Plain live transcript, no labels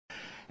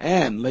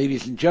And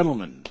ladies and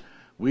gentlemen,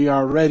 we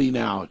are ready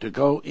now to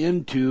go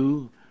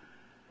into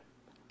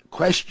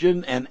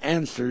question and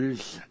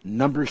answers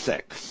number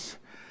 6.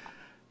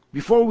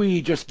 Before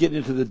we just get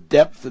into the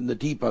depth and the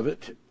deep of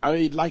it,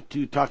 I'd like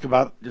to talk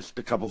about just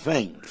a couple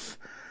things.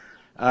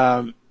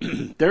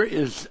 There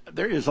is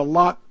a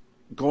lot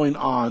going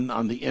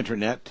on the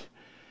internet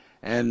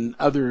and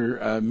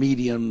other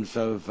mediums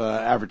of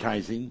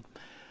advertising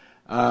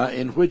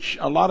in which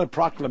a lot of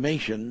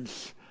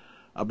proclamations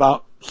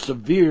about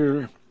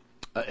severe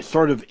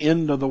sort of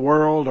end of the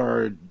world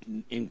or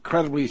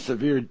incredibly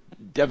severe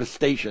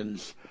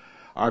devastations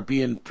are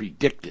being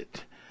predicted.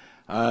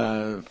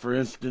 For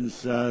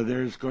instance,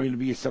 there's going to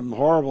be some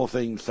horrible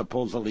things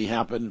supposedly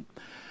happen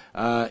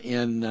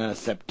in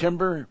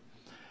September,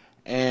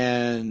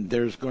 and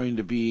there's going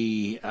to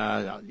be,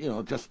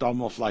 just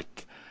almost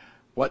like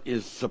what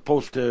is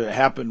supposed to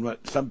happen,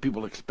 what some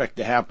people expect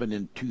to happen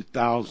in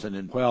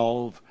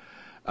 2012,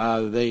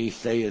 they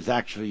say is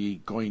actually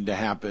going to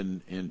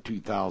happen in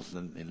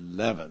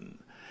 2011.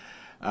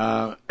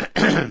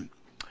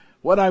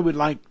 What I would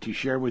like to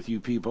share with you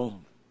people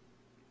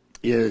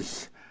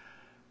is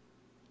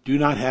do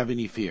not have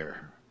any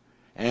fear,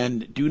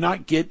 and do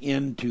not get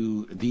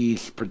into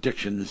these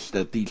predictions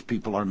that these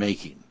people are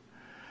making.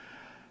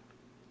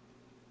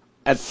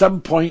 At some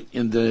point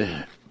in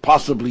the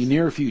possibly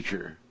near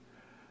future,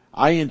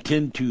 I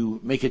intend to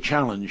make a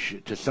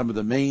challenge to some of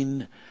the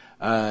main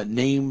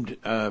named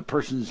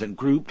persons and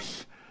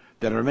groups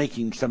that are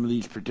making some of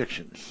these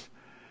predictions,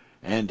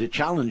 and to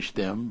challenge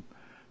them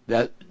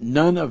that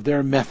none of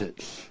their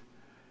methods,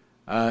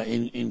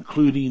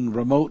 including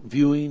remote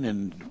viewing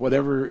and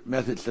whatever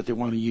methods that they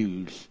want to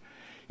use,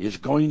 is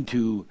going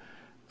to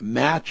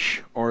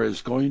match or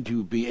is going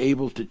to be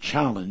able to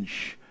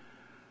challenge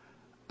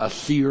a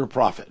seer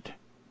prophet.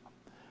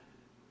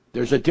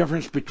 There's a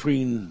difference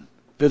between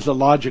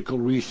physiological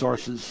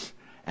resources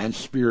and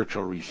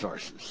spiritual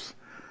resources.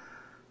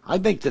 I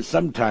think that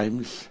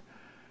sometimes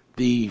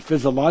the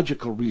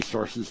physiological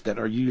resources that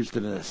are used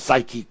in a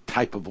psychic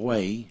type of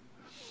way,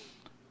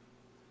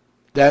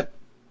 that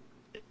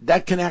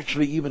can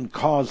actually even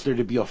cause there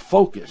to be a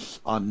focus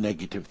on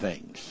negative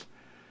things,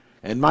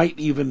 and might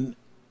even,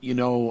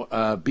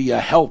 be a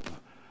help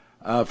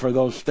for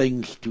those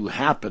things to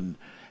happen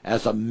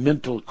as a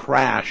mental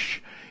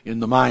crash in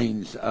the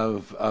minds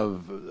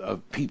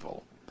of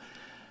people.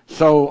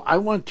 So I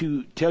want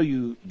to tell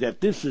you that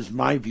this is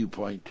my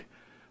viewpoint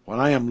when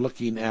I am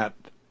looking at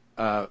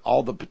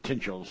all the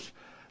potentials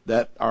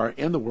that are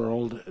in the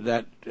world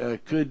that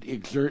could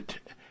exert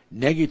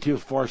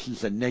negative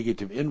forces and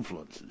negative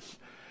influences.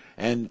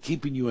 And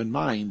keeping you in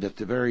mind that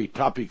the very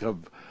topic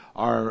of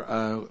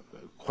our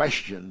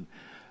question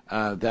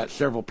that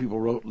several people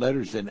wrote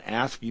letters in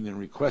asking and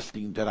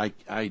requesting that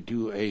I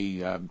do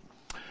a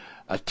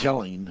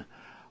telling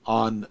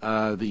on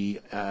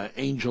the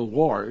angel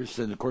wars,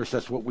 and of course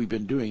that's what we've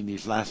been doing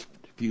these last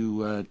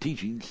few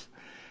teachings,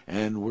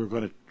 and we're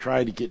going to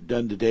try to get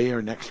done today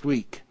or next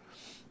week.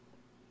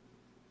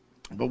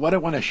 But what I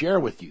want to share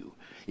with you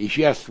is,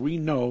 yes, we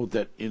know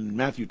that in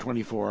Matthew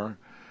 24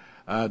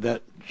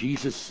 that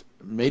Jesus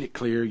made it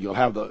clear you'll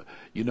have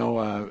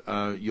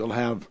you'll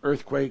have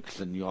earthquakes,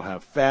 and you'll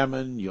have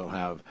famine, you'll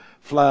have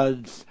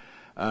floods,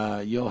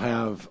 you'll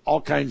have all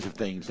kinds of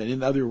things. And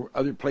in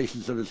other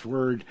places of his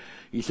word,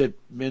 he said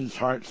men's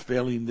hearts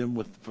failing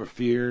them for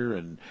fear,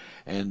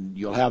 and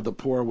you'll have the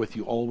poor with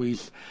you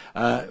always.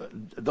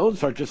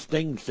 Those are just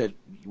things that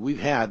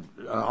we've had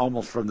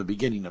almost from the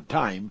beginning of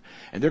time,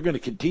 and they're going to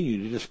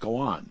continue to just go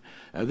on.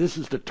 This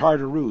is the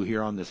Tartaroo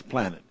here on this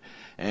planet,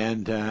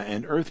 and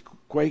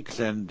earthquakes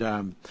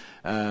and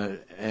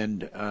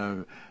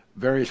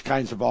various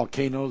kinds of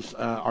volcanoes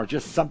are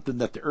just something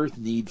that the earth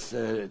needs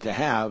to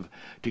have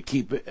to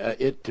keep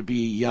it to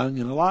be young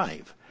and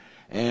alive.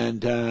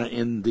 And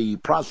in the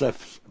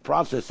process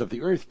of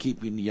the earth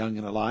keeping young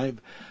and alive,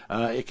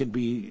 it can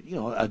be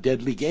a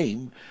deadly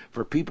game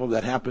for people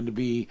that happen to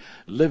be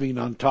living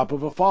on top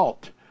of a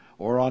fault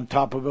or on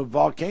top of a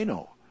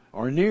volcano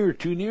or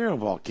too near a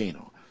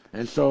volcano.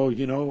 And so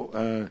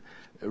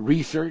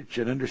research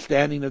and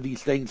understanding of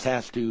these things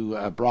has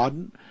to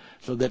broaden,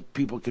 so that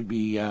people can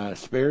be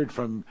spared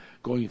from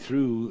going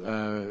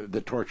through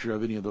the torture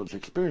of any of those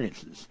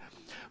experiences.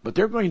 But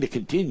they're going to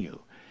continue.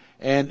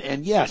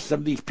 And yes,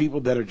 some of these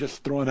people that are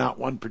just throwing out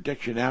one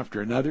prediction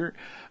after another,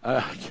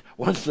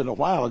 once in a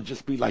while it'll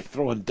just be like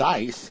throwing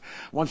dice.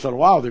 Once in a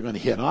while they're going to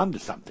hit on to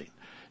something.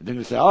 And they're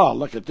going to say, oh,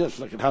 look at this,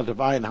 look at how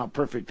divine, how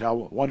perfect, how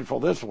wonderful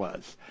this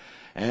was.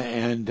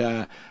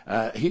 And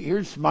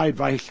here's my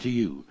advice to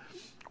you.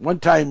 One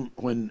time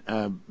when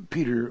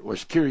Peter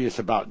was curious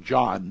about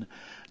John,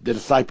 the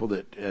disciple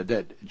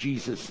that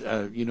Jesus,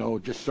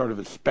 just sort of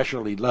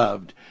especially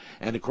loved.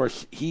 And of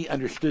course, he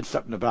understood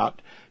something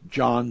about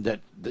John that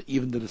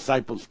even the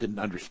disciples didn't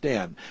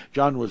understand.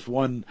 John was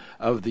one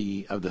of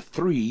the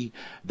three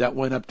that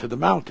went up to the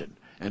mountain,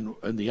 and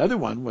the other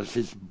one was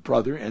his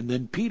brother, and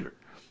then Peter.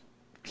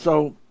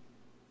 So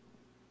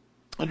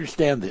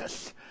understand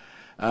this: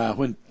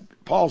 when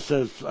Paul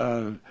says,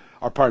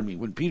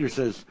 when Peter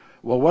says,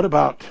 well, what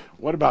about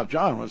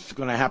John? What's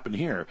going to happen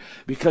here?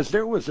 Because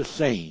there was a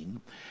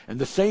saying, and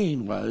the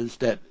saying was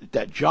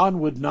that John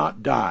would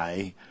not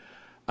die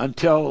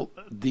until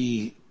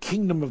the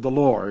kingdom of the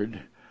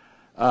Lord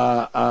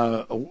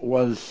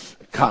was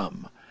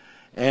come,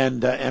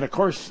 and of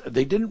course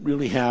they didn't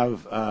really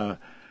have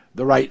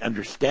the right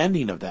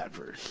understanding of that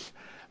verse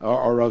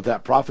or of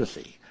that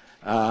prophecy,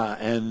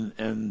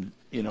 and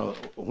you know,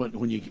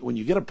 when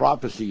you get a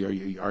prophecy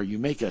or you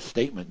make a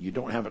statement, you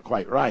don't have it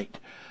quite right.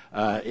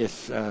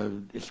 It's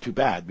too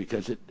bad,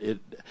 because it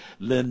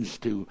lends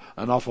to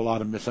an awful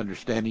lot of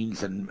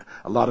misunderstandings and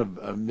a lot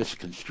of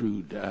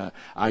misconstrued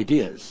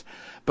ideas.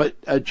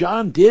 But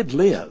John did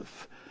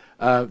live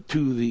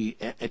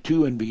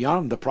to and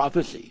beyond the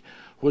prophecy,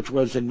 which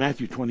was in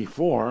Matthew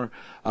 24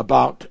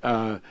 about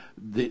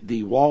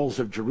the walls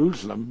of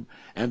Jerusalem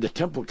and the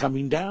temple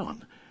coming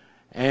down.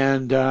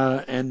 And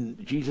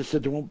Jesus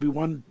said there won't be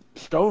one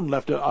stone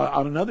left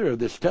on another of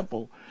this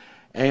temple,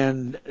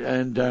 and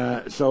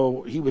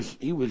so he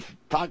was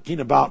talking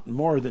about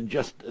more than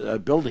just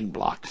building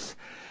blocks.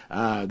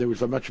 There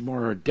was a much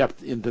more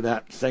depth into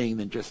that saying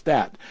than just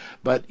that.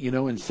 But you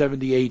know, in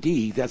 70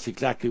 A.D., that's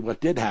exactly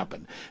what did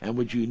happen. And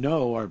would you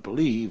know or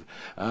believe?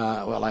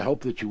 Well, I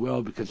hope that you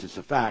will, because it's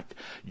a fact.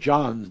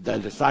 John, the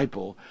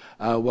disciple,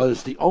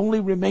 was the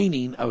only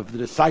remaining of the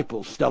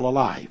disciples still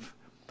alive.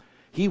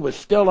 He was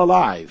still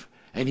alive,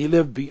 and he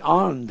lived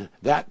beyond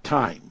that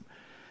time,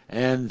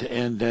 and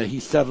he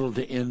settled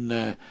in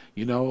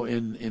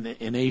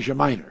in Asia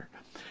Minor.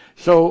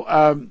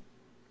 So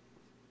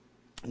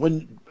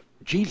when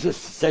Jesus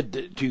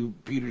said to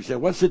Peter, he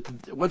said, "What's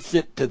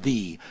it to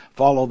thee?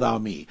 Follow thou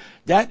me."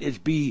 That is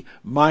be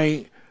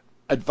my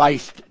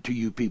advice to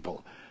you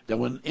people. That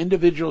when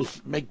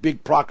individuals make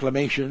big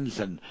proclamations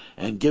and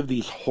give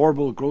these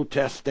horrible,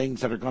 grotesque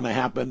things that are going to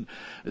happen,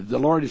 the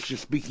Lord is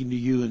just speaking to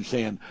you and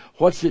saying,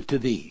 "What's it to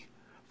thee?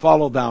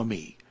 Follow thou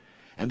me."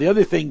 And the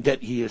other thing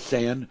that he is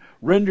saying,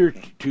 render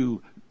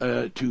to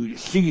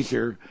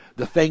Caesar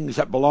the things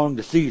that belong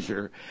to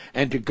Caesar,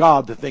 and to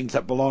God the things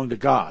that belong to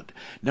God.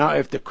 Now,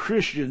 if the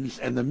Christians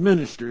and the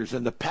ministers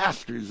and the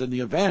pastors and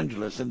the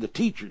evangelists and the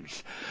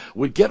teachers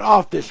would get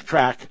off this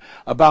track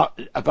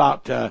about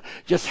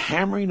just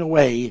hammering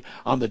away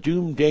on the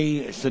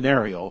doomsday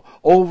scenario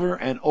over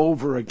and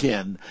over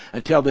again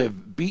until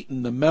they've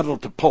beaten the metal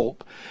to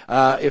pulp,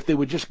 if they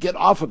would just get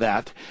off of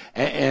that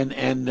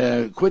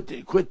and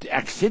quit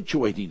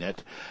accentuating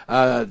it,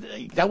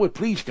 that would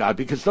please God,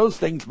 because those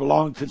things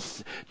belong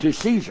to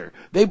Caesar.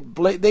 They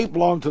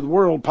belong to the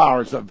world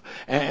powers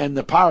and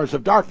the powers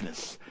of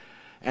darkness,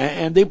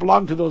 and they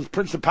belong to those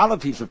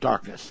principalities of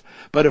darkness.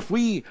 But if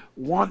we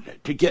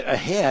want to get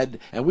ahead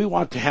and we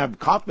want to have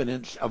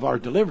confidence of our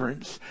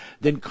deliverance,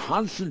 then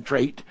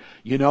concentrate,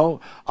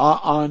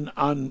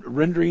 on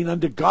rendering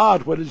unto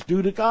God what is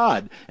due to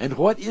God. And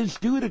what is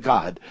due to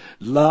God?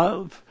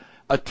 Love,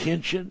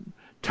 attention,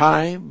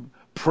 time,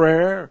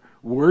 prayer,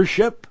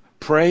 worship,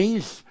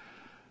 praise.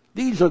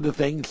 These are the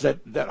things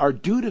that are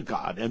due to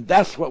God, and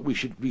that's what we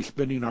should be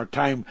spending our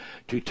time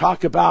to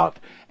talk about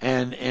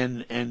and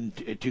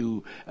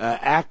to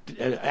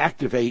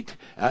activate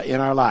in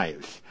our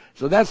lives.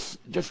 So that's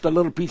just a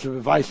little piece of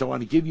advice I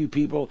want to give you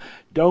people.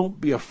 Don't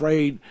be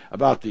afraid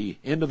about the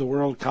end of the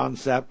world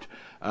concept.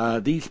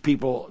 These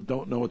people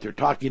don't know what they're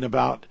talking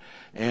about,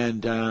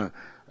 and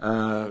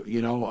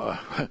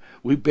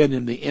we've been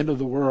in the end of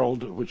the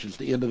world, which is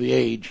the end of the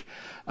age,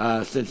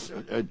 since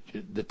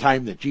the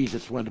time that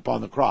Jesus went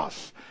upon the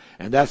cross,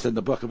 and that's in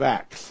the book of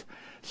Acts.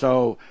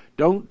 So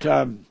don't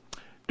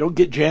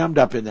get jammed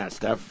up in that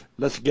stuff.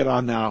 Let's get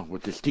on now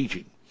with this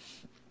teaching.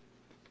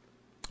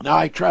 Now,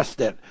 I trust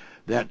that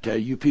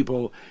you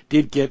people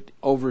did get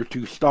over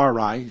to Star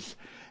Rise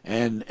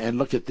and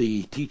look at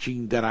the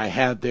teaching that I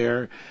had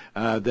there,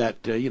 that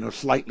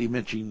slightly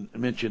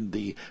mentioned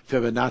the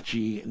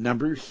Fibonacci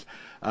numbers.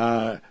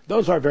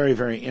 Those are very,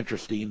 very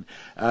interesting.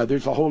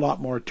 There's a whole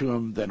lot more to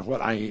them than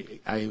what I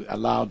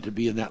allowed to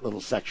be in that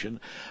little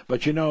section.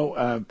 But these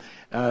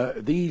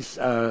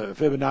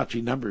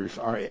Fibonacci numbers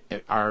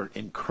are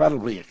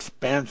incredibly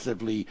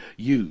expansively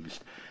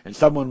used. And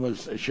someone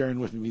was sharing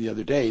with me the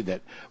other day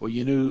that, well,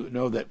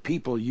 know that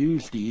people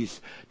use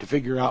these to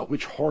figure out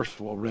which horse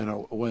will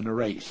win a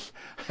race.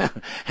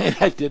 And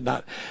that did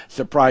not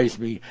surprise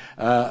me,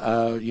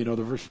 the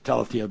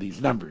versatility of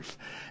these numbers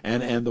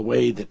and the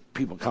way that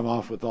people come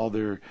off with all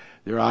their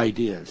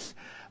ideas.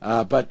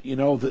 But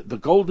the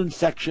golden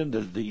section,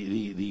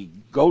 the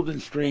golden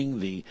string,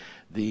 the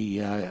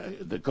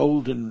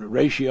golden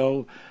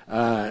ratio,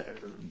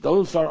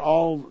 those are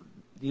all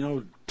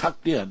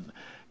tucked in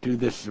to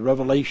this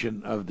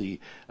revelation of the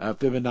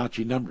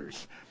Fibonacci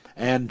numbers.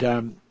 And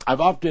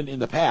I've often in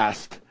the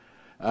past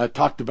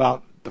talked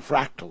about the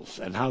fractals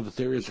and how that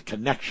there is a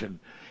connection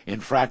in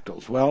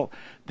fractals. Well,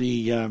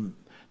 the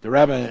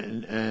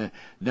Fibonacci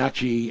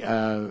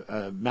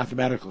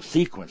mathematical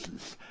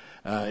sequences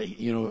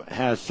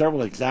has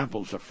several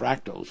examples of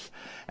fractals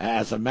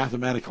as a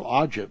mathematical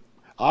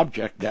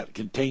object that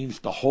contains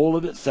the whole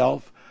of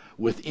itself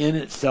within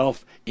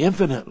itself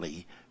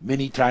infinitely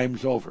many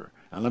times over.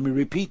 And let me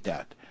repeat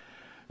that.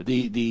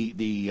 The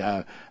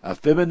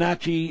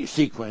Fibonacci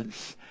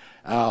sequence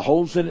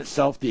holds in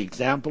itself the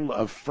example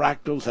of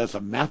fractals as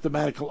a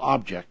mathematical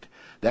object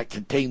that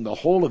contain the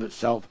whole of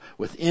itself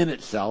within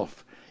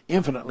itself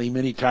infinitely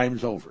many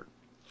times over.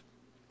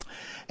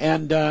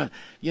 And,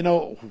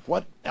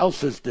 what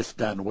else has this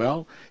done?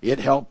 Well, it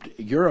helped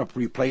Europe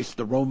replace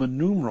the Roman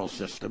numeral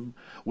system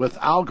with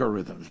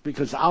algorithms,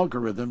 because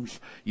algorithms,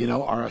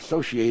 are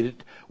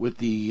associated with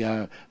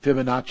the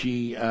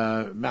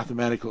Fibonacci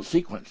mathematical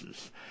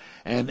sequences.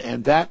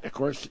 And that, of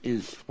course,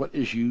 is what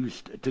is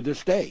used to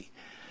this day.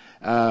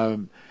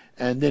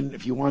 And then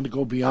if you want to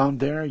go beyond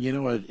there,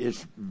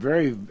 it's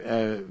very,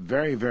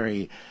 very,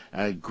 very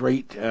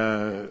great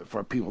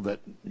for people that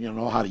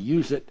know how to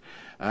use it,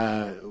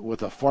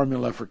 with a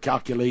formula for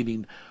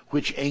calculating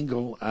which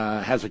angle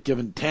has a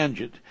given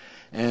tangent,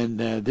 and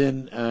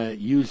then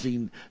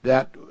using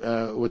that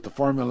with the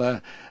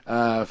formula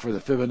for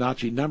the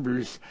Fibonacci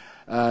numbers,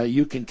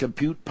 you can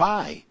compute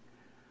pi.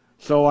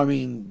 So,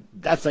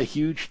 that's a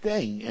huge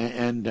thing,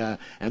 and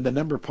the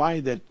number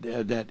pi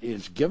that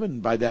is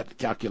given by that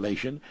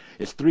calculation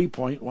is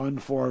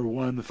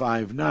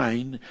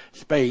 3.14159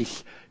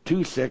 space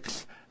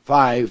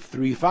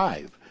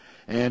 26535.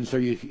 And so,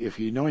 if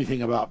you know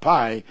anything about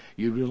pi,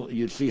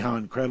 you'd see how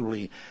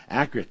incredibly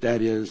accurate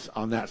that is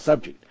on that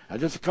subject.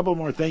 Just a couple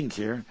more things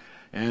here,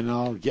 and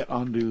I'll get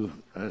on to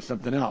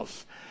something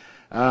else.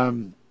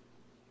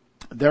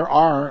 There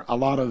are a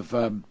lot of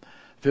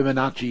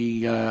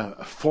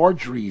Fibonacci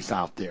forgeries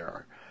out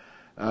there.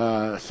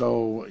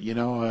 So,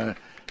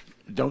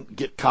 don't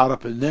get caught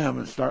up in them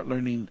and start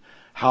learning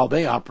how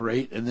they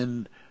operate and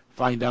then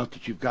find out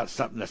that you've got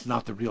something that's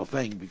not the real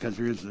thing, because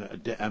there is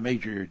a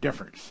major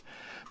difference.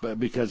 But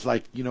because,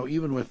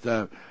 even with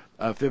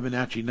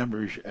Fibonacci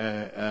numbers,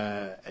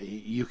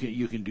 you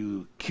can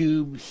do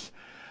cubes,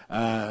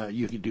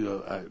 you can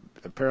do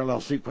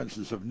parallel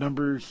sequences of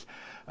numbers,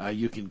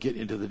 you can get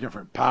into the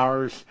different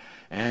powers,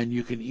 and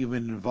you can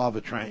even involve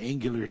a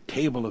triangular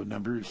table of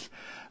numbers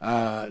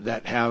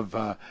that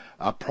have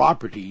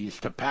properties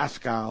to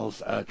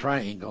Pascal's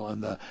triangle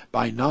and the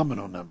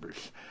binomial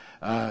numbers.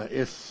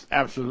 It's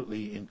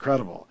absolutely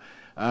incredible.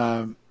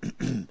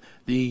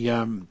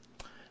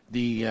 The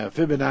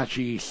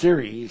Fibonacci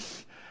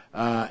series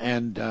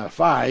and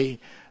phi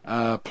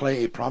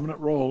play a prominent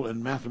role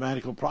in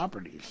mathematical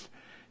properties.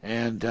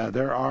 And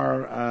there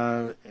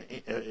are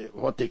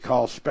what they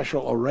call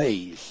special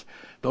arrays.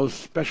 Those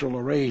special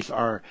arrays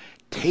are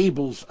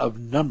tables of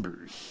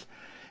numbers.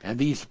 And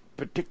these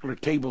particular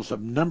tables of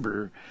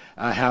number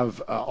have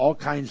all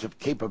kinds of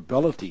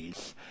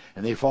capabilities.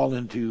 And they fall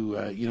into,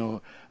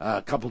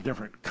 a couple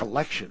different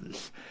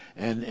collections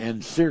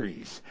and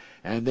series.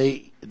 And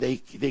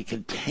they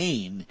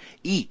contain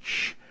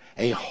each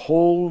a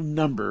whole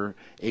number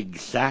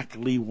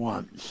exactly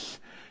once.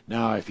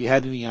 Now, if you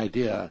had any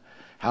idea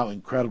how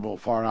incredible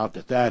far out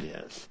that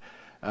is,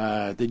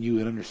 then you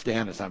would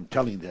understand, as I'm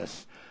telling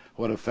this,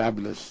 what a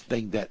fabulous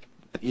thing that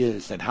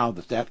is, and how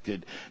that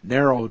could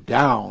narrow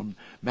down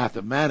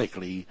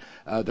mathematically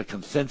the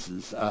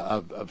consensus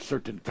of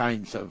certain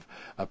kinds of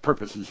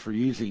purposes for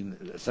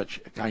using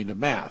such kind of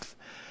math.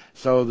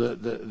 So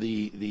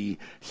the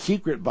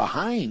secret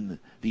behind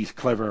these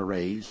clever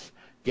arrays,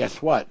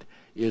 guess what,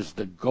 is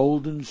the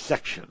golden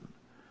section,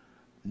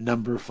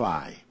 number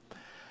phi.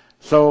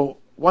 So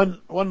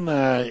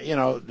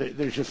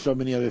there's just so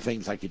many other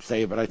things I could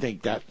say, but I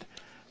think that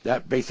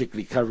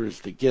basically covers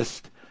the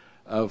gist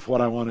of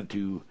what I wanted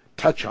to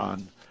touch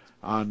on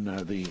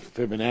the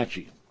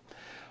Fibonacci.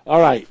 All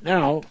right,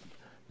 now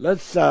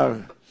let's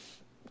go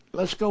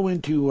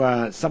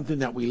into something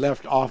that we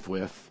left off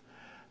with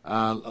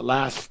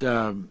last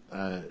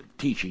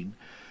teaching,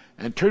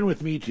 and turn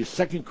with me to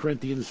 2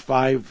 Corinthians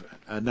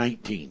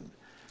 5:19.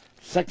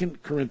 2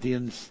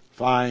 Corinthians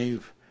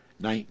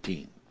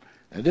 5:19.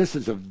 And this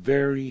is a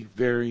very,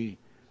 very,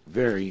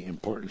 very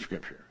important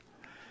scripture.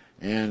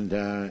 And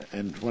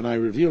when I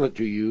reveal it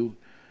to you,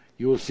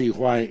 you will see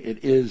why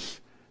it is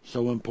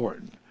so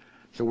important.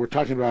 So we're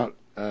talking about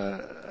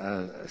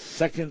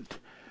second.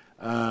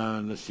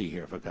 Let's see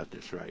here if I got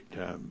this right.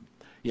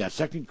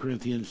 2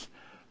 Corinthians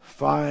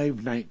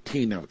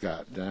 5:19. I've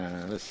got.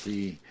 Let's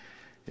see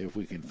if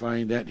we can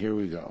find that. Here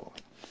we go.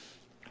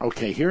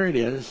 Okay, here it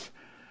is.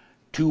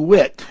 To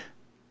wit,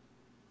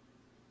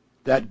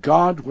 that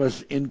God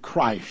was in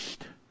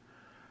Christ,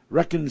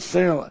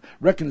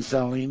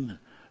 reconciling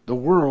the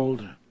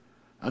world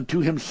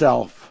unto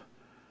himself,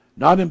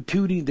 not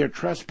imputing their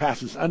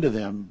trespasses unto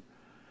them,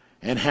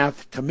 and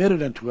hath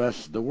committed unto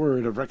us the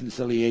word of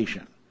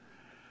reconciliation.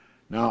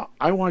 Now,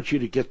 I want you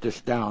to get this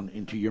down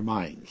into your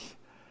minds.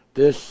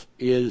 This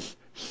is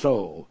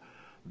so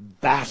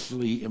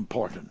vastly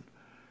important,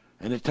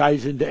 and it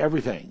ties into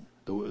everything.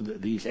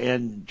 These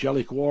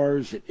angelic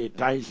wars, it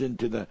ties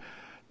into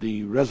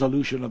the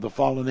resolution of the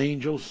fallen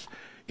angels.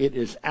 It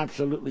is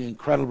absolutely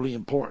incredibly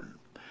important.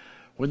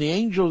 When the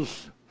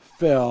angels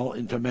fell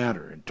into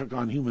matter and took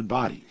on human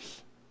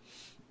bodies,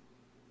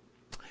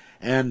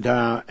 and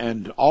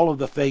all of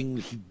the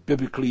things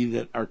biblically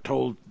that are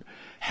told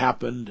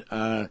happened,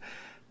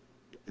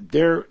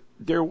 there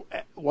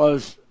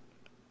was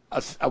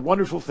a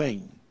wonderful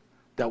thing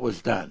that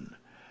was done.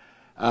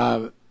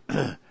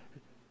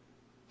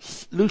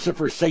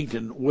 Lucifer,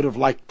 Satan, would have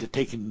liked to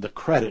taken the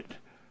credit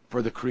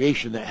for the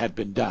creation that had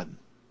been done,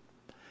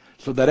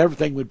 so that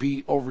everything would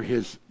be over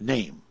his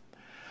name.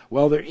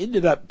 Well, there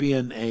ended up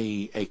being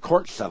a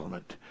court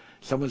settlement.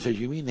 Someone says,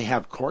 "You mean they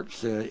have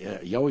courts?"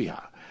 Yeah.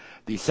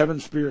 The seven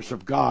spirits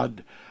of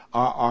God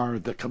are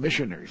the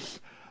commissioners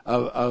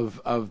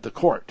of the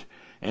court.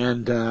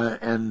 And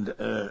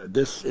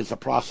this is a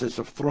process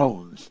of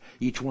thrones.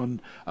 Each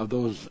one of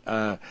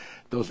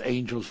those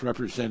angels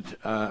represent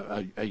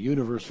a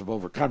universe of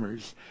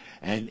overcomers,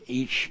 and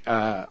each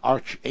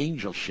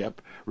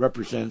archangelship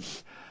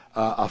represents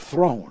a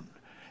throne.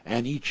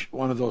 And each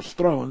one of those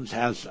thrones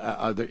has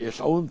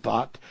its own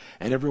thought,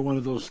 and every one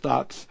of those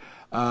thoughts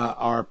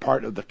are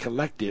part of the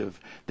collective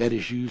that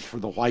is used for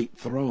the white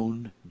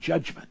throne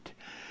judgment.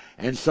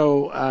 And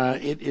so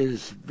it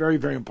is very,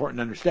 very important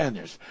to understand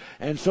this.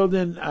 And so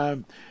then,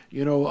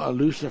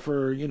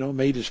 Lucifer,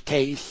 made his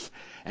case.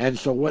 And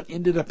so what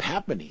ended up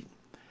happening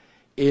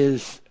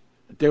is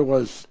there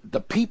was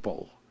the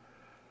people,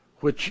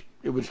 which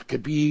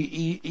could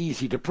be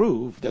easy to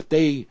prove that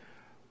they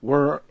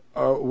were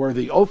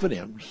the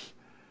Ophanims,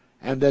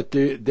 and that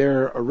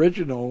their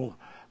original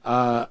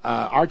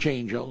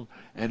archangel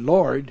and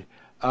Lord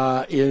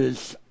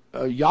is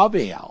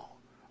Yahweh,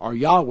 or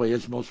Yahweh,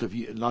 as a lot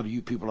of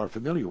you people are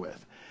familiar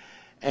with.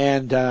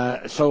 And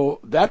so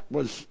that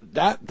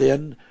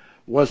then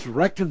was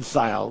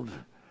reconciled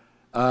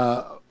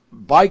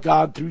by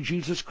God through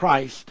Jesus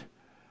Christ,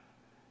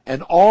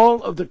 and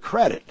all of the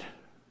credit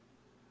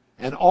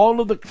and all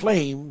of the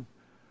claim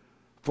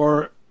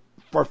for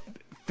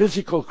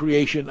physical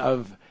creation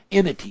of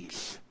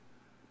entities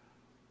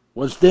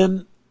was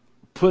then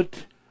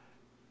put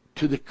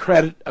to the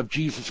credit of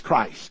Jesus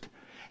Christ.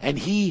 And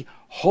he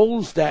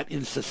holds that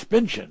in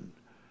suspension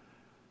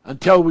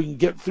until we can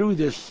get through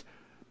this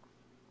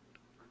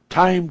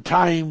time,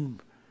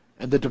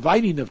 and the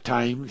dividing of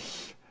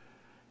times,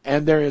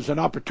 and there is an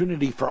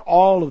opportunity for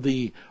all of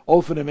the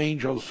Ophanim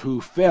angels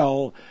who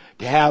fell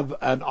to have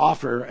an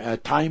offer, a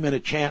time and a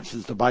chance,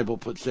 as the Bible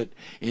puts it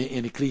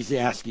in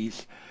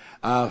Ecclesiastes,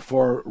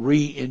 for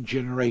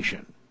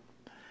regeneration.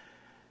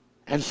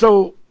 And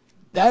so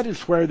that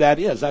is where that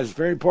is. That is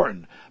very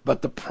important.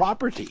 But the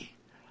property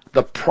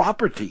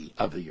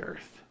of the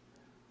earth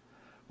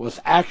was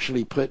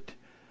actually put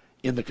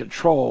in the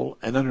control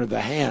and under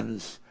the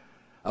hands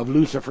of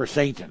Lucifer,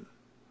 Satan.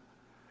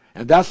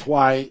 And that's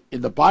why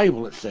in the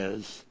Bible it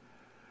says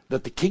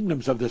that the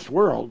kingdoms of this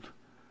world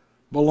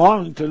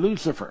belong to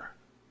Lucifer.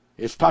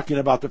 It's talking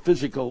about the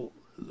physical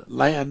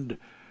land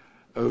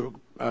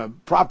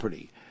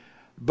property.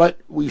 But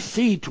we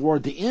see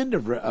toward the end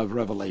of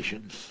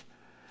Revelations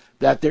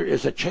that there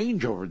is a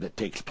changeover that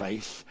takes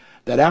place,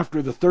 that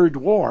after the third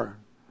war,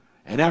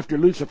 and after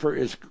Lucifer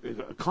is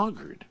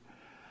conquered,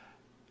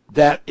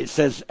 that it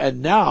says,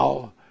 and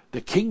now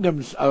the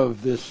kingdoms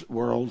of this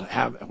world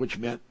which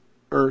meant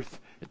earth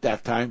at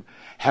that time,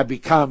 have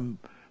become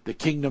the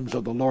kingdoms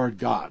of the Lord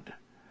God.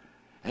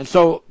 And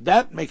so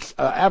that makes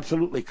an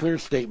absolutely clear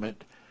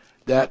statement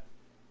that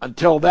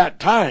until that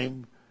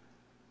time,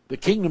 the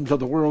kingdoms of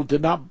the world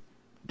did not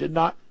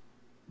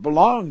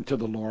belong to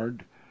the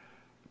Lord.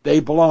 They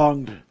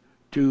belonged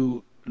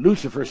to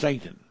Lucifer,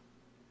 Satan.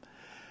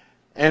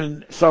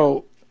 And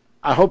so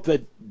I hope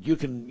that you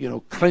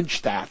can,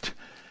 clinch that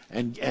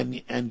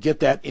and get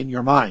that in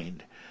your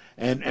mind.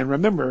 And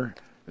remember,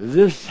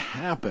 this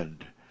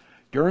happened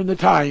during the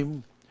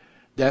time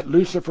that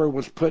Lucifer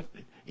was put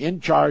in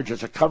charge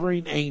as a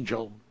covering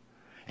angel,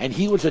 and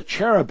he was a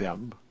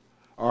cherubim,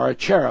 or a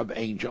cherub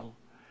angel,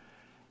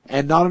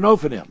 and not an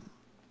Ophanim.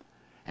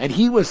 And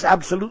he was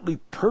absolutely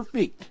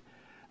perfect.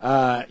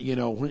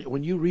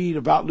 When you read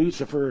about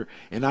Lucifer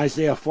in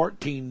Isaiah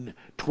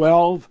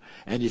 14:12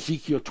 and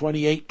Ezekiel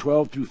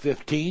 28:12 through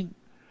 15,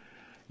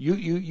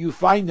 you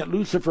find that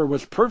Lucifer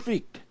was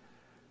perfect,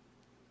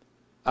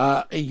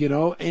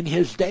 in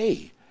his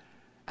day,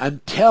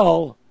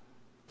 until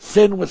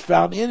sin was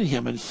found in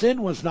him. And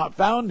sin was not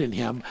found in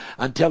him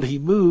until he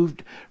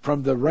moved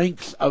from the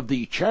ranks of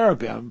the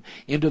cherubim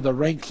into the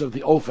ranks of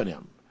the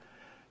Ophanim.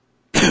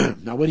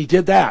 Now, when he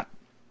did that,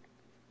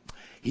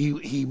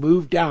 he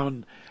moved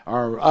down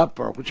or up,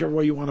 or whichever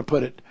way you want to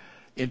put it,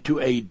 into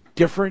a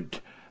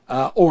different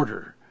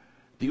order.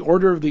 The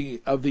order of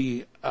the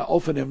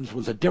Ophanims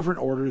was a different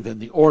order than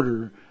the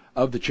order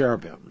of the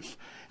cherubims,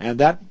 and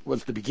that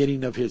was the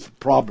beginning of his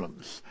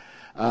problems.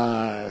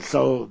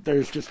 So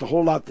there's just a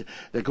whole lot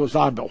that goes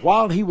on. But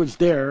while he was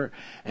there,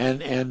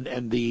 and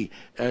the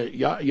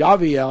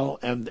Yaviel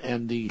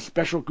and the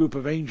special group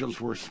of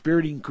angels were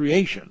spiriting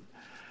creation.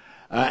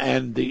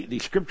 And the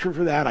scripture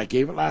for that, I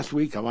gave it last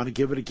week. I want to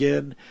give it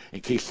again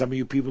in case some of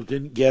you people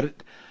didn't get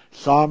it.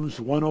 Psalms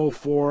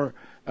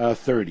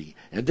 104:30.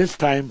 And this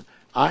time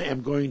I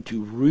am going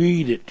to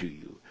read it to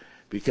you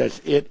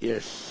because it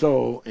is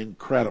so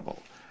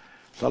incredible.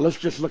 So let's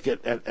just look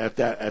at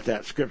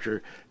that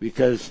scripture,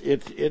 because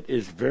it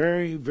is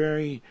very,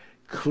 very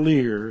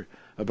clear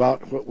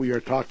about what we are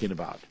talking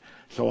about.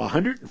 So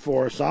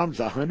 104, Psalms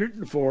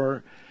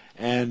 104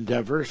 and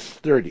verse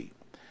 30.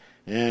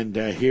 And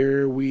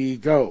here we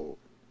go.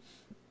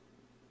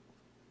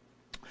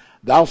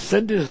 Thou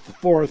sendest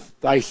forth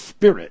thy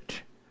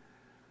spirit,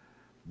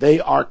 they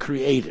are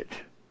created.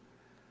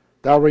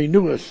 Thou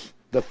renewest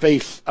the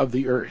face of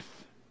the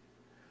earth.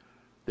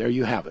 There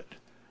you have it.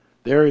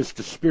 There is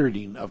the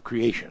spiriting of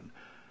creation.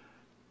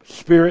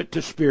 Spirit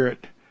to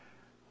spirit,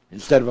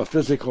 instead of a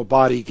physical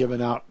body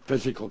giving out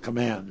physical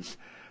commands.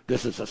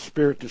 This is a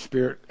spirit to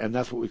spirit, and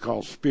that's what we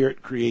call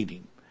spirit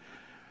creating.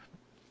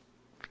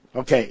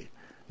 Okay,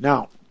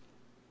 now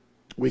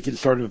we can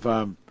sort of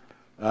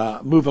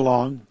move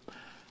along,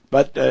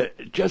 but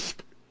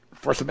just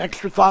for some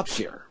extra thoughts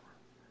here,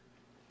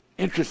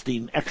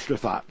 interesting extra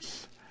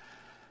thoughts.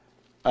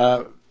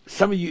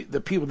 Some of you,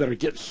 the people that are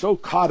getting so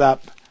caught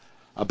up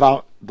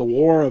about the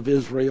war of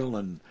Israel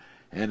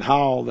and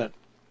how that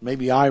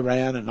maybe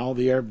Iran and all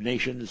the Arab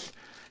nations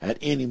at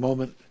any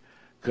moment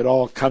could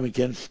all come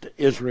against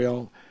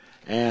Israel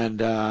and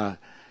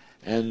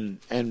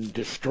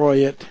destroy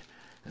it.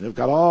 And they've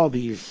got all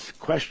these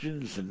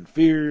questions and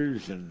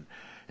fears and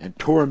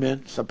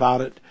torments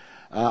about it.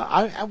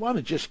 I want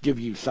to just give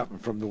you something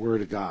from the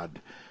Word of God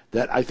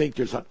that I think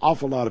there's an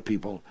awful lot of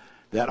people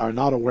that are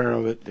not aware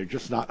of it. They're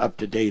just not up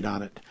to date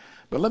on it.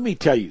 But let me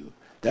tell you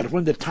that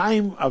when the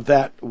time of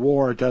that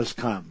war does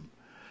come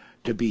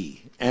to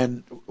be,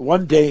 and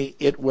one day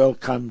it will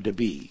come to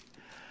be,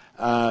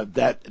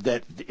 that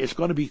it's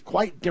going to be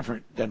quite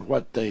different than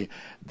what the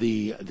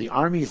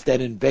armies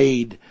that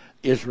invade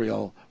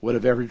Israel would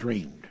have ever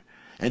dreamed.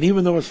 And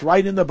even though it's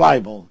right in the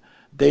Bible,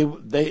 they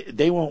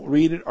won't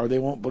read it, or they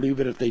won't believe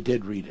it if they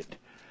did read it.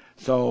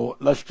 So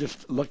let's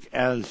just look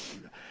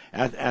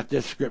at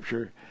this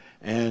scripture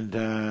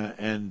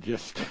and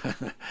just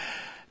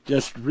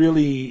just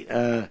really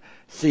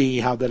see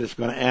how that is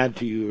going to add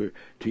to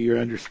your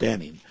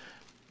understanding.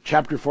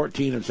 Chapter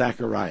 14 of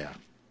Zechariah.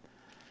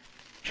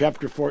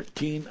 Chapter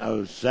 14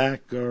 of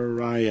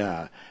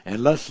Zechariah.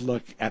 And let's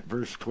look at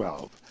verse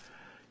 12.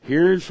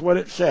 Here's what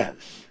it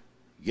says.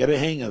 Get a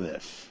hang of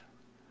this.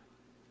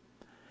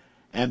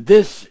 And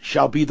this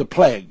shall be the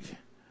plague,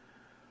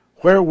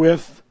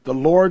 wherewith the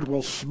Lord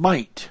will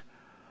smite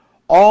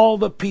all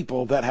the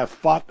people that have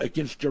fought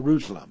against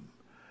Jerusalem.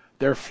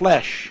 Their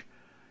flesh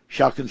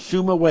shall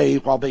consume away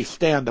while they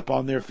stand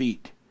upon their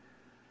feet,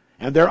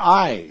 and their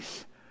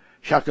eyes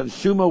shall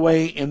consume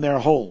away in their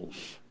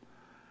holes,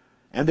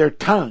 and their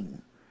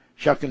tongue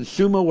shall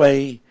consume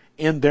away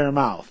in their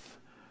mouth.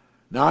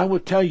 Now I will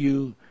tell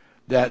you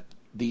that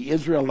the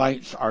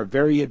Israelites are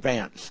very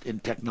advanced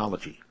in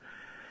technology.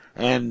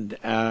 And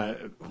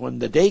when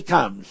the day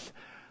comes,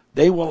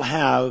 they will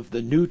have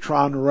the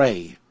neutron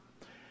ray.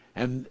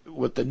 And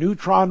with the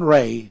neutron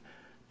ray,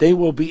 they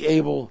will be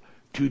able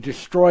to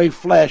destroy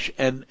flesh,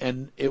 and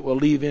it will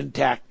leave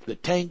intact the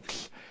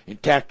tanks,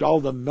 intact all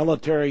the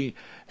military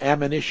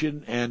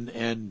ammunition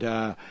and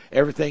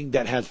everything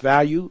that has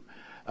value,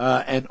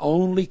 and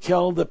only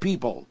kill the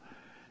people.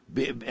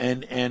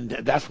 And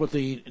that's what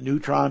the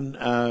neutron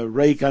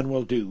ray gun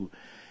will do.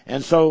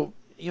 And so,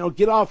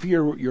 get off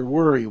your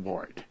worry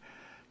wart.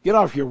 Get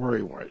off your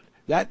worry wart.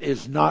 That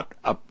is not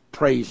a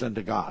praise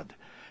unto God.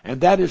 And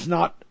that is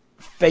not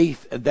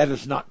faith, and that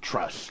is not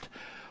trust.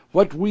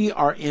 What we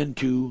are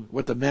into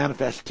with the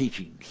manifest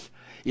teachings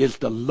is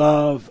the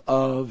love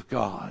of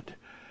God.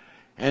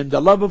 And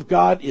the love of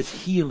God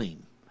is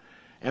healing.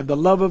 And the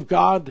love of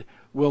God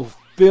will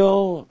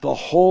fill the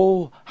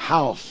whole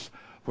house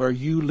where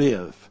you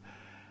live,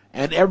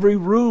 and every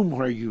room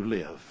where you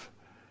live.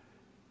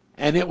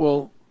 And it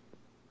will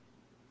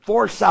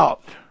force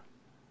out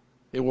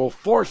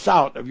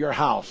of your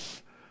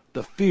house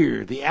the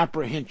fear, the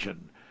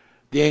apprehension,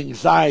 the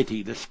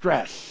anxiety, the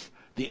stress,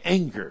 the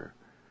anger,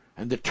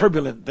 and the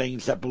turbulent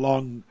things that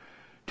belong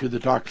to the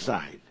dark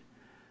side.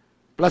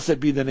 Blessed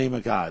be the name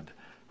of God.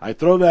 I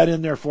throw that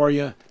in there for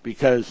you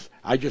because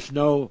I just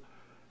know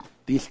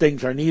these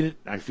things are needed.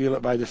 I feel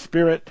it by the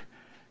Spirit,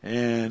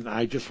 and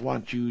I just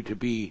want you to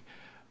be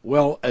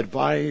well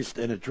advised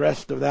and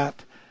addressed of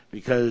that,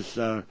 because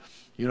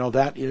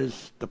that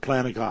is the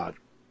plan of God.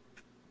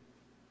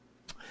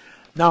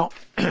 Now,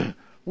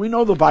 we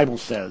know the Bible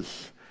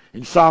says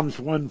in Psalms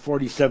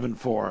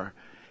 147:4,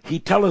 He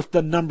telleth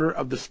the number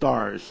of the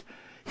stars,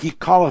 He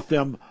calleth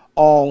them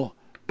all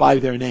by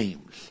their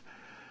names.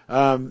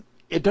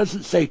 It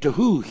doesn't say to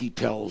who He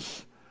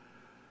tells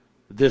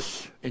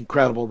this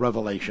incredible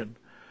revelation,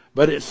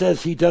 but it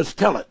says He does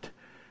tell it.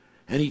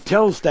 And He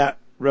tells that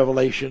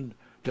revelation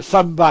to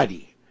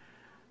somebody.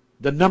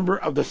 The number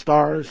of the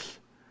stars.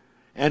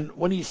 And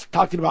when He's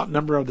talking about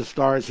number of the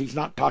stars, He's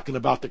not talking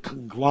about the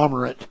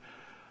conglomerate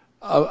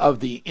of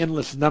the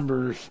endless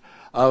numbers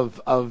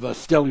of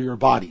stellar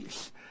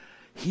bodies.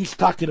 He's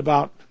talking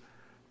about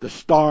the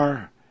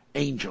star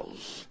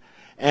angels.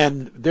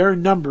 And their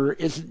number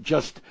isn't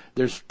just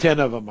there's 10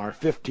 of them or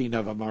 15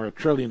 of them or a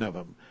trillion of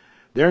them.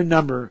 Their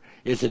number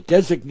is a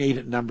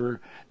designated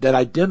number that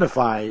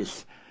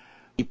identifies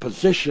the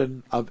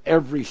position of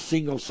every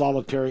single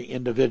solitary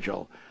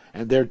individual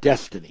and their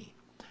destiny.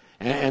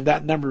 And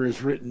that number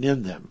is written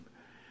in them.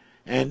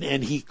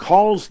 And he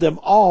calls them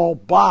all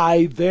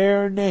by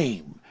their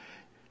name.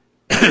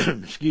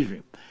 Excuse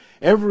me.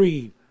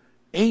 Every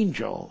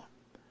angel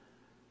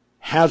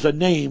has a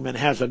name and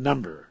has a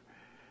number,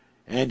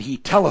 and he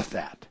telleth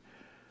that.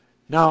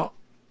 Now,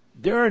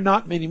 there are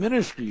not many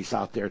ministries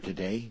out there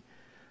today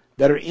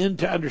that are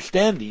into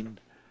understanding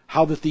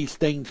how that these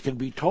things can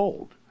be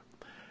told.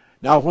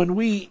 Now, when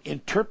we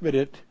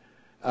interpreted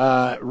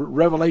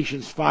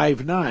Revelations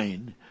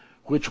 5:9,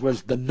 which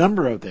was the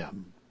number of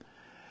them,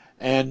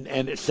 and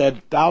it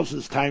said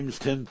thousands times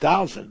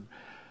 10,000,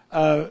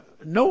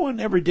 no one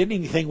ever did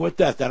anything with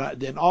that.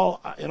 That in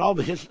all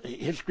the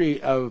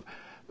history of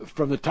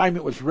from the time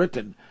it was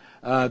written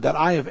that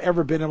I have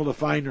ever been able to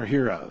find or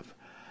hear of.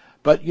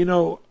 But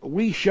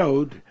we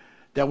showed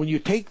that when you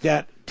take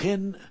that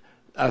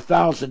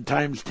 10,000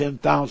 times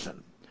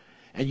 10,000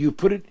 and you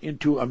put it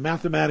into a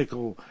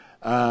mathematical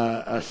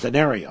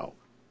scenario,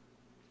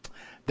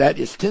 that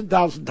is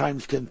 10,000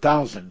 times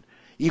 10,000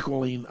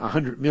 equaling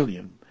 100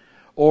 million,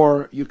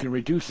 or you can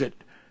reduce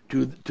it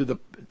to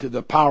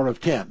the power of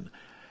 10.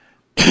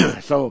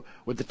 So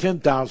with the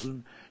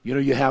 10,000,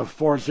 you have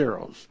 4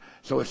 zeros.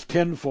 So it's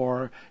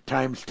 10,4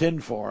 times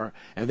 10,4,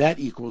 and that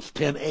equals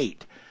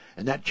 10,8.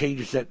 And that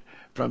changes it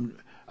from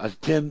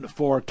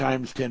 10,4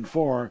 times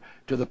 10,4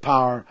 to the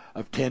power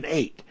of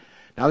 10,8.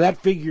 Now that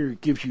figure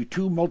gives you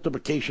two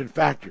multiplication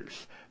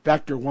factors.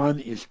 Factor 1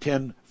 is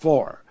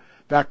 10,4.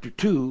 Factor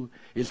 2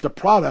 is the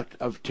product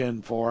of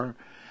 10,4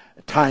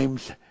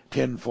 times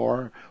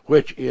 10,4,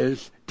 which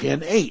is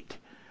 10,8.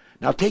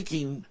 Now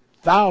taking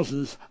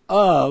thousands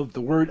of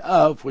the word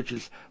of, which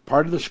is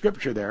part of the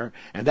scripture there,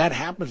 and that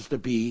happens to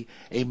be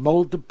a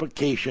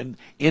multiplication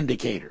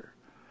indicator.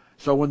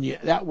 So when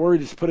that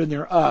word is put in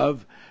there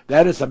of,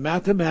 that is a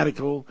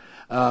mathematical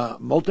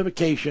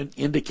multiplication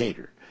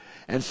indicator.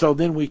 And so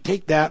then we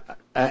take that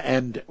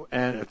and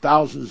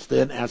thousands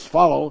then as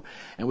follow,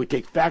 and we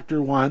take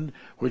factor 1,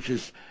 which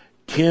is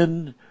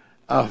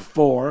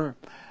 10,4,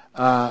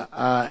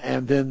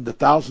 and then the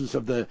thousands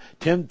of the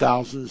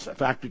 10,000s,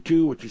 factor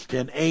 2, which is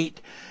 10,8,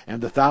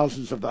 and the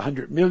thousands of the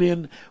 100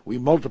 million, we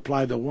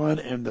multiply the 1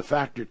 and the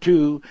factor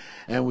 2,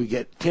 and we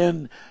get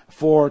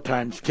 10,4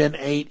 times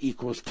 10,8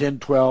 equals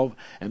 1012,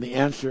 and the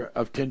answer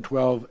of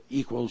 1012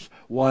 equals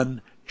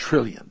 1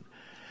 trillion.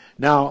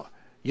 Now,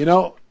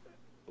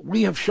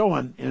 we have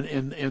shown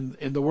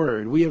in the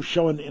Word, we have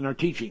shown in our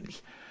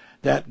teachings,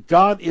 that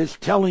God is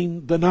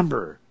telling the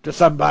number to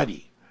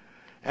somebody,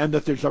 and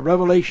that there's a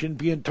revelation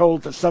being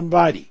told to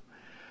somebody.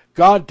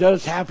 God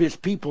does have his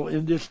people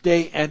in this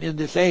day and in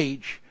this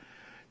age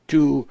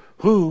to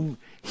whom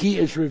he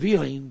is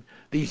revealing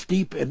these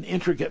deep and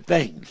intricate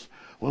things.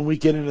 When we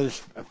get into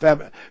this,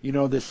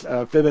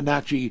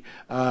 Fibonacci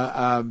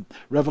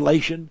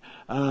revelation,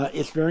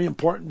 it's very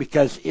important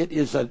because it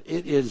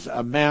is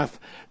a math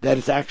that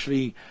is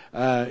actually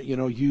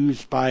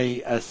used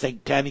by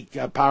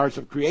satanic powers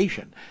of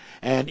creation,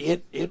 and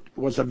it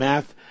was a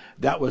math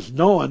that was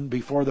known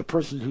before the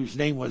person whose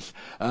name was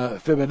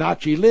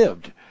Fibonacci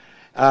lived.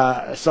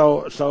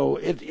 So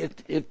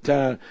it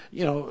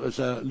was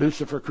a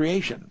Lucifer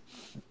creation.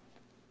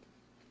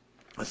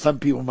 Some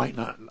people might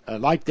not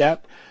like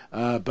that,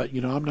 but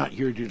I'm not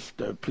here to just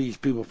please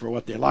people for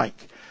what they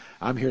like.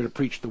 I'm here to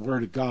preach the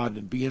Word of God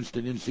and be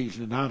instant in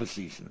season and out of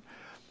season.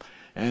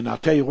 And I'll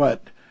tell you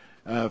what,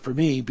 for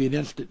me, being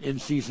instant in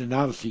season and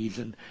out of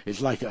season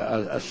is like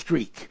a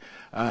streak.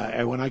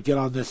 And when I get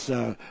on this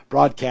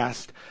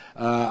broadcast,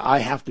 I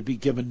have to be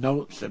given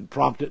notes and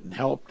prompted and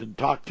helped and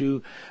talked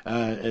to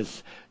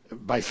as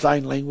by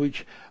sign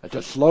language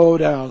to slow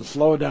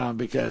down,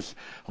 because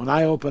when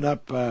I open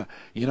up,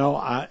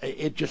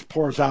 it just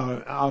pours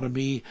out of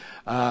me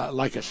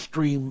like a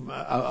stream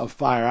of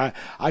fire.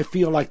 I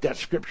feel like that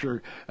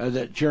scripture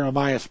that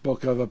Jeremiah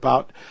spoke of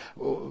about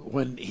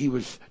when he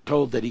was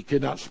told that he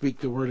could not speak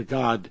the word of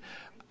God.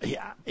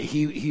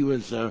 He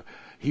was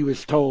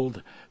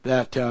told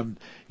that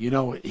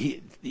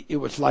it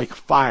was like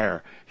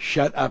fire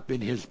shut up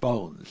in his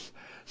bones.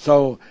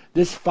 So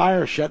this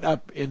fire shut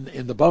up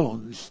in the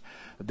bones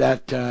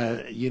that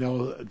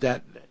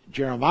that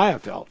Jeremiah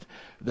felt,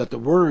 that the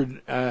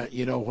word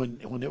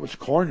when it was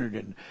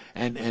cornered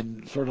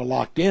and sort of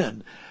locked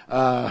in.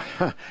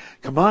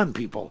 Come on,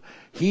 people.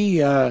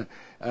 He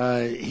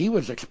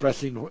was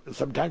expressing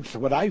sometimes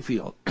what I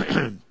feel.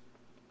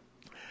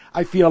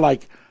 I feel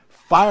like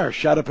fire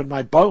shut up in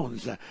my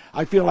bones.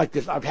 I feel like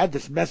this. I've had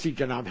this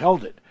message and I've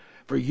held it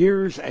for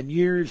years and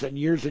years and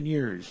years and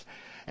years.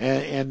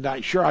 And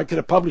sure, I could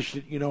have published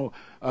it,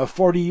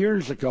 40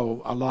 years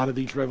ago, a lot of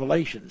these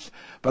revelations.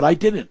 But I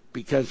didn't,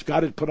 because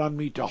God had put on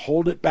me to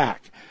hold it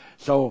back.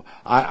 So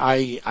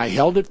I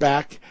held it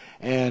back,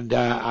 and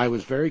I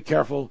was very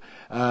careful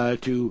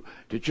to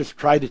just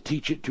try to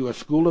teach it to a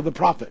school of the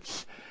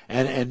prophets.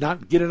 and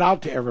not get it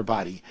out to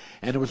everybody.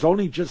 And it was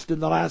only just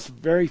in the last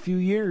very few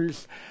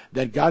years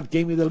that God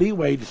gave me the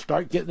leeway to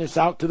start getting this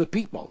out to the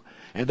people.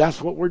 And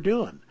that's what we're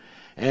doing.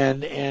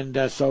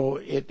 And so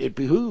it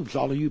behooves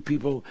all of you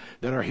people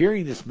that are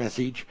hearing this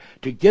message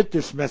to get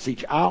this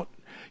message out.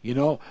 You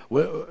know,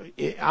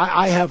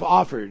 I have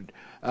offered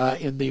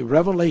in the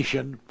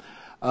revelation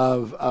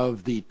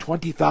of the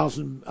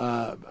 20,000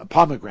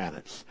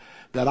 pomegranates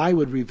that I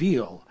would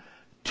reveal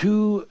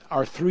 2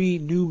 or 3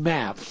 new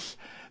maps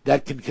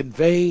that can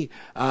convey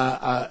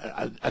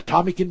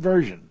atomic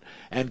inversion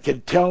and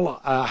can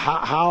tell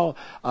how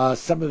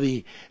some of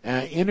the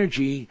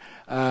energy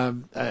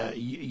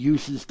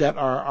uses that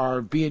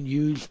are being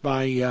used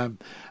by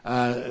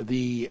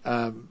the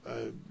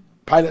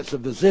pilots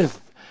of the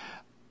Zith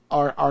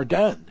are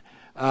done.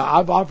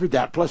 I've offered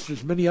that, plus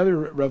there's many other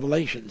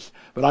revelations.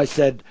 But I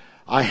said,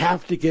 I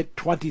have to get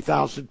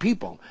 20,000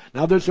 people.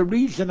 Now, there's a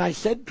reason I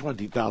said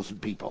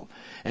 20,000 people,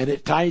 and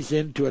it ties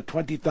into a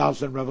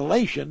 20,000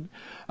 revelation,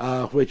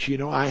 which, you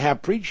know, I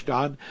have preached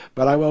on,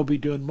 but I will be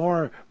doing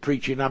more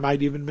preaching. I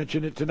might even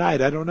mention it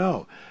tonight. I don't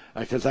know,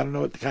 because I don't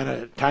know what the kind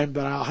of time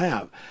that I'll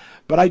have.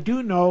 But I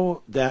do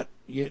know that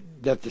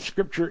that the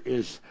Scripture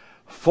is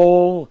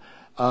full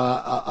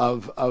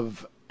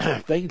of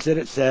things that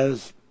it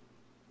says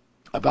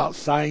about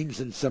signs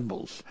and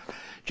symbols.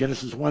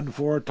 Genesis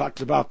 1:4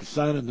 talks about the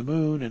sun and the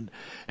moon,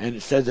 and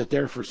it says that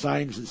they're for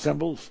signs and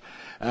symbols.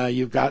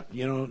 You've got,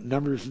 you know,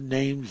 numbers and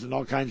names and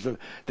all kinds of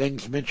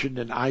things mentioned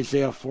in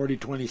Isaiah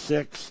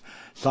 40:26,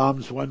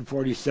 Psalms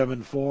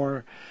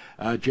 147:4,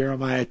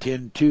 Jeremiah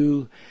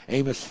 10:2,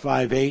 Amos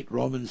 5:8,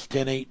 Romans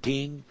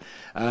 10:18.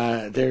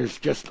 There's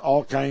just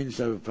all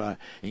kinds of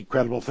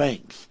incredible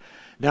things.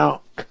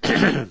 Now,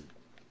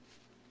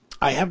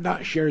 I have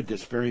not shared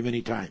this very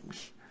many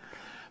times,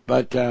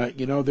 but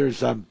you know,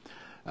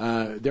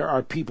 there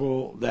are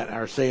people that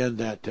are saying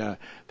that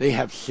they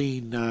have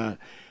seen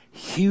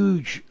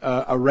huge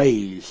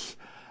arrays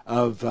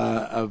of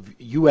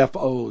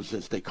UFOs,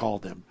 as they call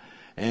them,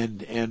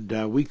 and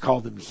we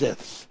call them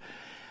Ziths,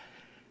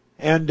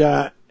 and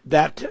that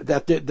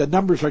the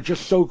numbers are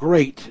just so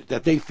great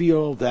that they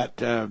feel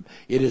that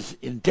it is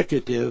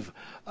indicative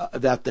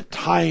that the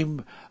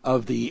time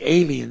of the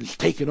aliens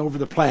taking over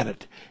the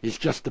planet is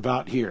just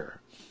about here.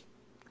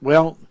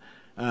 Well,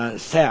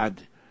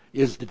 sad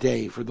is the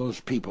day for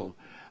those people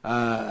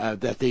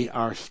that they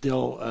are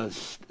still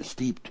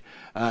steeped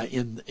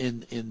in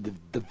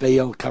the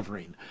veil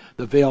covering,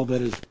 the veil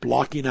that is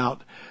blocking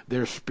out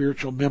their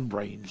spiritual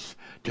membranes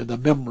to the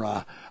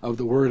memra of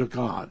the Word of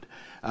God.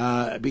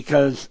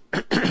 Because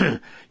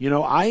you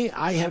know,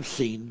 I have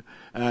seen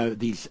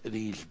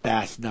these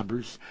vast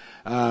numbers.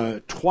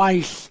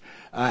 Twice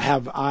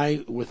have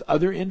I, with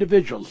other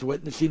individuals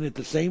witnessing at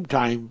the same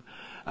time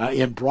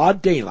in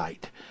broad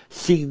daylight,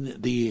 seen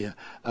the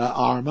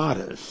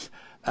armadas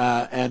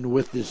and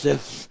with the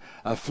Ziths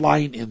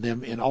flying in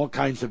them in all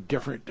kinds of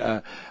different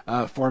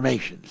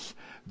formations.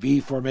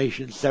 V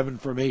formations, 7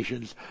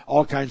 formations,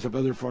 all kinds of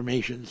other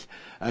formations.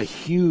 A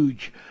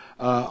huge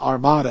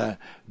armada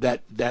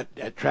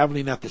that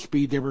traveling at the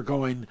speed they were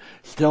going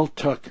still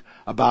took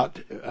about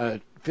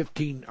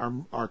 15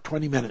 or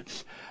 20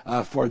 minutes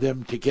for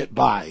them to get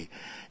by.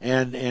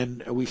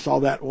 And we saw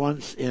that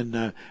once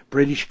in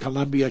British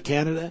Columbia,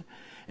 Canada,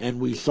 and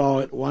we saw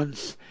it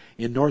once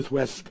in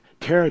Northwest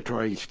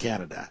Territories,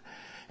 Canada.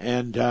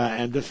 And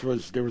there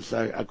was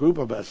a group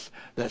of us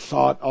that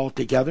saw it all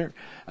together,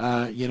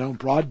 you know,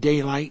 broad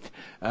daylight,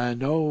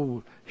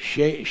 no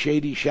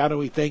shady,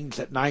 shadowy things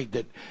at night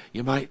that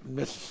you might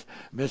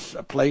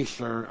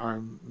misplace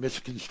or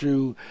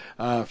misconstrue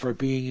for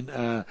being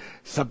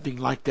something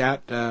like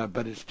that,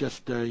 but it's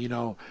just, you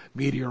know,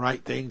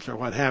 meteorite things or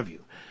what have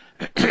you.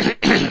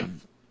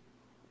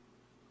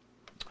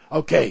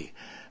 Okay,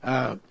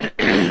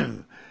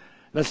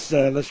 let's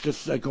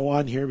just go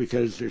on here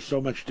because there's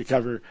so much to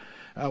cover.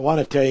 I want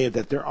to tell you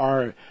that there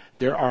are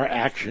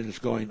actions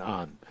going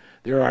on.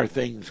 There are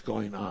things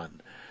going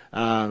on.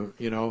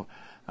 You know,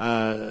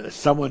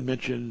 someone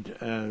mentioned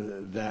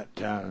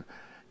that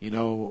you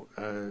know,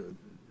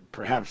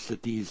 perhaps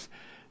that these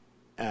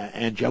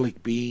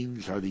angelic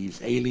beings or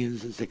these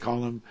aliens, as they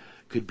call them,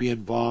 could be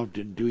involved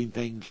in doing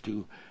things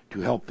to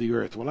help the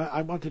earth. Well,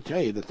 I want to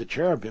tell you that the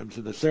cherubims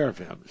and the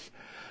seraphims,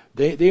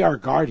 they are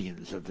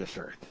guardians of this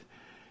earth,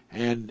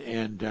 and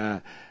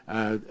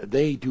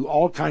they do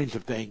all kinds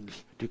of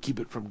things to keep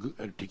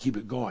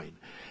it going.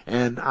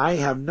 And I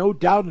have no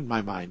doubt in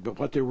my mind but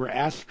what there were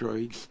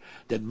asteroids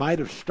that might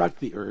have struck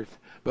the earth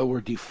but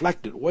were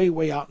deflected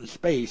way out in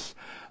space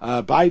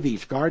by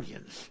these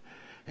guardians.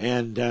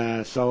 And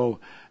so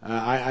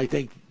I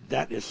think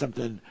that is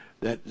something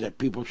that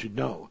people should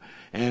know.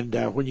 And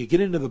when you get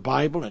into the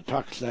Bible, it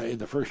talks in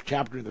the first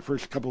chapter, in the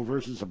first couple of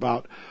verses,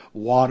 about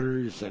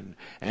waters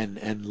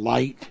and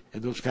light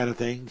and those kind of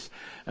things.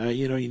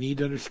 You know, you need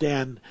to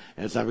understand,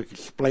 as I've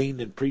explained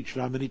and preached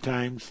on many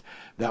times,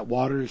 that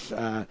waters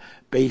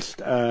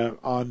based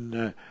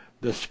on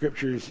the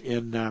scriptures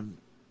in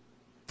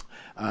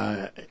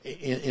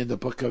in the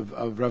book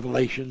of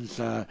Revelations,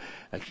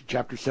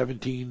 chapter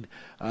 17,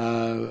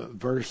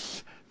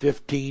 verse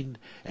 15,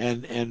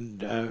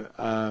 and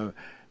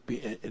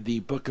the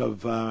book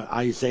of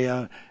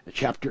Isaiah,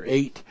 chapter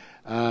 8,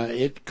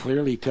 it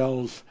clearly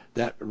tells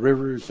that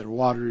rivers and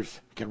waters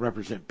can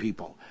represent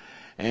people.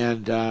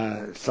 And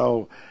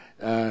so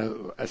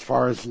as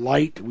far as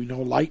light, we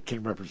know light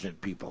can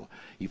represent people.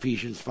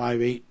 Ephesians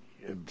 5:8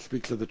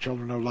 speaks of the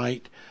children of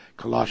light.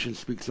 Colossians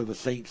speaks of the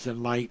saints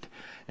in light.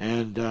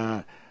 And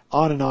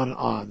on and on and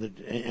on.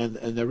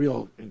 And the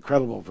real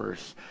incredible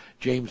verse,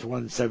 James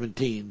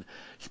 1:17,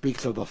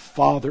 speaks of the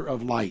Father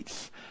of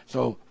lights.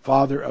 So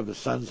Father of the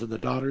sons and the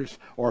daughters,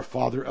 or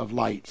Father of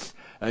lights.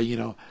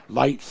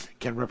 Lights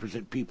can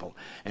represent people.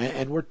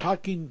 And we're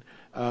talking,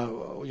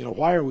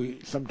 why are we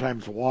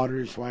sometimes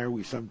waters? Why are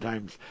we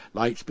sometimes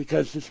lights?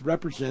 Because this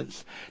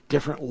represents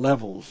different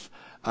levels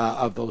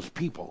of those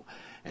people.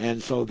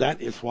 And so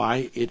that is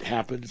why it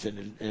happens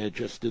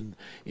just in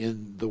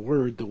the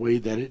Word the way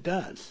that it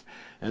does.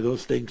 And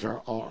those things are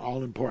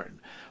all important.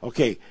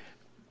 Okay,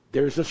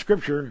 there's a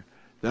scripture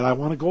that I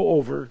want to go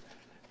over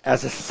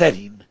as a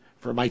setting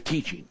for my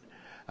teaching.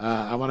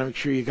 I want to make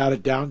sure you got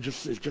it down,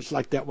 just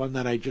like that one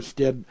that I just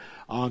did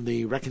on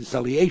the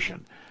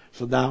reconciliation.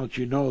 So now that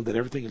you know that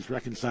everything is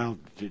reconciled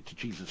to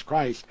Jesus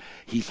Christ,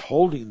 He's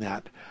holding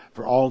that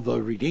for all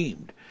the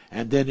redeemed.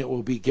 And then it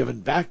will be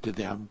given back to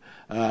them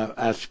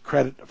as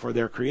credit for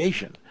their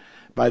creation.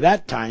 By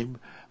that time,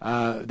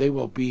 they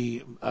will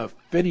be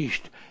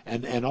finished,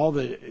 and all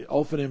the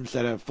Ophanims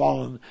that have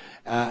fallen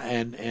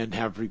and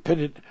have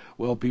repented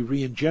will be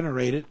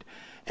regenerated.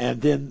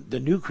 And then the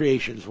new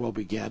creations will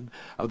begin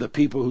of the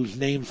people whose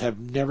names have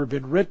never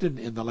been written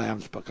in the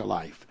Lamb's Book of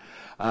Life.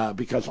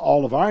 Because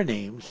all of our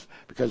names,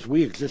 because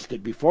we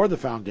existed before the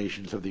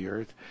foundations of the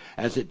earth,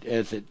 as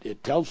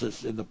it tells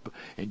us in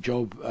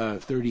Job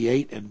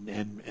 38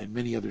 and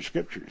many other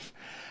scriptures,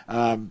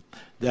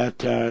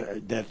 that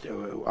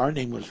our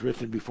name was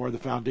written before the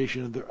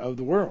foundation of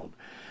the world.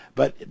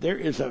 But there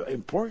is an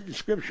important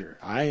scripture.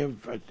 I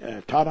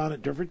have taught on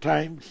it different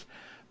times,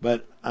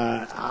 but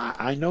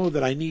I know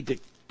that I need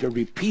to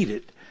repeat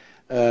it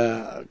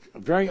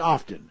very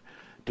often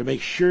to make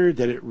sure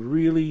that it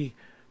really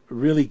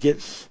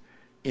gets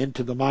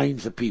into the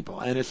minds of people.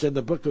 And it's in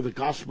the book of the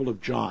Gospel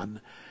of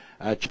John,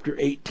 chapter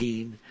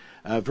 18,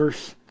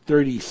 verse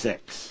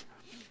 36.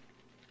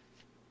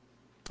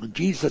 And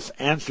Jesus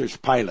answers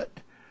Pilate,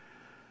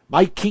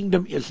 "My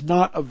kingdom is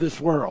not of this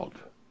world."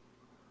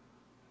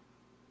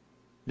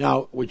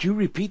 Now, would you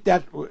repeat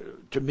that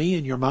to me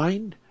in your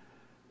mind?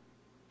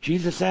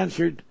 Jesus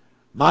answered,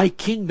 "My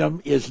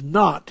kingdom is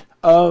not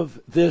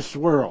of this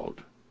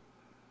world."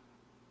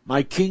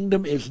 My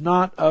kingdom is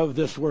not of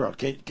this world.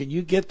 Can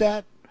you get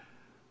that?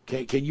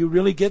 Can you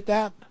really get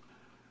that?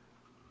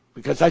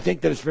 Because I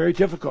think that it's very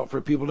difficult for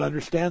people to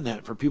understand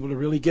that, for people to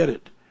really get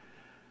it.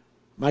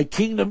 My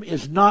kingdom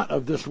is not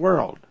of this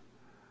world.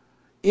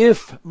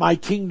 If my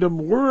kingdom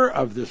were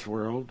of this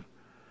world,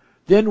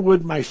 then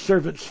would my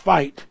servants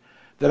fight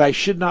that I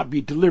should not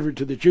be delivered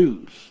to the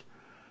Jews.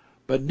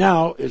 But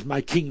now is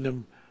my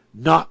kingdom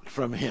not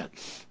from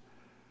hence.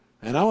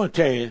 And I want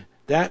to tell you,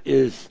 that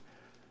is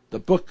the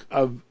book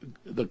of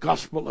the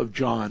Gospel of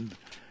John,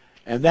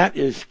 and that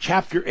is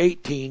chapter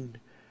 18,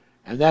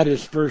 and that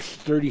is verse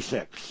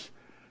 36.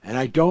 And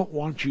I don't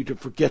want you to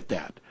forget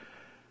that.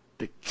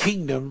 The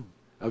kingdom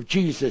of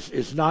Jesus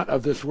is not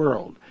of this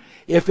world.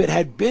 If it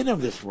had been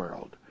of this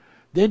world,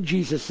 then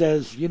Jesus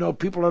says,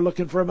 people are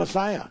looking for a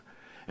Messiah.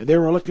 And they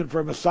were looking for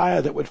a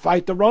Messiah that would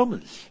fight the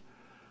Romans.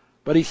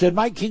 But he said,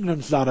 my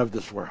kingdom's not of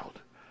this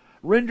world.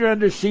 Render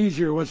unto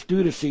Caesar what's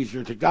due to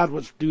Caesar, to God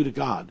what's due to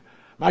God.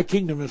 My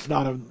kingdom is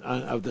not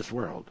of this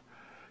world.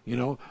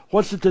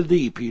 What's it to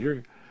thee,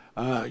 Peter?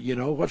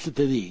 What's it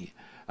to thee?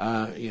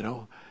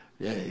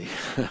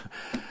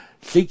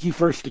 Seek ye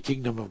first the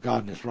kingdom of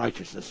God and his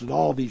righteousness, and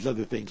all these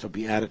other things will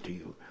be added to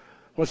you.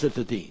 What's it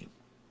to thee?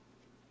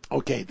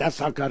 Okay, that's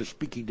how God is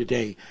speaking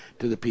today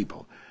to the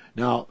people.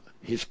 Now,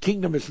 his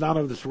kingdom is not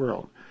of this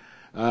world.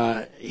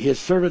 His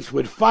servants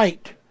would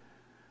fight.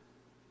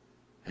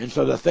 And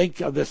so to think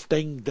of this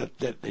thing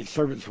that his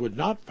servants would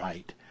not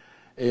fight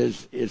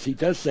is he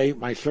does say,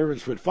 my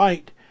servants would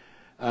fight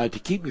to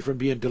keep me from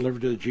being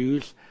delivered to the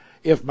Jews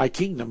if my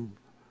kingdom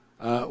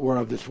were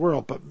of this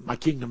world, but my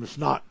kingdom is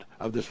not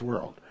of this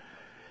world.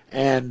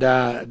 And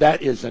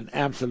that is an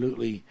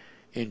absolutely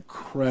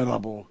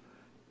incredible,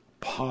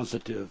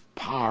 positive,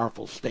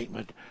 powerful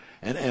statement.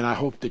 And I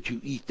hope that you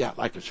eat that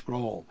like a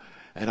scroll.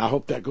 And I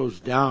hope that goes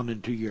down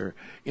into your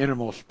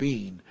innermost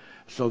being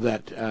so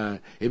that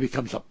it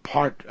becomes a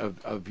part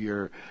of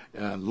your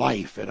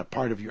life and a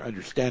part of your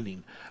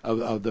understanding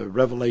of the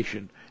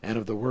revelation and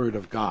of the Word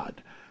of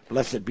God.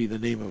 Blessed be the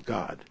name of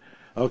God.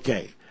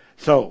 Okay,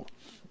 so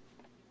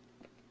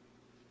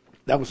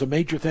that was a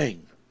major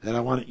thing that I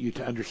wanted you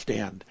to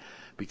understand,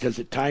 because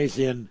it ties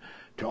in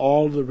to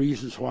all the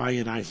reasons why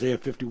in Isaiah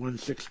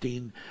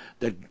 51:16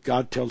 that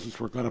God tells us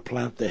we're going to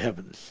plant the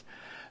heavens.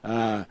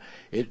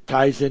 It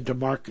ties into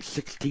Mark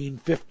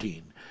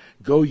 16:15.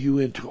 Go you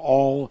into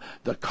all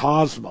the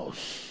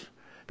cosmos,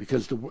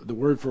 because the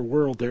word for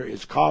world there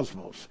is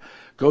cosmos.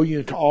 Go you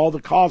into all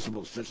the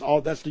cosmos.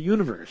 That's the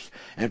universe,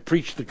 and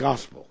preach the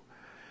gospel.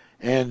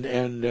 And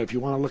if you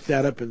want to look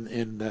that up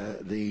in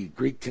the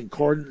Greek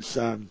concordance,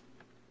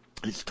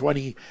 it's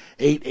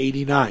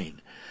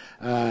 2889.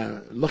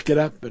 Look it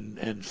up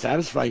and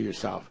satisfy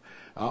yourself,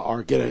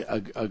 or get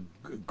a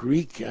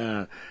Greek,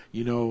 a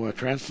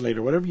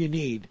translator, whatever you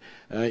need.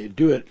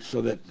 Do it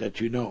so that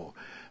you know.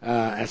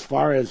 As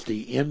far as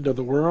the end of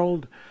the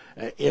world,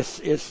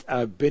 it's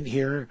been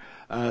here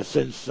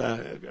since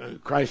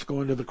Christ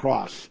going to the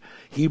cross.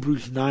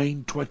 Hebrews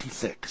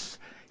 9:26.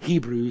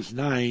 Hebrews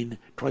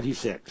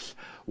 9:26.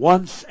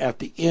 Once at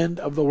the end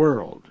of the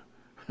world.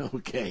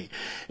 Okay,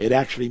 it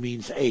actually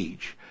means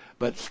age,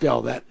 but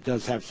still that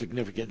does have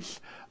significance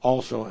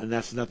also, and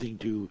that's nothing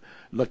to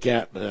look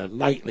at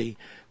lightly,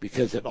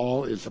 because it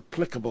all is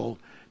applicable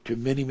to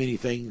many, many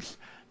things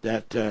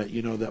that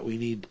that we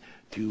need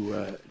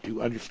to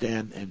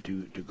understand and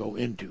to go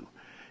into.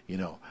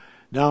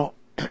 Now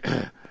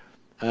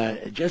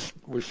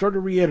we're sort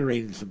of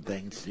reiterating some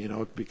things,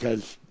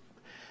 because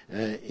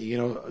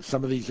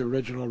some of these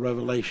original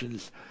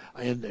revelations,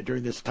 and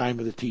during this time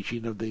of the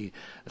teaching of the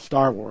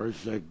Star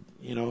Wars,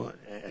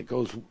 it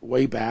goes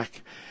way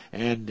back,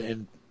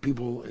 and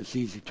people, it's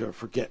easy to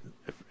forget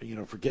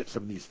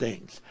some of these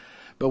things.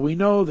 But we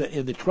know that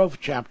in the 12th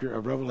chapter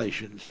of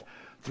Revelations,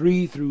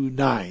 3 through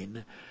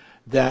 9,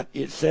 that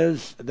it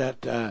says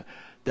that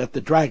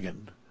the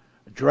dragon,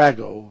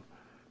 Drago,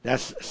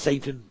 that's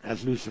Satan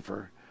as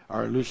Lucifer,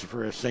 or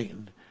Lucifer as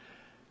Satan,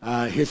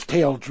 his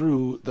tail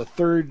drew the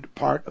third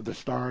part of the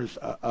stars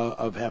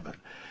of heaven.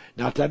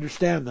 Now, to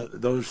understand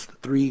those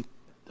three,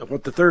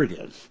 what the third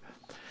is,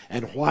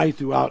 and why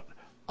throughout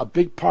a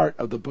big part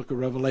of the book of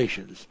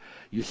Revelations,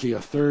 you see a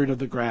third of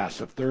the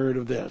grass, a third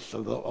of this,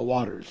 of the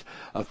waters,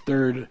 a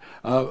third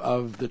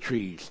of the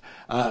trees,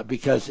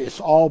 because it's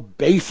all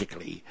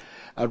basically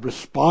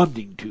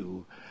responding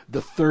to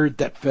the third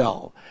that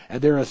fell.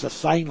 And there is a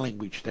sign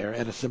language there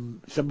and a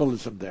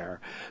symbolism there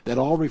that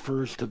all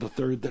refers to the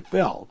third that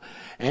fell.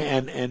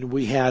 And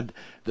we had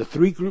the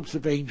three groups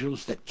of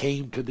angels that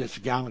came to this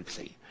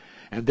galaxy.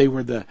 And they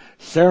were the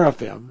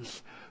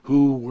seraphims,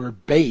 who were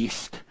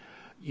based,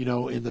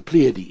 in the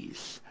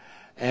Pleiades.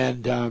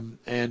 And there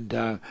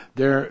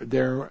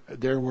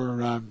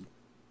were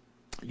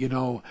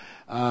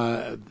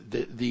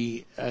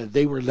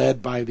they were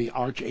led by the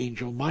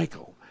archangel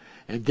Michael.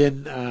 And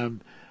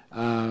then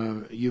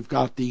you've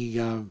got the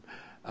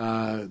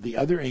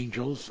other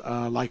angels,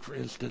 like for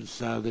instance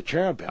the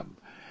cherubim,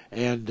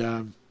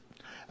 and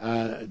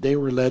they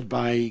were led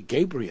by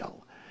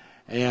Gabriel.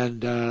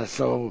 And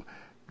so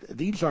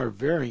these are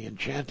very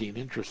enchanting,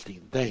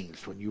 interesting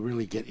things when you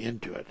really get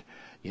into it.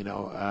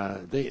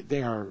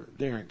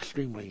 They're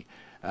extremely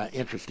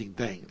interesting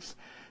things,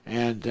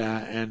 and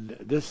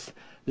this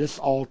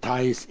all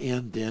ties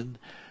in then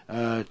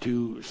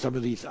to some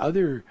of these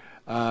other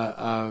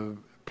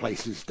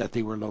places that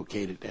they were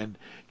located. And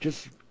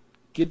just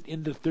get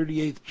into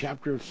 38th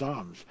chapter of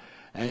Psalms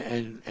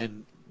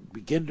and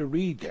begin to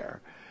read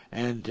there,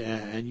 and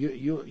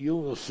you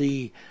will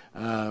see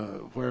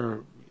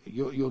where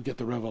you'll get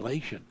the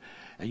revelation,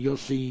 and you'll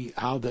see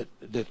how that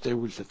there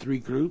was the three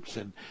groups,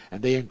 and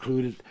they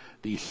included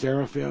the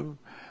seraphim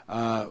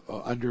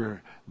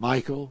under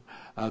Michael,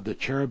 the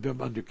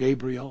cherubim under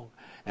Gabriel,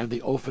 and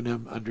the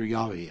Ophanim under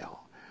Yaviel.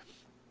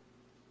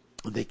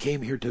 They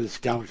came here to this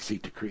galaxy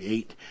to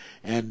create,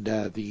 and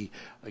the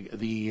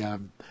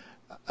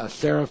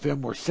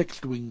seraphim were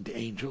six-winged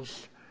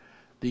angels,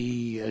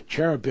 the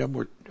cherubim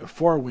were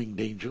four-winged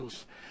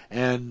angels,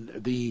 and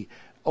the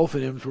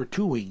Ophanims were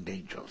two-winged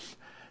angels.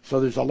 So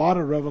there's a lot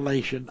of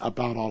revelation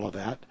about all of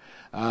that,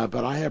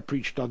 but I have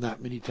preached on that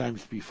many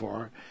times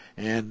before,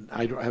 and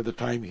I don't have the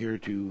time here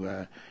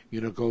to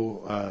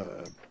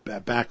go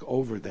back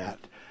over that.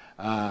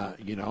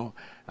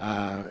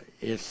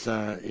 It's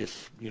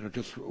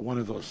just one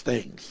of those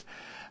things.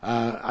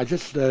 I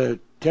just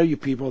tell you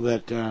people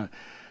that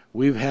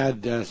we've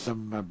had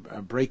some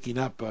breaking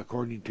up,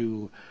 according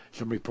to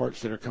some reports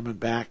that are coming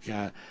back.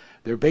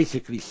 They're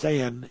basically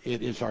saying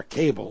it is our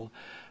cable.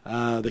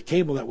 The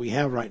cable that we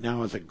have right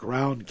now is a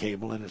ground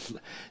cable, and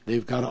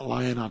they've got it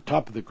lying on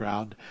top of the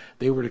ground.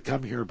 They were to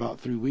come here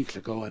about 3 weeks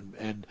ago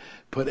and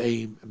put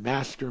a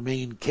master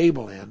main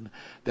cable in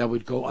that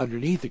would go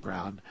underneath the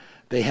ground.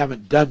 They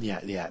haven't done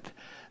yet. It's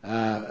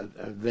going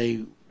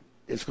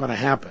to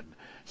happen.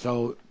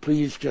 So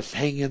please just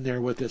hang in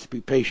there with us. Be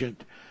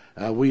patient.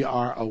 We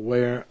are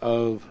aware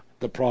of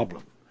the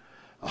problem.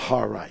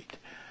 All right.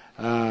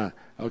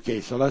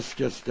 Okay. So let's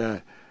just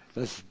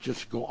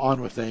go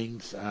on with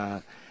things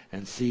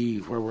and see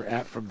where we're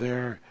at from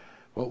there.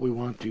 What we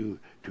want to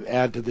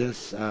add to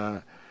this.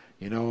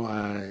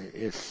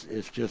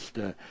 It's just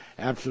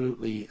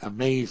absolutely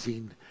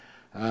amazing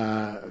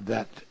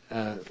that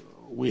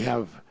we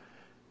have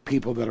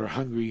people that are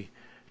hungry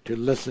to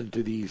listen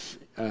to these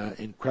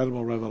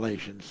incredible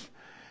revelations,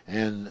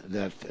 and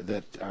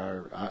that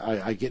are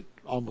I get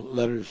almost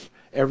letters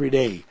every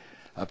day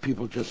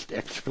people just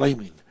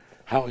exclaiming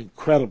how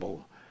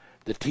incredible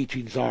the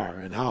teachings are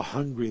and how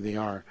hungry they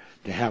are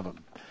to have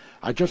them.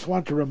 I just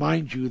want to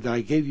remind you that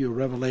I gave you a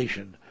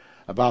revelation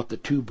about the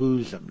two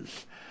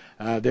bosoms.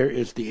 There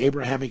is the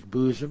Abrahamic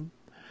bosom,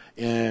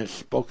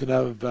 spoken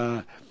of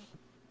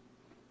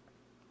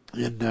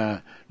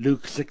in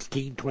Luke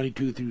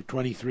 16:22 through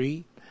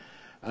 23.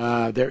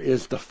 There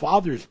is the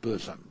Father's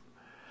bosom,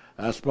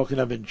 spoken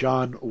of in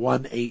John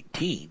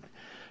 1:18.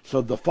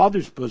 So the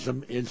Father's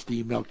bosom is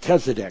the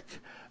Melchizedek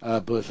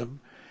bosom,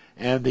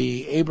 and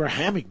the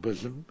Abrahamic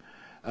bosom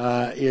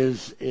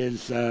is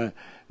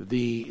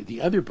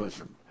the other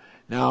bosom.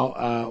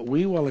 Now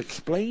we will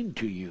explain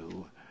to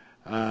you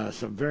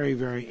some very,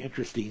 very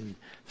interesting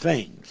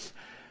things,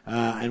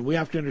 and we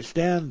have to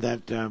understand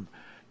that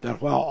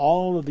that while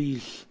all of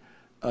these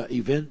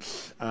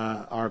events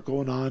are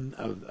going on,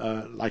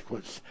 like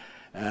what's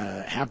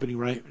happening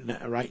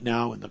right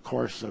now in the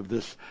course of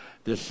this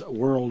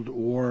World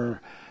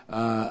War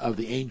of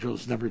the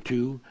Angels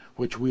 #2,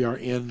 which we are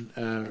in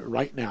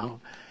right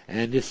now.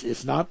 And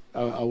it's not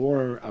a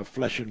war of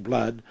flesh and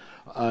blood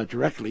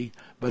directly,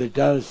 but it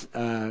does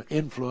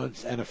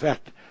influence and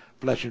affect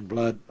flesh and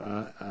blood,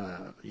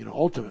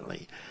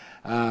 ultimately.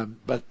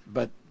 But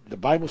the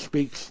Bible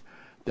speaks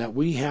that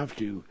we have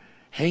to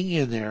hang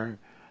in there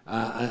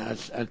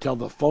until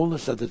the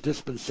fullness of the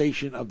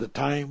dispensation of the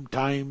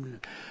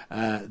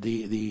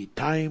the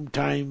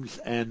times,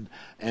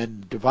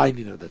 and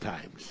dividing of the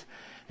times.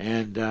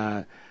 And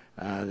a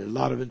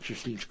lot of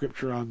interesting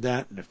scripture on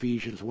that in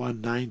Ephesians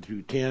 1:9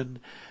 through 10,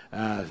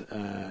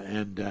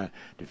 and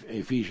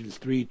Ephesians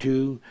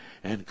 3:2,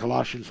 and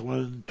Colossians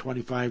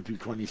 1:25 through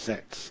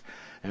 26.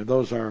 And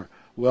those are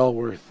well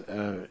worth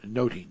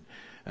noting.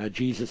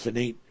 Jesus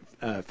in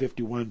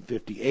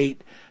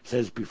 51:58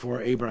 says,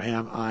 "Before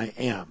Abraham I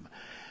am."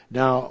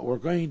 Now we're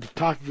going to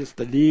talk just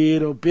a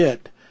little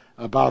bit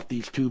about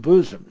these two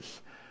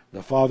bosoms,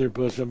 the Father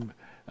bosom,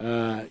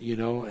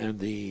 and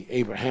the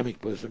Abrahamic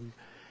bosom,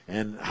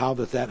 and how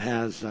that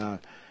has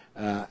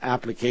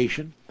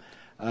application,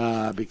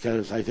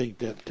 because I think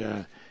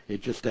that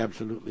it just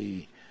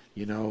absolutely,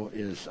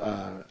 is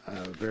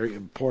very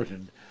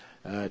important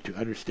to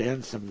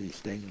understand some of these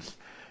things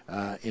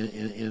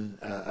in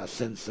a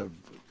sense of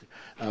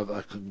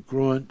a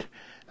congruent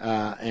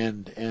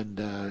and in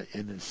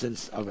a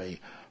sense of a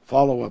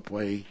follow-up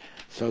way,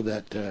 so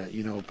that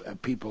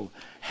people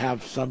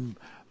have some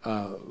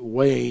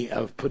way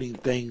of putting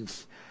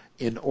things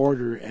in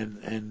order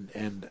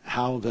and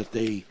how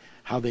they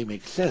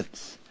make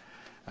sense.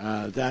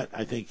 That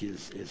I think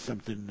is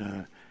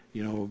something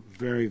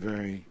very,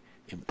 very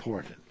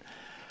important.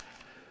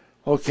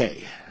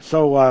 Okay,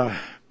 so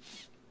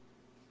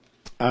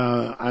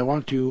I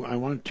want to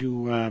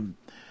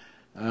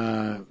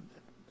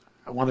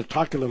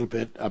talk a little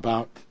bit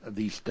about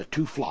the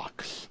two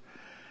flocks,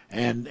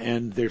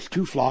 and there's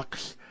two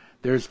flocks.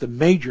 There's the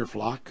major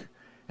flock,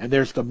 and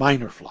there's the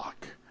minor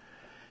flock.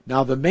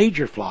 Now the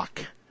major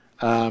flock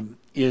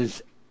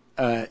is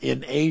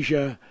in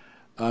Asia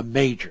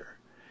Major,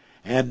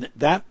 and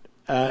that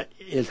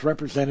is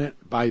represented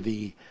by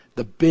the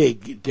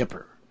Big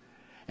Dipper,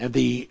 and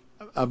the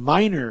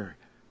minor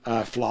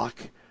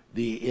flock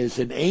is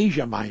in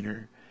Asia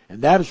Minor,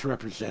 and that is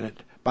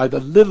represented by the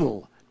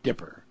Little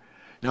Dipper.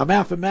 Now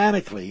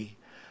mathematically,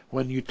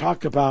 when you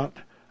talk about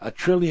 1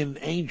 trillion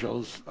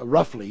angels,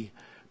 roughly,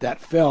 that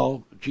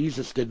fell,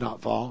 Jesus did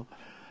not fall,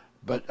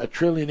 but 1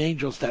 trillion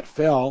angels that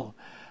fell,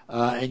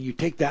 and you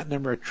take that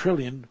number 1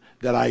 trillion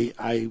that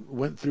I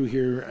went through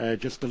here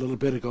just a little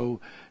bit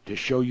ago to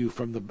show you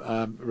from the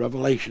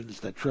Revelations,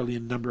 the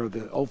trillion number of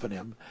the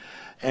Ophanim,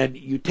 and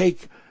you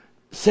take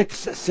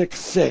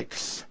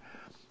 666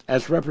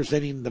 as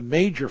representing the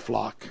major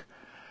flock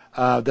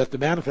that the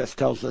Manifest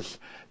tells us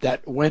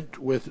that went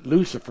with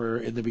Lucifer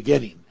in the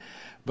beginning,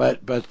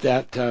 but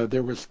that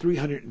there was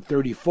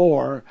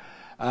 334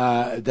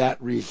 that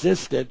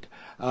resisted,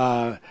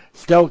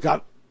 still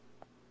got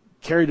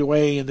carried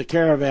away in the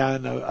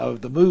caravan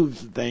of the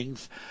moves and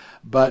things,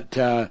 but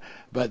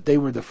they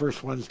were the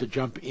first ones to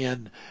jump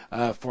in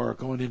for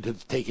going into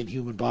taking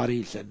human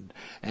bodies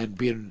and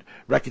being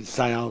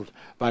reconciled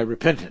by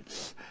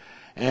repentance.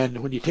 And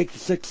when you take the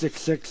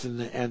 666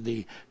 and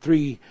the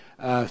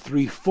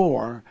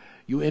 334,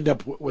 you end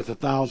up with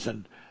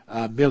 1,000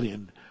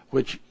 million,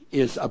 which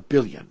is a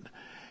billion.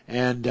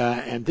 And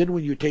then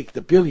when you take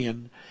the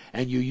billion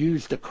and you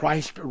use the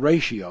Christ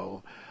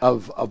ratio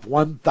of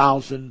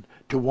 1,000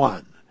 to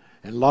 1,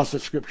 and lots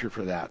of scripture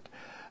for that,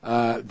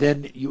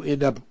 then you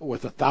end up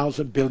with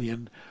 1,000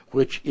 billion,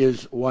 which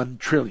is 1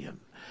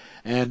 trillion.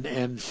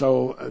 And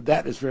so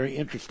that is very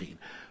interesting.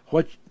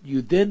 What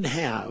you then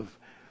have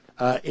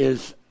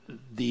is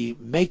the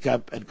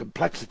makeup and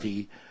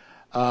complexity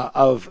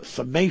of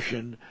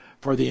summation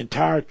for the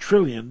entire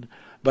trillion,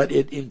 but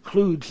it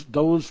includes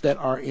those that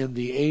are in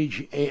the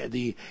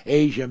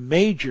Asia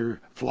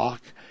Major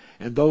flock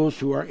and those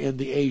who are in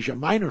the Asia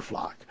Minor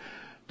flock.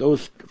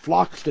 Those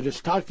flocks that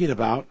it's talking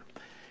about,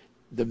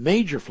 the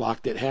major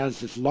flock that has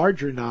this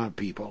larger number of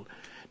people.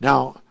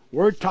 Now,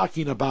 we're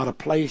talking about a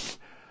place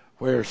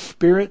where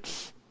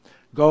spirits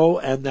go,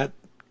 and that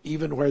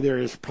even where there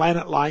is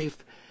planet life,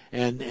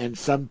 and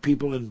some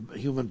people in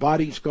human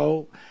bodies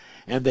go,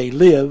 and they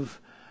live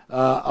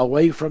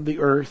away from the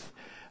earth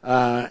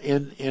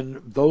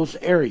in those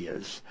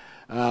areas.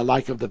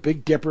 Like of the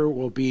Big Dipper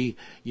will be,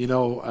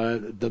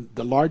 the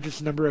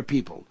largest number of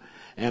people,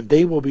 and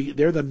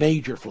they're the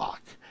major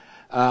flock.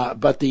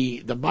 But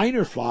the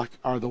minor flock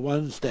are the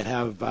ones that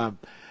have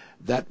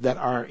that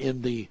are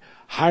in the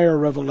higher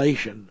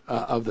revelation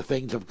of the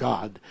things of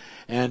God,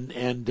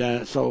 and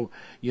so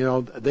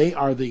they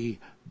are the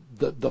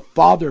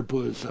father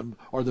bosom,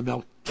 or the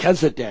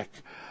Melchizedek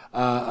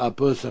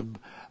bosom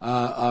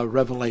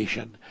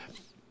revelation.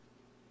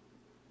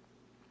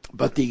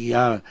 But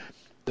the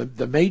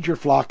major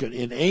flock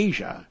in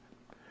Asia,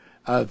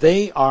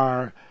 they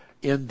are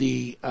in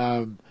the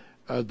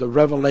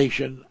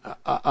revelation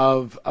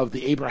of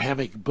the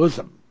Abrahamic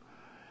bosom.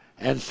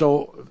 And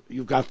so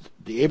you've got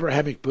the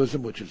Abrahamic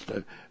bosom, which is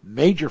the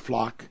major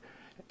flock,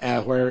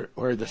 where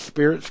the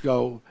spirits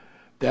go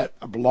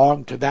that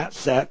belong to that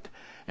set,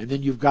 and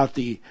then you've got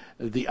the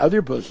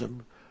other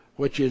bosom,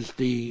 which is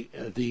the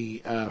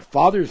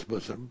Father's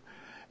bosom,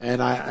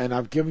 and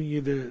I've given you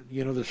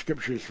the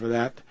scriptures for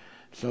that,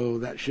 so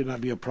that should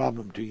not be a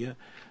problem to you.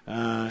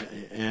 But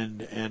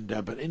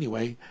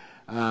anyway,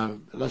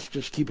 let's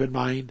just keep in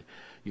mind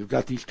you've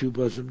got these two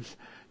bosoms.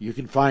 You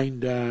can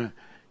find the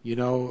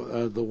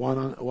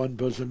one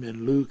bosom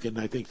in Luke, and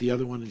I think the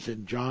other one is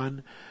in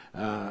John,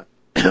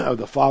 of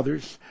the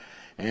fathers,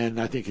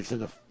 and I think it's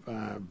in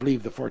I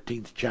believe the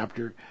 14th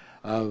chapter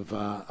of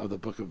the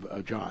book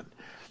of John.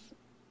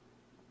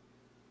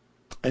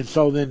 And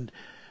so then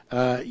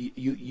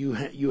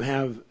you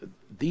have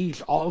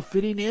these all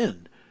fitting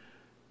in,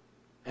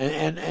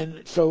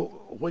 and so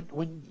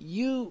when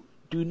you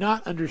do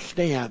not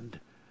understand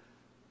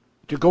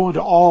to go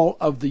into all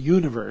of the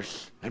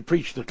universe and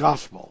preach the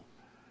gospel,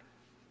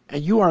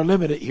 and you are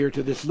limited here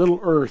to this little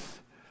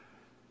earth,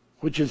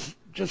 which is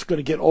just going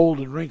to get old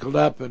and wrinkled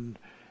up, and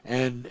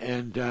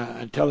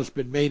until it's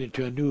been made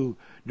into a new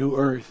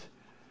earth,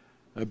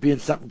 being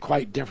something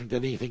quite different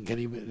than anything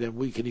than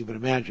we can even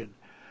imagine.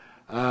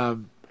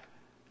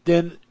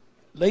 Then,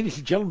 ladies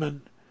and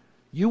gentlemen,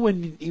 you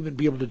wouldn't even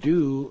be able to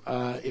do,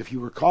 if you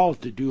were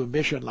called to do a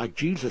mission like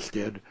Jesus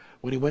did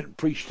when he went and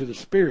preached to the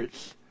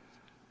spirits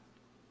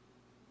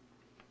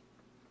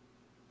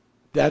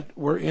that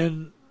were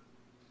in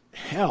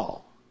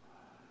hell.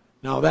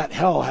 Now, that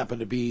hell happened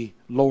to be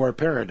lower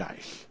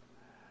paradise.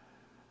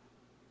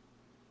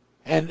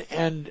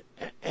 And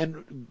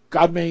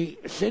God may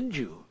send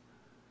you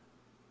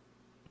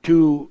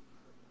to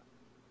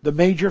the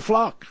major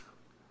flock,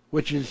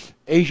 which is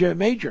Asia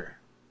Major.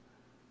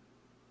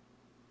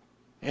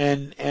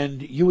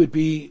 And you would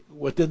be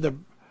within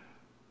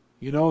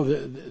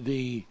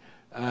the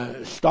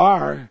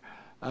star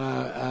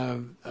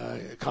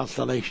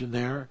constellation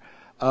there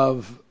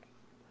of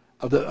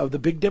the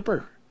Big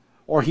Dipper,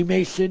 or he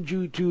may send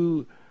you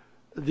to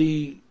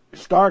the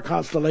star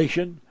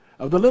constellation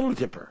of the Little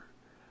Dipper,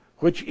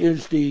 which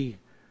is the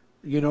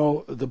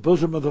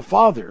bosom of the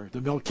Father,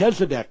 the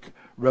Melchizedek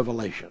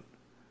revelation.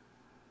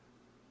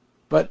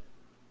 But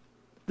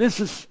this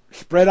is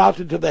spread out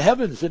into the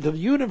heavens, into the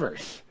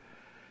universe.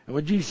 And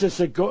when Jesus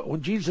said,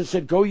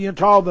 "Go ye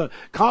into all the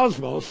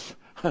cosmos,"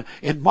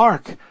 in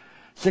Mark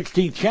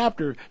 16th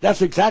chapter,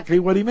 that's exactly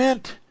what he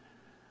meant.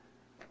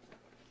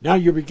 Now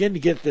you begin to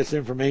get this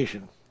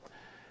information,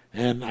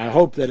 and I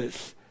hope that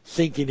it's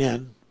sinking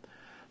in.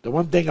 The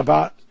one thing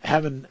about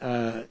having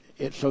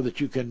it so that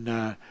you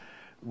can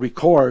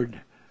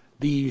record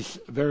these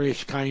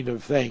various kind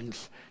of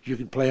things, you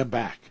can play them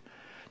back.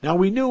 Now,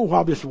 we knew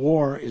while this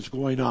war is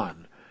going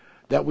on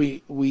that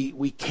we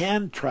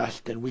can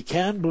trust and we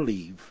can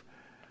believe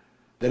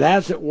that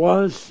as it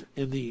was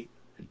in the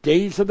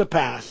days of the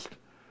past,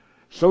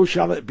 so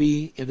shall it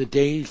be in the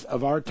days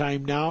of our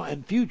time now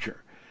and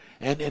future.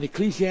 And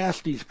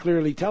Ecclesiastes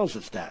clearly tells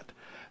us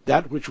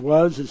that which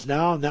was is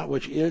now, and that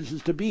which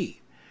is to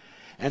be.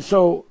 And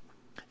so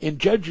in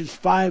Judges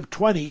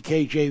 5:20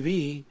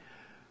 KJV,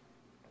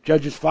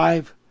 Judges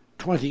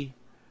 5:20,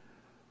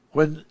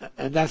 and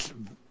that's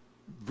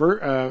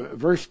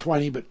verse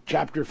 20, but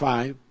chapter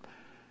 5,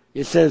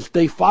 it says,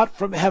 "They fought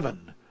from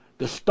heaven,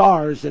 the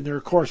stars in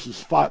their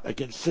courses fought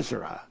against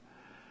Sisera."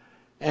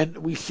 And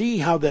we see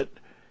how that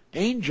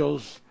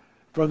angels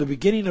from the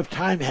beginning of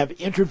time have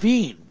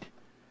intervened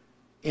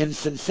in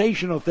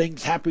sensational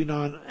things happening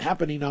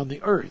on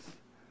the earth.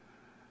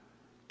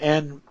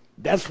 And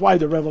that's why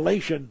the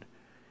revelation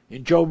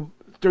in Job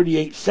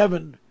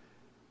 38:7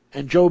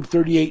 and Job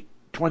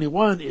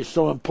 38:21 is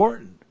so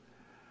important.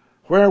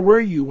 "Where were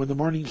you when the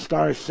morning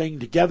stars sang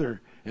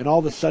together and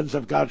all the sons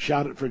of God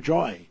shouted for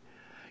joy?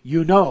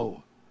 You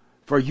know,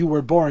 for you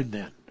were born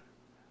then."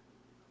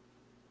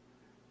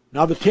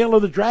 Now the tail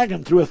of the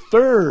dragon threw a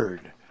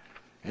third.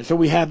 And so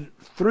we had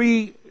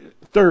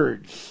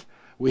 3/3.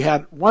 We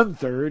had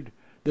 1/3,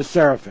 the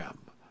seraphim.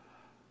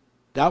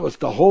 That was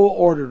the whole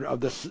order of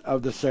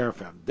the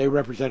seraphim. They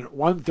represented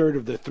 1/3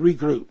 of the three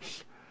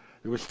groups.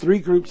 There was three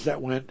groups that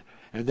went,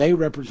 and they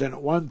represented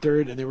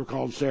 1/3, and they were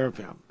called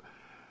seraphim.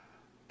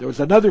 There was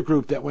another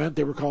group that went,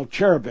 they were called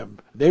cherubim.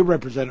 They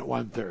represented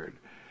 1/3.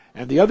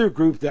 And the other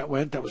group that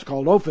went, that was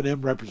called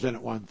Ophanim,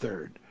 represented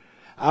 1/3.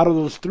 Out of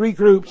those three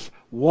groups,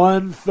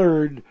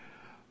 1/3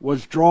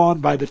 was drawn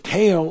by the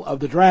tail of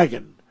the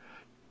dragon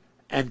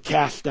and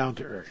cast down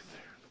to earth.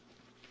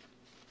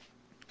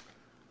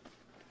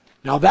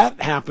 Now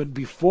that happened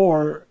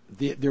before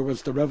there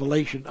was the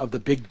revelation of the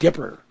Big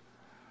Dipper.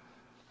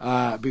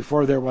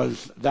 Before there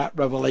was that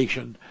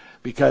revelation,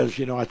 because,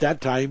 at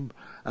that time,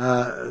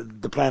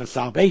 the plan of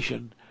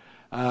salvation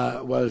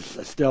was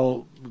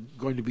still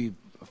going to be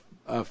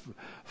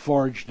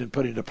forged and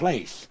put into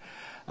place.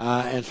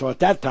 And so at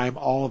that time,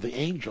 all of the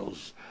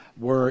angels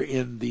were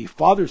in the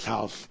Father's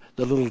house,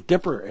 the Little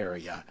Dipper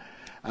area.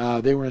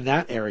 They were in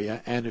that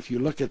area, and if you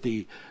look at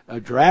the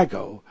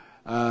Drago,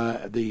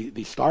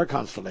 the star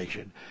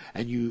constellation,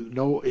 and you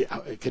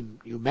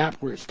map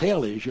where its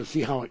tail is, you'll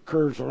see how it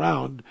curves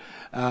around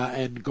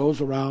and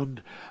goes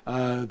around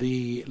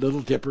the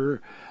Little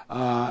Dipper,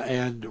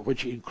 and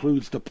which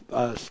includes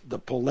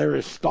the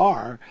Polaris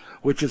star,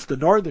 which is the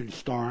northern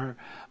star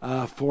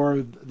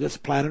for this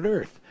planet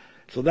Earth.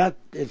 So that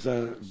is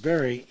a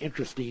very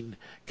interesting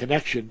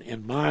connection,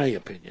 in my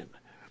opinion.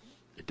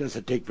 It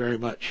doesn't take very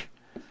much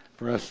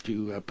for us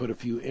to put a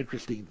few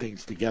interesting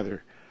things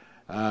together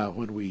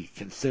when we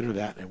consider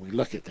that and we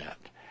look at that.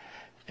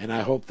 And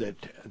I hope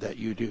that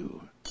you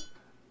do.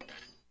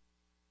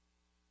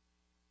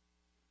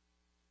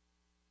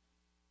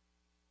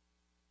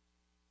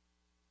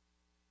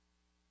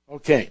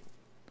 Okay.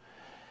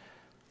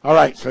 All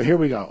right, so here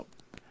we go.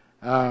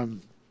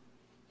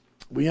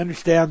 We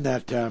understand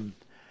that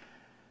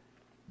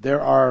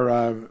there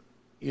are,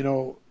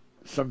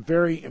 some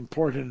very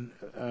important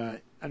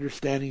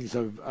understandings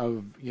of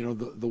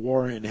the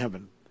war in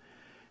heaven.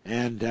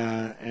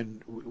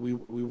 And we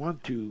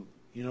want to,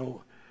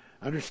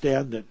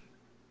 understand that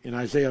in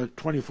Isaiah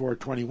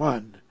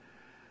 24:21,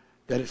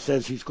 that it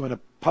says he's going to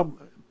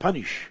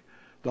punish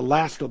the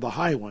last of the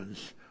high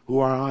ones who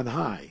are on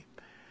high.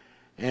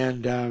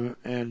 And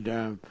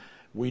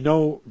we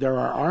know there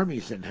are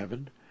armies in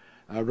heaven.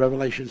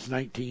 Revelations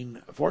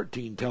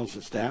 19:14 tells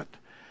us that.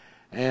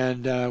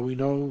 And we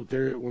know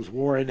there was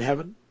war in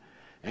heaven,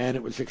 and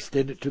it was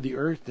extended to the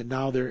earth, and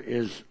now there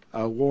is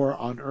a war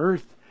on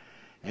earth.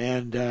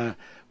 And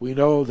we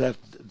know that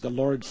the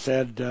Lord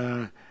said,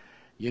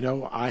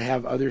 I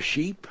have other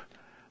sheep.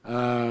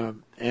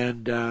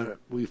 And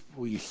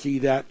we see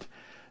that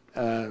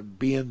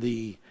being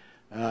the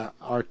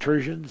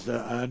Arturians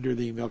under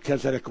the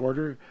Melchizedek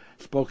order,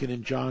 spoken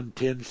in John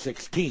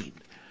 10:16.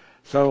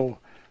 So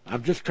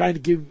I'm just trying to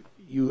give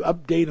you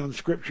update on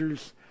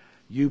scriptures.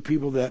 You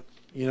people that,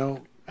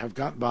 have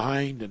gotten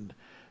behind, and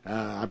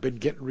I've been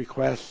getting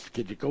requests,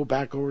 could you go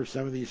back over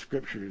some of these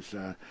scriptures?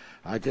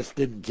 I just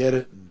didn't get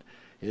it, and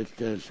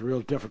it's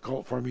real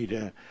difficult for me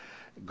to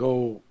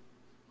go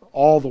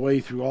all the way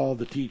through all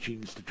the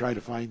teachings to try to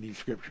find these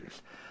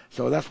scriptures.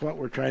 So that's what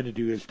we're trying to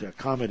do, is to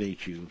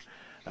accommodate you,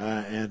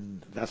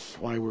 and that's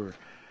why we're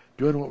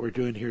doing what we're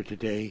doing here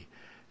today,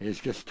 is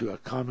just to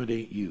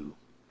accommodate you.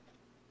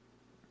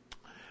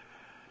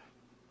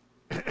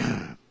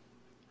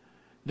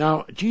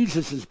 Now,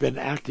 Jesus has been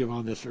active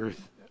on this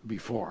earth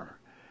before,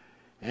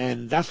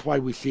 and that's why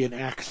we see in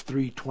Acts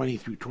 3:20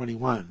 through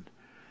 21,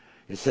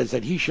 it says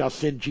that he shall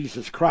send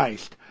Jesus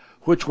Christ,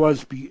 which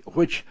was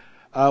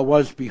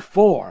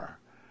before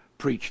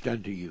preached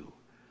unto you.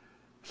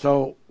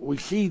 So we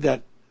see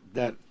that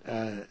the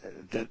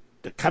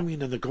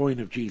coming and the going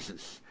of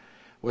Jesus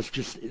was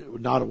just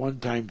not a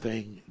one-time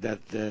thing. That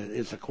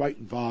is a quite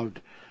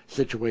involved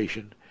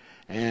situation,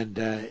 and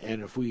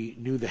if we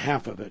knew the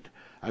half of it,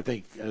 I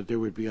think there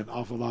would be an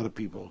awful lot of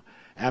people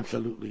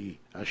absolutely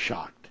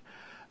shocked.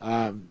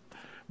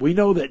 We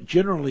know that,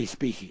 generally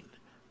speaking,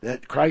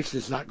 that Christ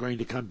is not going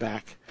to come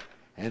back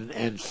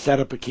and set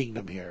up a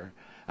kingdom here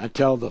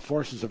until the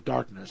forces of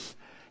darkness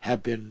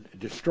have been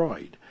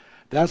destroyed.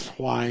 That's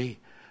why,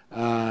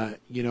 in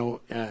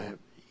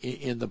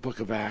the book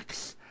of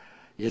Acts,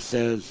 it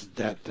says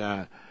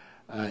that,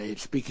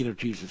 it's speaking of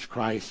Jesus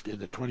Christ in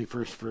the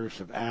 21st verse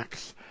of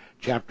Acts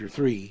chapter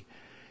 3,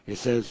 it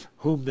says,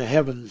 whom the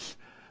heavens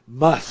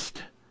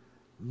must,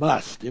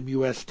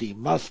 M-U-S-T,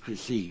 must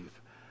receive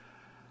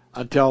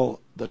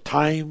until the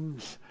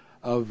times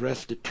of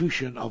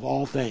restitution of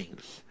all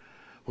things,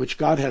 which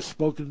God has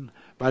spoken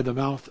by the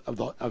mouth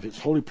of his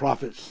holy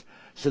prophets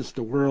since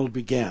the world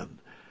began.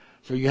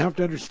 So you have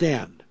to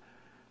understand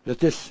that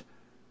this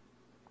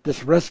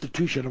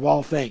restitution of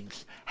all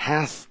things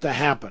has to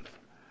happen.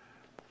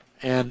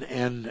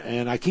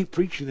 And I keep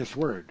preaching this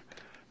word,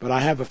 but I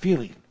have a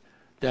feeling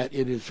that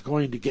it is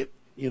going to get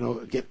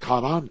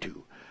caught on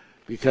to,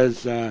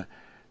 because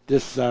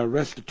this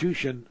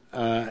restitution,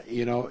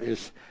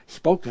 is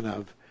spoken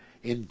of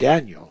in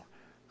Daniel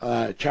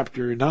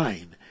chapter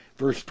 9,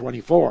 verse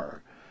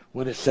 24,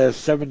 when it says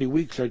 70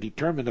 weeks are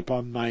determined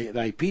upon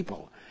thy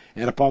people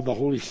and upon the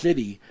holy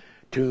city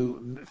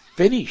to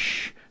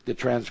finish the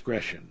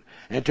transgression,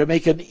 and to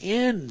make an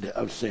end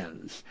of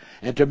sins,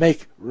 and to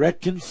make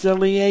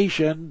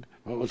reconciliation,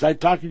 what was I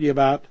talking to you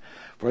about,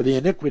 for the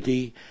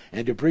iniquity,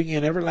 and to bring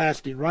in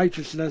everlasting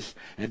righteousness,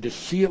 and to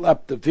seal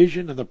up the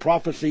vision and the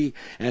prophecy,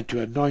 and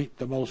to anoint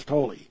the most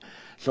holy.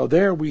 So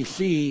there we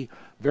see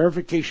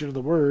verification of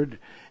the word,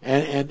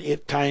 and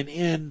it tying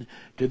in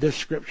to this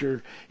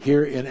scripture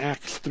here in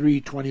Acts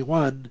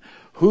 3:21,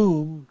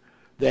 whom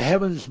the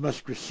heavens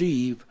must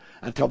receive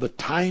until the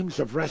times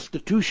of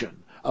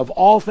restitution of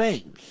all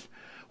things,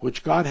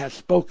 which God has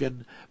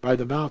spoken by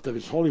the mouth of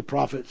his holy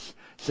prophets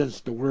since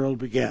the world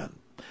began.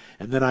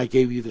 And then I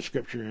gave you the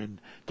scripture in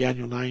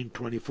Daniel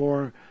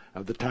 9:24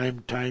 of the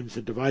times,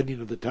 the dividing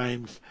of the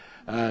times,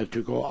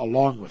 to go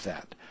along with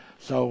that.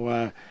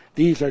 So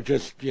these are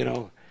just,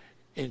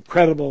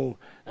 incredible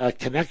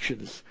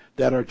connections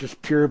that are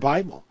just pure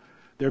Bible.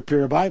 They're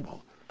pure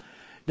Bible.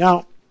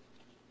 Now,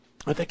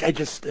 I think I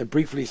just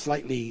briefly,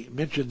 slightly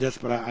mentioned this,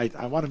 but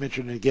I want to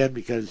mention it again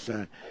because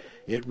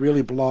it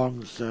really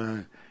belongs,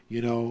 to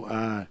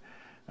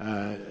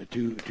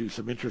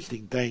some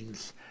interesting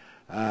things.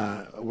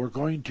 We're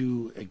going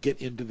to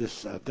get into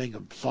this thing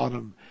of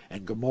Sodom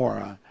and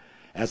Gomorrah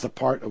as a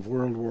part of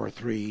World War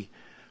III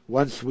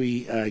once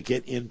we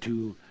get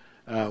into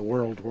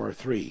World War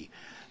III.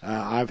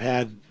 I've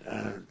had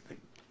a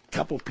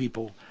couple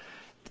people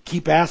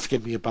keep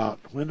asking me about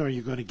when are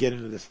you going to get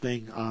into this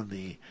thing on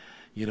the,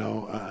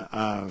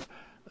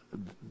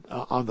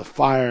 on the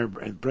fire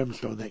and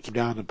brimstone that came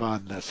down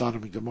upon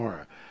Sodom and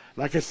Gomorrah.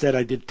 Like I said,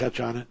 I did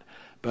touch on it,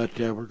 but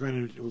we're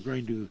going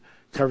to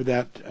cover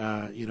that,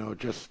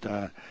 just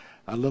a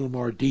little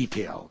more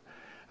detail.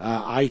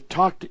 I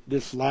talked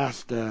this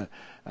last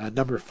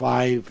number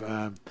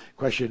 5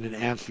 question and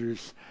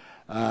answers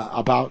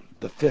about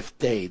the fifth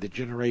day, the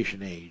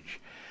generation age,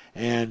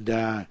 and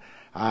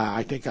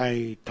I think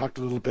I talked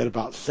a little bit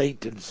about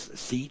Satan's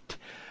seat,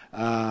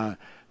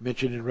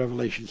 mentioned in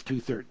Revelations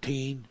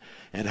 2:13,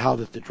 and how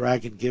that the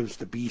dragon gives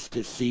the beast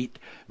his seat,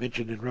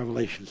 mentioned in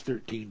Revelations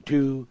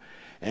 13:2,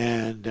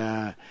 and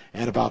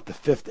about the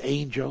fifth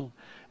angel,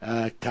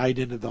 tied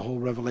into the whole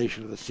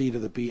revelation of the seed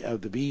of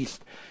the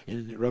beast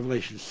in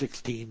Revelation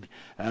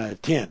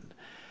 16:10,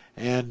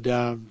 and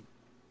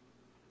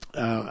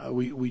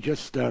we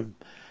just are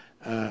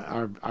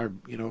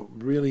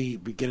really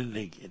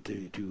beginning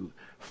to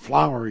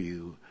flower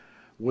you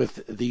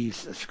with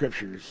these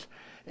scriptures,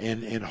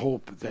 and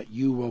hope that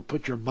you will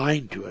put your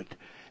mind to it,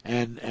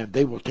 and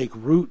they will take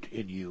root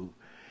in you,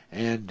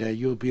 and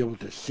you'll be able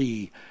to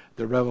see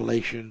the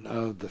revelation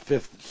of the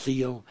fifth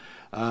seal,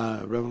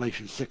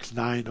 Revelation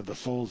 6:9 of the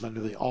souls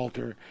under the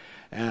altar,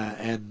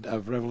 and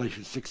of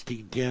Revelation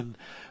 16:10,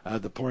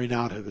 the pouring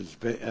out of his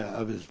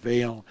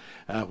veil,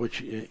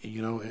 which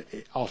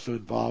it also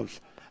involves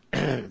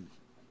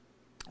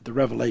the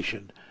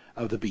revelation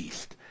of the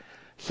beast.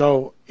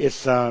 So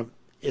it's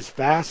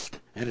vast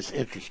and it's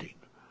interesting.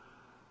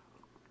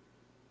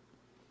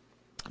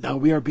 Now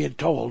we are being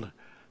told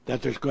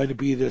that there's going to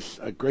be this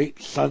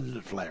great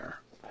sun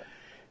flare,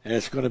 and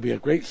it's going to be a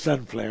great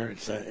sun flare.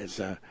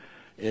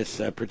 It's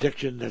a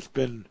prediction that's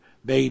been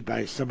made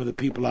by some of the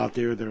people out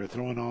there that are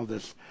throwing all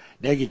this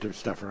negative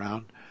stuff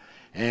around,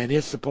 and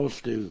it's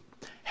supposed to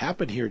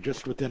happen here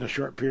just within a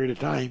short period of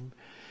time,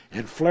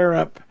 and flare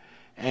up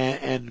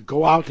and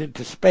go out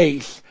into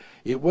space.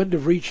 It wouldn't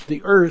have reached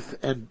the Earth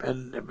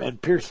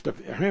and pierced the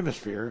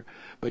hemisphere,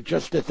 but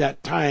just at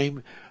that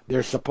time,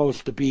 there's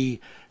supposed to be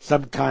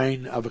some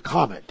kind of a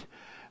comet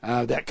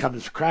that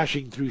comes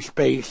crashing through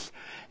space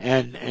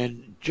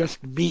and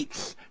just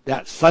meets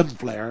that sun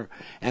flare,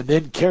 and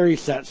then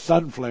carries that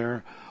sun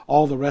flare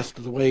all the rest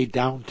of the way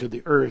down to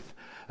the Earth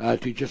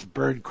to just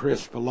burn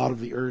crisp a lot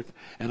of the Earth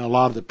and a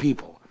lot of the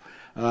people.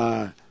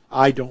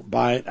 I don't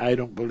buy it. I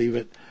don't believe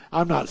it.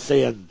 I'm not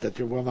saying that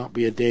there will not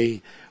be a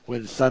day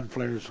when sun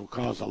flares will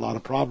cause a lot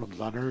of problems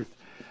on Earth.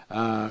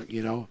 I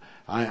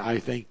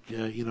think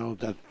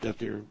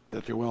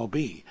that there will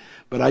be,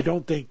 but I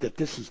don't think that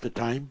this is the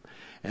time,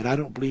 and I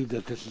don't believe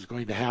that this is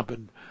going to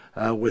happen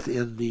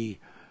within the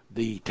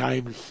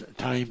time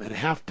and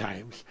half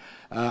times.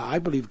 I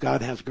believe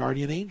God has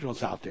guardian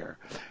angels out there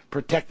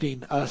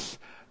protecting us,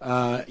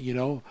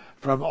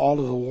 from all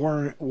of the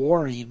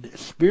warring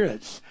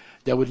spirits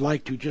that would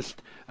like to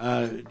just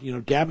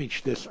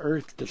damage this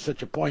earth to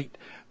such a point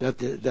that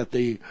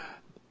the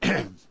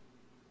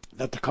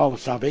call of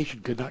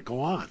salvation could not go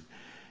on.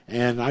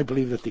 And I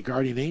believe that the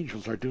guardian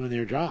angels are doing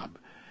their job.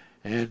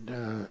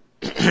 And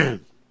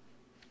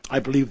I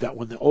believe that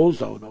when the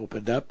ozone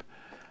opened up,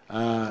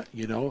 that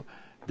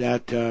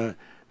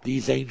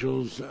these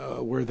angels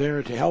were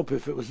there to help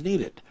if it was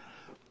needed.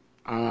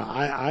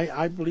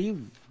 I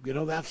believe,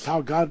 that's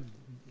how God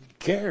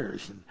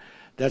cares, and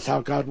that's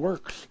how God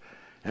works.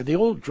 And the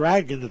old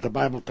dragon that the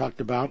Bible talked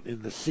about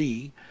in the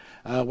sea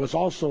was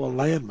also a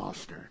land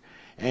monster.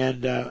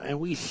 And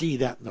we see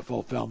that in the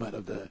fulfillment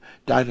of the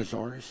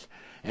dinosaurs,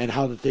 and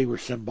how that they were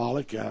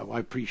symbolic.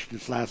 I preached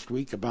this last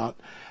week about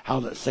how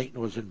that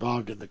Satan was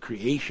involved in the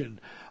creation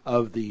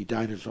of the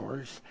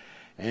dinosaurs,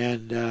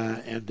 and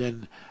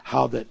then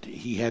how that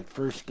he had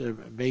first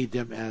made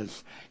them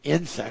as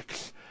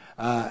insects,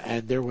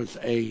 and there was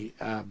a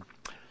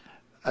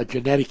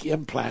genetic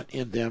implant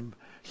in them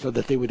so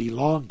that they would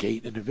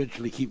elongate and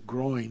eventually keep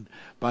growing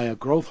by a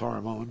growth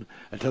hormone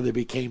until they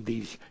became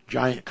these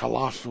giant,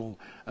 colossal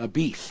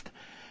beasts,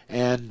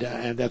 and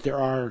that there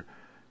are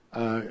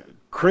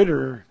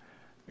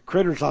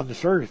critters on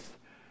this earth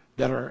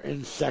that are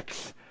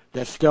insects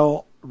that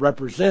still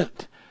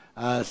represent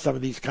some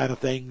of these kind of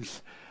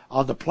things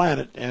on the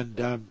planet,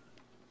 and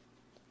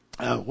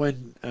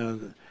when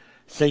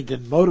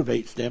Satan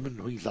motivates them,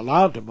 and he's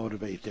allowed to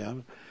motivate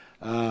them,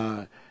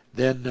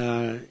 then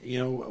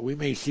we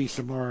may see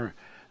some more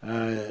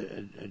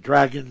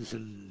dragons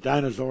and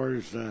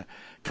dinosaurs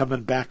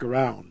coming back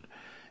around.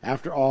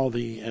 After all,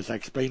 as I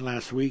explained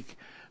last week,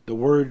 the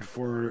word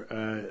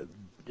for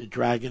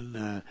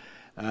dragon,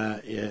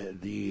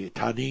 the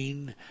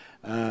Tannin,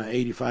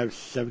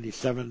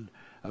 8577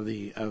 of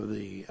the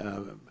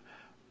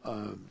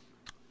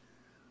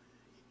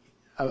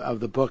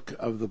book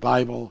of the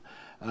Bible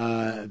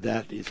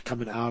that is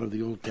coming out of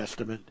the Old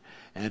Testament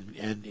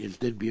and is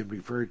then being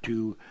referred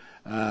to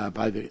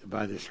by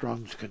the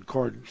Strong's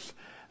Concordance.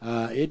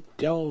 It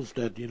tells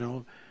that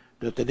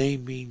that the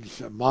name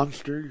means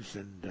monsters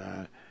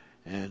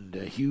and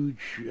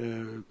huge,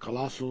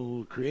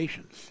 colossal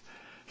creations.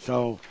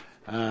 So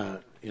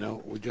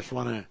we just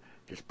want to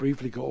just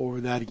briefly go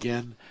over that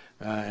again.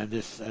 And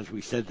this, as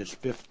we said, this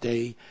fifth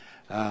day,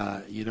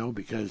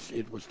 because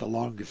it was the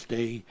longest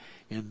day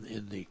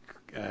in the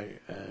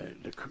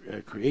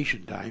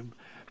creation time.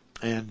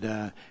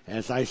 And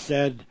as I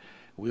said,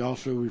 we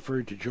also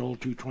referred to Joel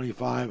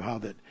 2:25, how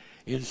that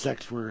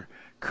insects were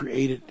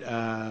created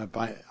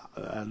by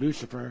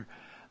Lucifer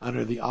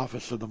under the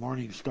office of the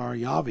morning star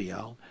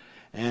Yaviel,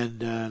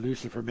 and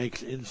Lucifer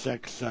makes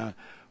insects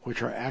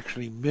which are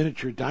actually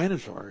miniature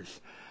dinosaurs,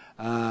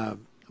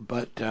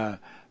 but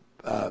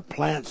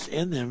plants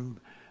in them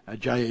a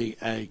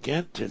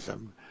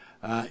gigantism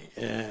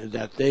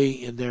that they,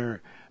 in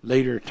their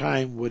later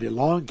time, would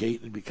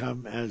elongate and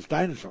become as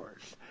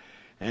dinosaurs.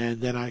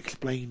 And then I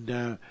explained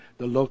the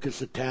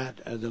locust attack,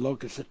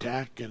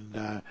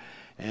 and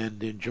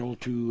in Joel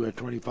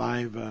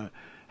 2:25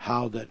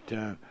 how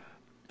that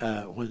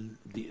when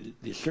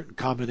the certain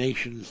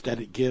combinations that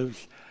it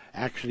gives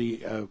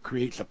actually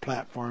creates a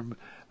platform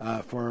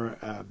for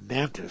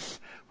mantis,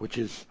 which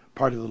is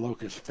part of the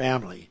locust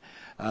family,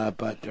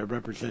 but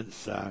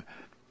represents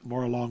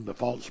more along the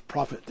false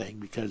prophet thing,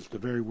 because the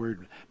very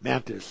word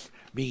mantis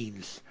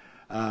means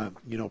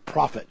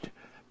prophet,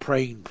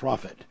 praying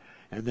prophet,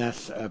 and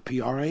that's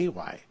Pray,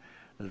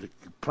 the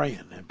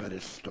praying, but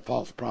it's the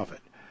false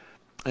prophet.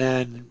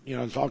 And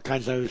there's all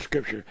kinds of other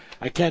scripture.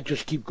 I can't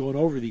just keep going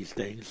over these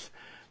things,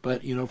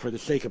 but for the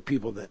sake of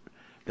people that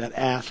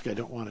ask, I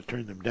don't want to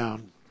turn them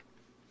down.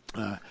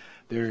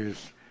 There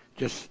is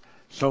just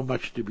so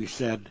much to be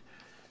said,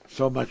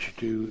 so much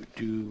to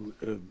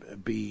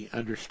be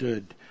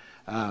understood.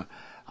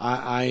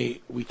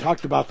 We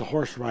talked about the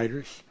horse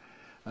riders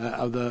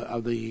of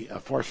the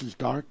forces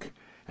dark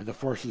and the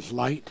forces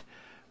light,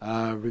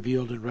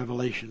 revealed in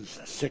Revelations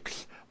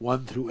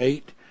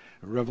 6:1-8,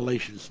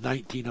 Revelations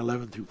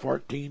 19:11 through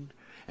 14,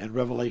 and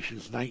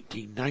Revelations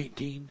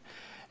 19:19,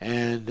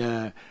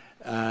 and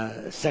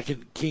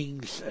 2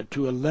 Kings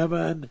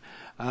 2:11.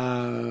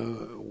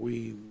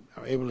 We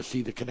are able to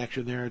see the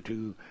connection there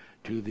to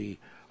the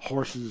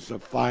horses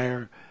of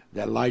fire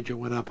that Elijah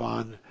went up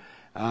on.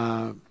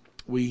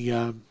 We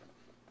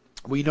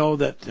know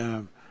that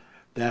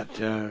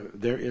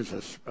there is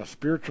a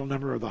spiritual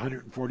number of the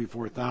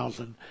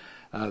 144,000.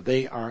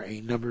 They are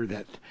a number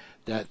that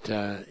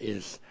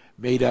is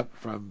made up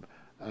from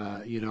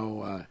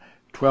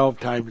 12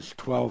 times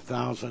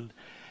 12,000,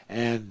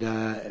 and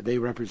they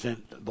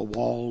represent the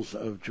walls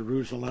of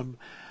Jerusalem.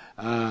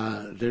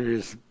 There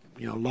is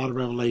a lot of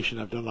revelation.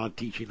 I've done a lot of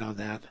teaching on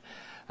that.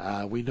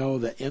 We know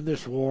that in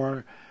this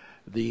war,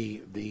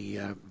 the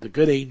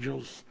good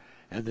angels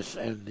and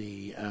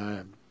the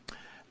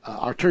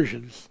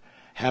Arturians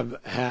have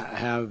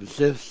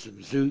Ziths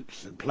and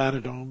Zoots and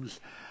Planidomes.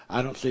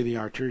 I don't say the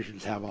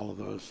Arturians have all of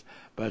those,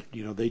 but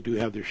they do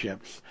have their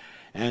ships.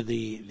 And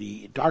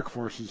the dark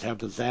forces have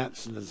the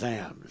Zats and the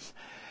Zams.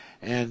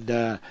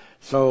 And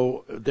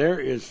so there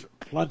is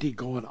plenty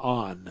going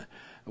on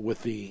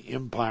with the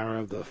empire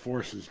of the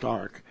forces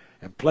dark,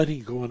 and plenty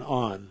going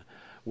on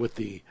with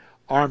the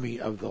army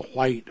of the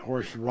white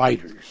horse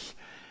riders.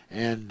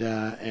 And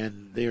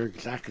they are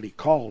exactly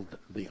called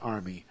the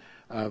army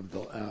of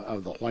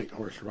the white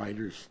horse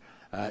riders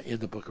in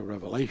the book of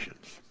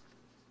Revelations.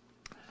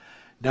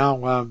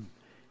 Now,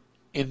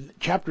 in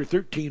chapter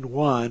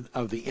 13:1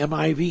 of the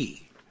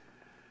MIV,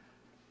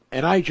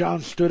 and I,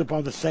 John, stood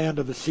upon the sand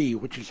of the sea,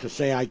 which is to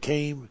say, I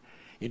came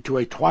into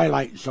a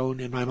twilight zone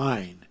in my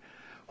mind,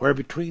 where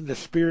between the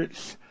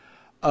spirits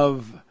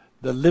of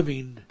the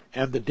living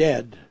and the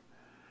dead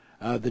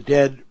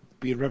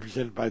being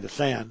represented by the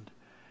sand,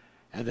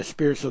 and the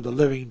spirits of the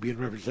living being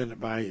represented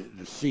by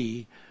the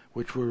sea,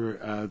 which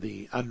were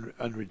the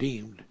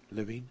unredeemed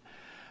living,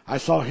 I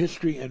saw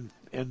history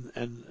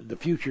in the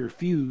future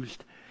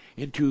fused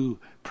into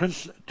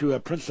a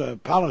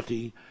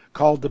principality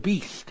called the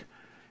beast.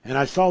 And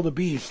I saw the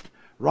beast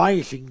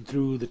rising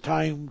through the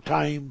time,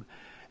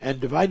 and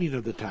dividing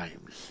of the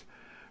times,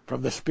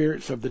 from the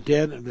spirits of the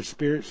dead and the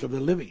spirits of the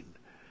living.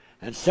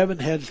 And 7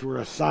 heads were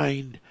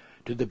assigned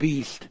to the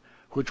beast,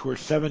 which were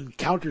 7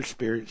 counter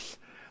spirits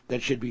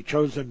that should be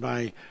chosen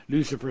by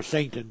Lucifer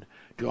Satan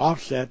to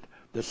offset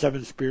the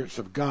 7 spirits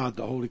of God,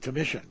 the Holy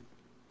Commission.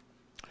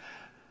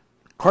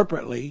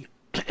 Corporately,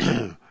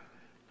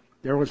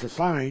 there was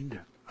assigned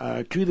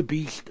to the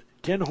beast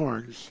 10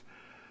 horns,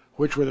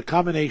 which were the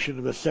combination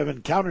of the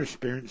 7 counter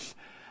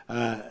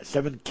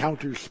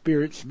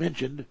spirits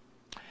mentioned,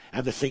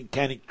 and the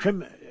satanic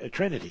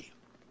trinity.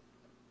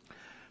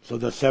 So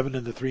the 7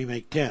 and the 3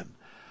 make 10.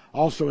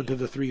 Also into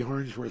the 3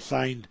 horns were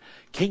assigned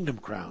kingdom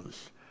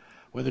crowns.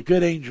 When the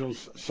good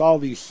angels saw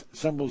these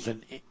symbols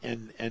and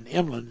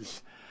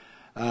emblems,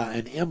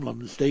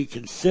 they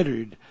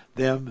considered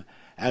them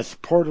as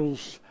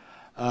portals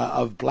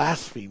of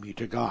blasphemy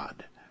to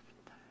God.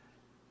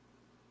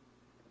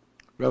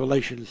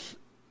 Revelations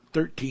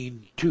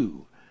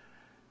 13:2,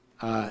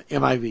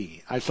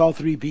 MIV. I saw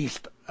 3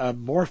 beasts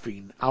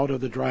morphing out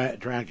of the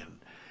dragon,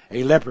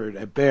 a leopard,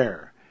 a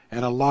bear,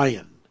 and a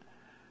lion,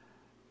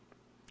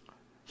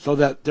 so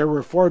that there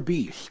were 4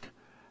 beasts.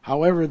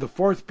 However, the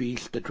 4th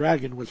beast, the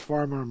dragon, was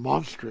far more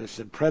monstrous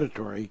and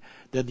predatory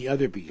than the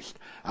other beast.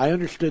 I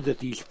understood that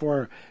these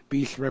 4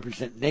 beasts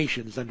represent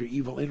nations under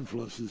evil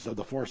influences of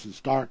the forces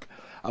dark,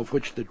 of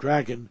which the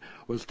dragon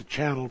was the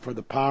channel for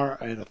the power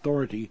and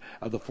authority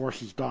of the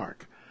forces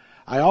dark.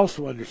 I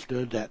also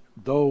understood that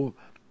though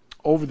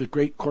over the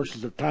great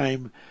courses of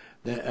time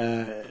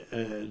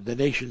the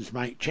nations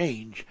might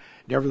change,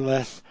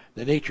 nevertheless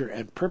the nature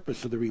and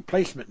purpose of the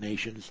replacement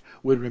nations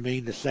would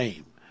remain the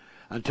same,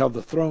 until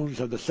the thrones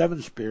of the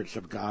 7 spirits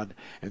of God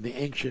and the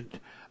Ancient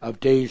of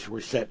Days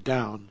were set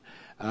down,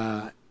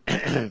 and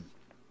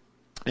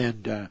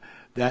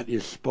that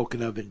is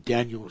spoken of in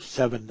Daniel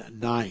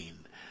 7:9.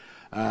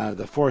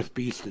 The 4th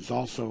beast is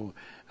also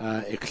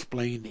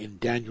explained in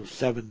Daniel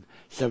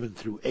 7:7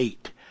 through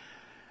 8.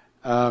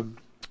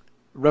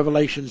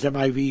 Revelations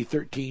MIV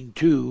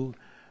 13:2,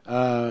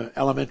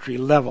 elementary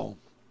level.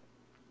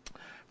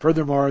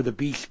 Furthermore, the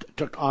beast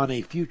took on at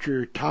a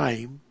future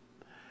time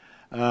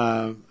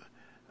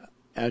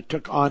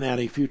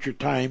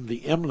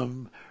the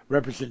emblem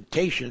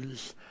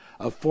representations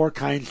of 4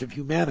 kinds of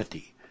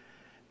humanity: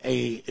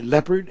 a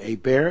leopard, a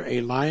bear,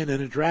 a lion,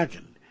 and a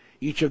dragon.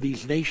 Each of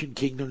these nation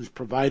kingdoms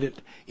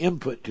provided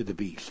input to the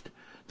beast.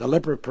 The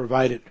leopard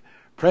provided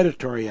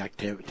predatory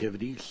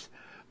activities,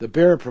 the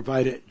bear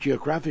provided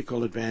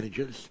geographical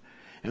advantages,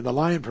 and the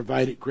lion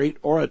provided great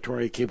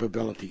oratory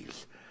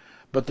capabilities.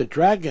 But the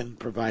dragon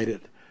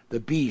provided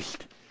the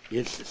beast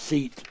its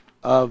seat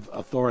of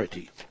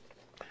authority.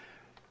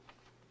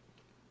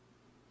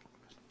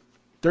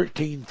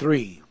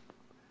 13:3,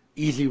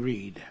 easy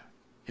read,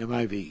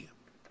 MIV.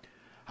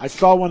 I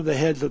saw one of the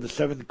heads of the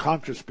 7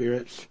 contra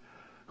spirits,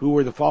 who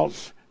were the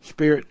false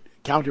spirit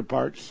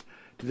counterparts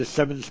to the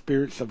 7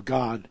 spirits of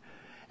God,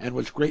 and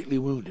was greatly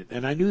wounded.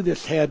 And I knew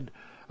this head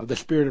of the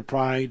spirit of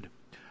pride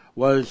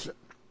was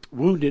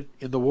wounded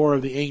in the war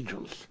of the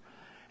angels.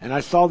 And I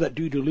saw that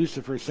due to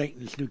Lucifer,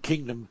 Satan's new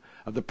kingdom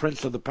of the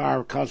prince of the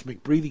power of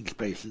cosmic breathing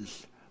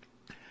spaces,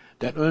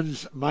 that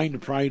Un's mind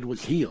of pride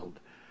was healed.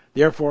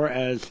 Therefore,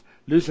 as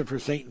Lucifer,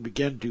 Satan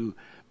began to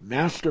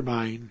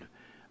mastermind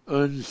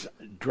Un's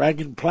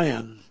dragon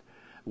plan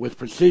with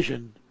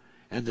precision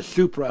and the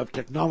supra of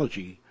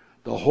technology,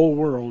 the whole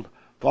world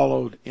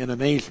followed in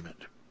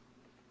amazement.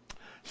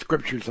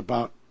 Scriptures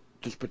about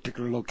this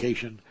particular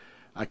location,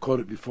 I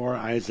quoted before,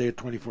 Isaiah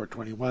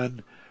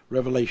 24:21,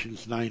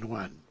 Revelations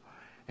 9:1,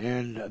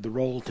 and the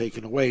roll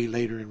taken away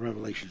later in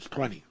Revelations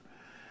 20.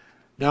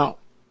 Now,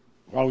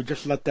 while we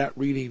just let that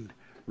reading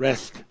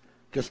rest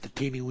just a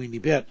teeny weeny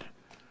bit,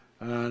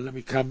 let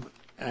me come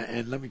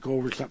and let me go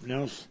over something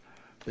else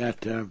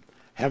that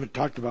haven't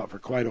talked about for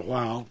quite a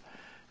while,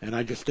 and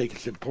I just think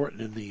it's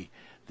important in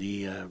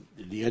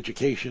the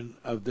education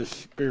of this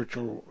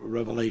spiritual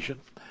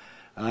revelation.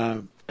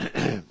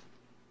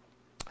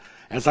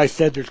 As I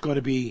said, there's going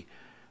to be,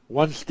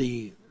 once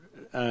the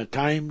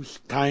times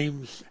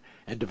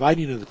and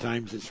dividing of the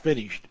times is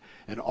finished,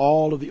 and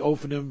all of the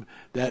Ophanim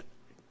that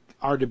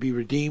are to be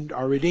redeemed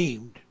are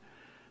redeemed,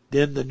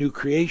 then the new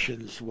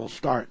creations will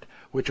start,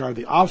 which are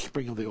the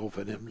offspring of the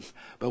Ophanims.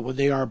 But when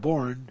they are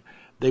born,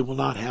 they will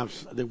not have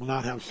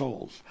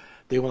souls.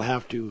 They will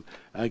have to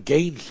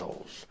gain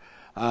souls,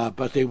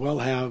 but they will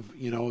have,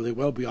 they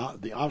will be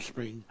the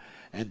offspring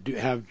and do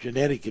have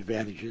genetic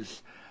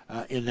advantages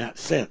in that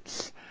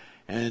sense,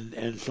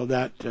 and so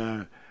that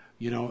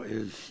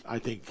is, I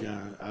think,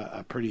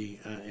 a pretty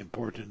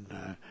important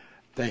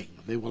thing.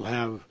 They will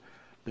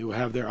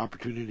have their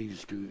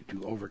opportunities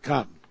to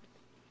overcome,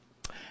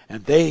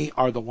 and they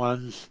are the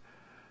ones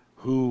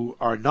who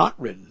are not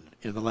written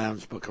in the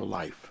Lamb's Book of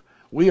Life.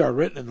 We are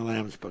written in the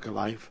Lamb's Book of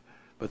Life,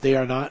 but they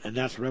are not, and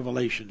that's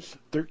Revelations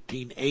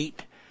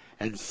 13:8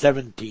 and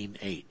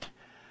 17:8.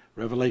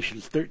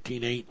 Revelations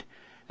 13:8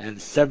 and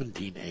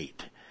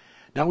 17:8.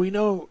 Now we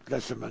know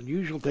that some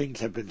unusual things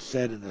have been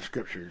said in the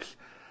scriptures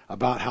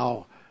about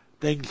how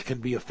things can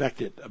be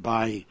affected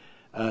by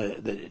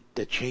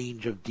the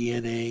change of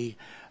DNA.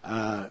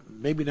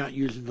 Maybe not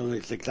using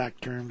those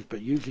exact terms,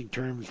 but using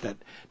terms that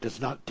does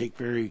not take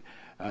very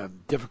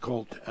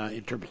difficult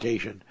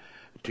interpretation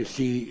to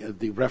see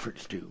the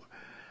reference to.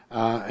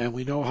 And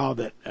we know how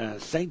that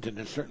Satan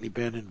has certainly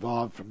been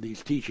involved from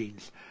these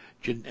teachings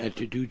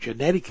to do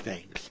genetic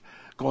things,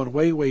 going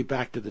way, way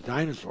back to the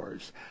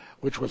dinosaurs,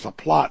 which was a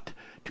plot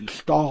to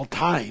stall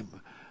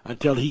time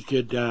until he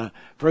could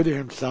further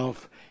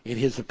himself in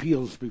his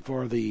appeals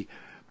before the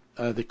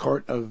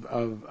court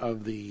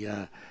of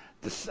the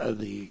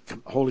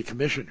holy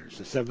commissioners,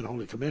 the 7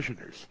 holy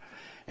commissioners.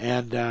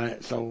 And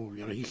so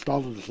he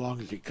stalled it as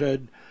long as he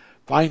could.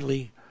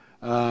 Finally,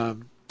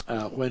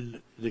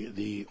 when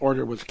the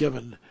order was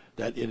given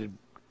that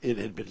it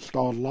had been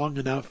stalled long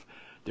enough,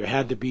 there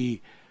had to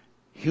be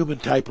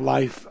human-type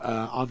life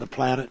on the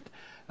planet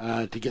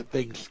to get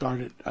things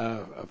started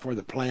for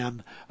the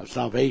plan of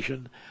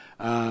salvation.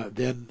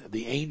 Then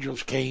the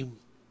angels came,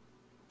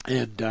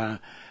 and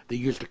they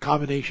used a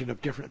combination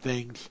of different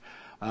things,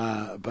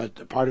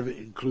 but part of it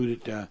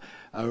included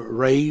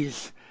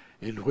rays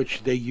in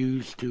which they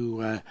used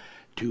to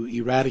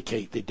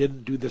eradicate. They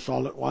didn't do this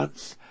all at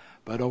once,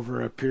 but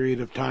over a period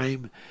of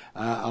time,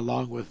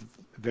 along with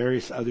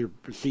various other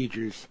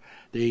procedures,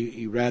 they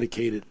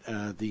eradicated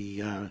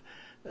the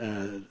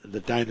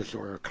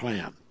dinosaur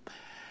clan.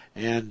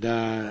 And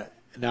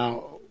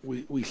now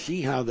we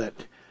see how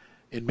that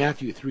in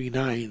Matthew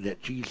 3:9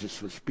 that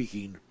Jesus was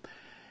speaking,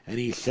 and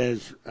he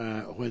says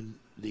when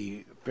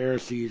the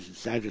Pharisees and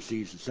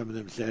Sadducees and some of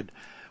them said,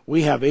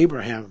 "We have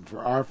Abraham for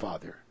our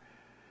father."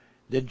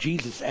 Then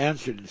Jesus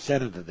answered and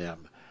said unto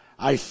them,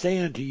 I say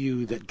unto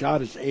you that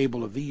God is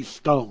able of these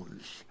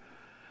stones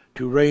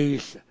to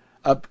raise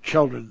up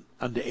children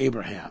unto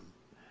Abraham.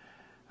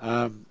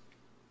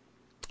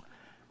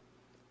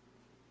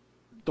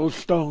 Those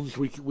stones,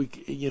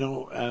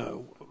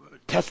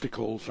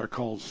 testicles are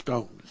called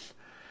stones,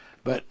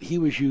 but he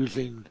was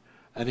using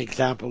an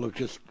example of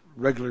just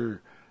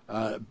regular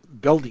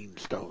building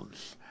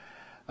stones.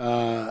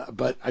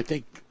 But I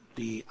think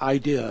the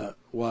idea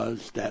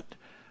was that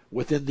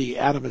within the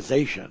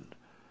atomization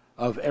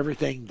of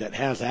everything that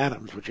has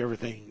atoms, which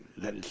everything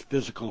that is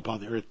physical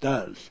upon the earth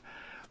does,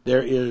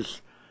 there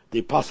is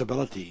the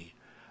possibility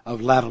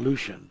of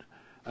latolution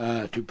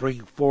to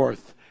bring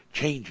forth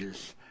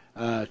changes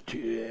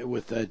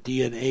with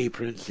DNA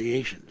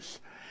pronunciations.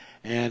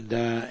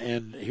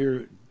 And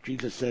here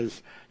Jesus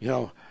says,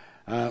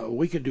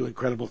 we can do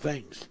incredible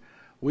things.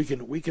 We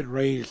can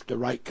raise the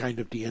right kind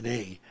of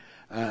DNA,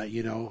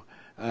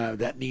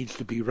 that needs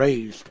to be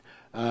raised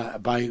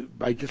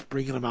by just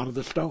bringing them out of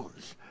the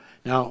stones.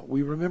 Now,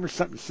 we remember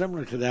something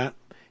similar to that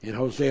in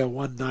Hosea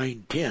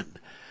 1:9-10.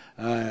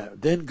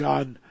 Then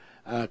God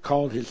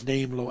called his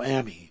name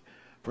Lo-Ami,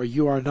 for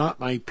you are not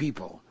my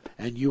people,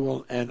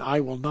 and I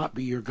will not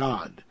be your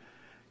God.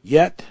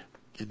 Yet,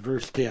 in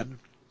verse 10,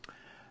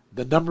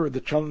 the number of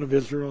the children of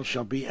Israel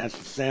shall be as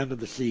the sand of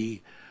the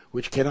sea,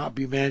 which cannot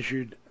be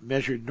measured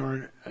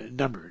nor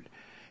numbered.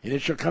 And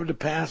it shall come to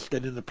pass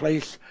that in the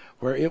place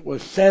where it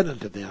was said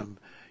unto them,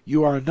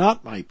 you are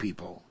not my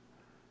people,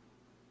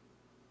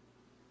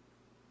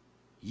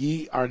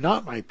 ye are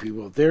not my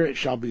people, there it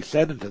shall be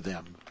said unto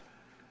them,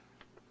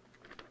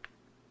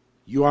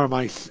 you are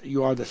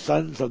the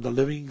sons of the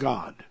living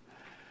God.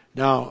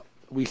 Now,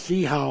 we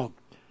see how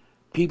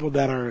people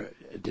that are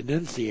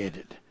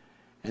denunciated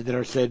and that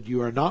are said,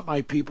 you are not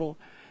my people,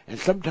 and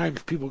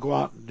sometimes people go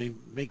out and they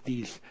make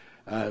these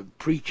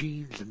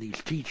preachings and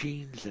these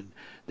teachings, and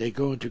they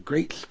go into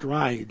great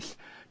strides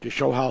to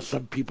show how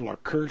some people are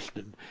cursed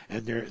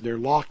and they're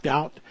locked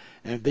out,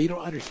 and they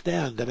don't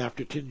understand that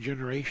after 10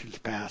 generations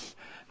pass,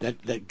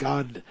 that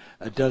God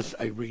does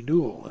a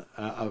renewal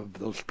of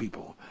those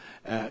people,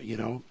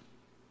 and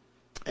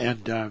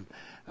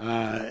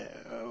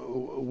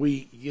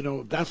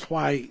that's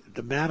why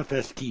the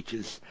Manifest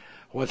teaches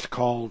what's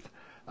called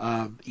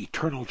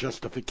eternal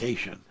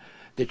justification,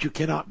 that you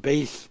cannot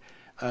base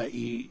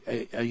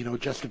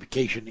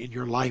justification in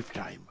your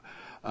lifetime,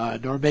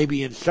 nor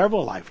maybe in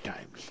several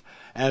lifetimes,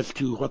 as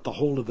to what the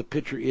whole of the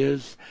picture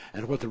is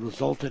and what the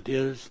resultant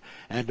is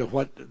and to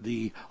what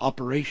the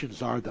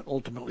operations are that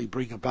ultimately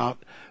bring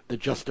about the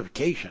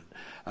justification.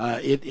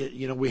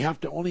 We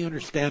have to only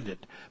understand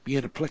it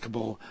being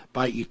applicable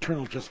by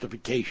eternal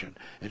justification.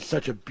 And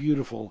such a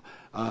beautiful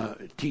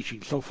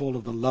teaching, so full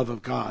of the love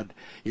of God,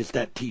 is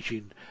that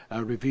teaching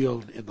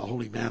revealed in the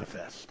Holy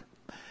Manifest.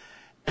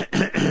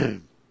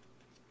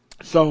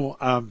 So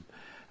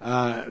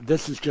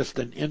this is just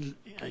an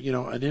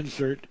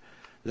insert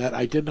that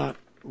I did not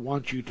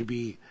want you to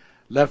be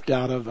left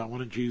out of. I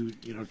wanted you,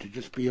 to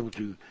just be able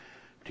to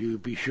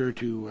be sure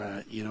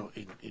to,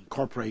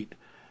 incorporate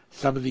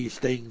some of these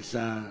things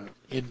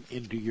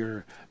into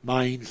your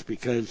minds,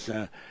 because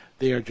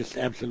they are just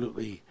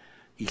absolutely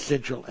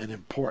essential and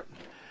important.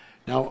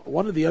 Now,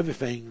 one of the other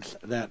things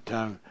that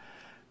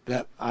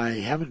that I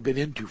haven't been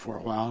into for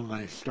a while, and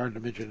I started to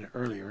mention it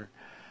earlier.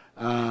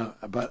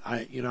 But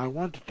I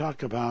want to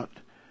talk about,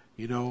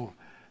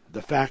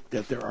 the fact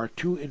that there are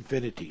two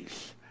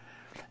infinities,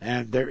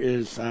 and there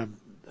is,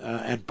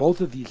 and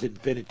both of these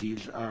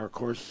infinities are, of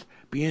course,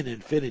 being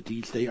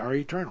infinities, they are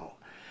eternal.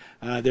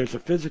 There's a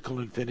physical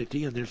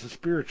infinity and there's a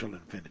spiritual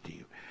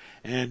infinity,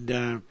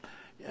 and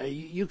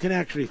you can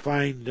actually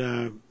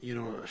find,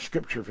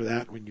 scripture for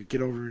that when you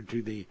get over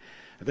into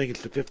I think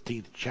it's the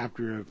 15th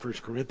chapter of 1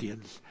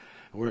 Corinthians,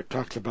 where it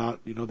talks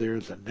about,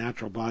 there's a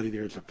natural body,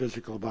 there's a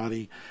physical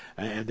body,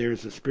 and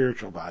there's a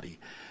spiritual body.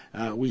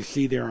 We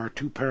see there are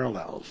two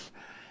parallels,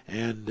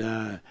 and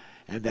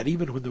that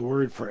even when the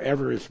word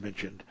forever is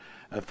mentioned,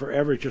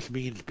 forever just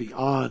means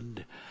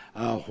beyond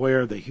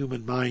where the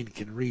human mind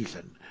can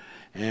reason.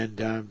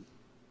 And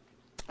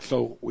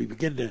so we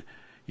begin to,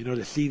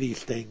 to see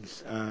these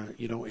things,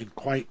 in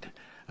quite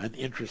an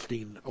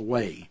interesting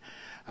way.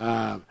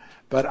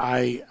 But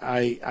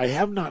I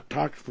have not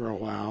talked for a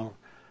while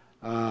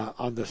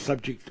on the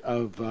subject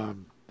of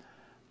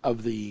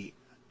the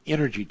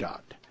energy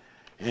dot,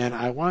 and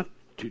I want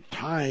to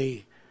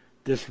tie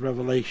this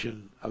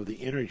revelation of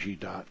the energy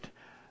dot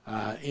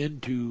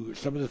into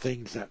some of the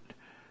things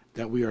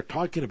that we are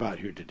talking about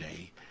here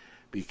today,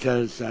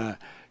 because to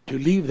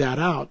leave that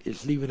out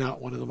is leaving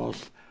out one of the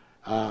most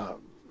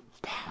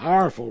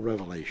powerful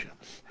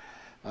revelations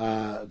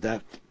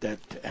that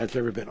has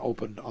ever been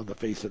opened on the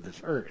face of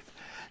this earth.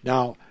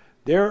 Now,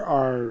 there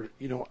are,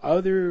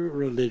 other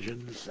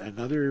religions and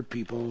other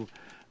people,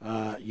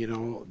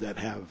 that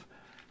have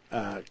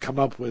come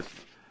up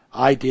with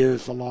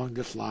ideas along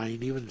this line,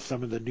 even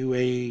some of the New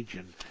Age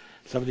and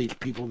some of these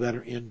people that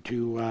are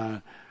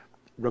into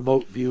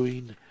remote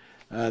viewing.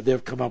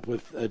 They've come up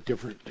with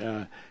different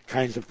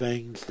kinds of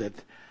things that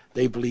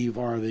they believe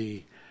are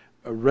the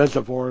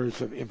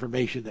reservoirs of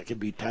information that can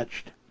be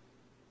touched.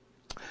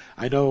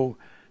 I know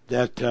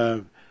that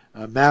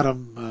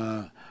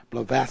Madame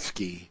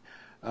Blavatsky,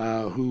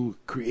 who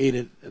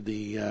created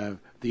the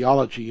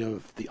theology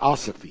of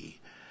Theosophy,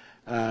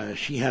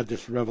 she had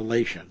this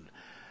revelation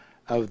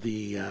of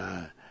the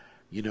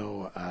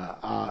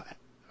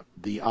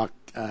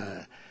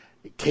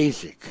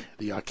Akasic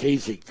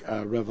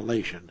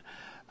revelation,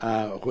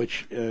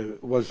 which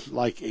was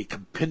like a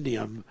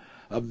compendium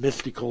of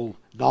mystical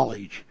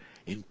knowledge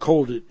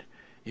encoded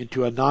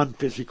into a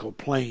non-physical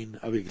plane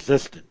of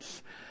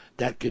existence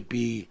that could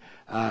be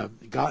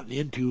gotten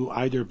into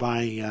either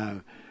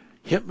by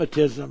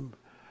hypnotism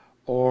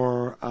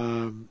or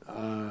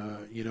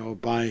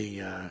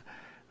by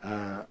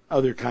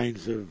other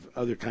kinds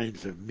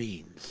of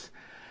means.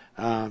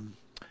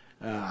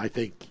 I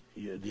think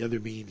the other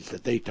means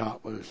that they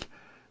taught was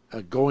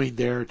going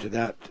there to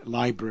that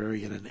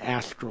library in an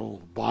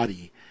astral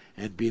body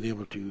and being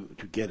able to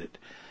get it.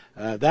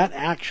 That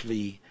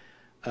actually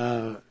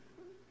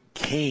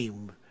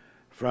came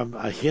from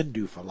a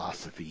Hindu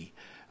philosophy.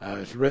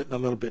 It's written a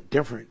little bit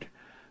different,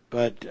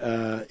 but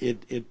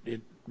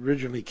it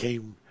originally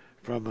came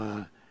from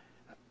a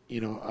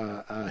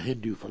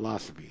Hindu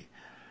philosophy,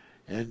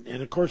 and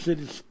of course it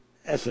is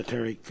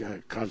esoteric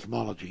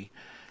cosmology,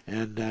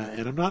 and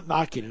I'm not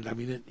knocking it. I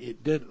mean,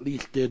 it did at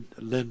least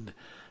lend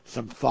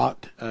some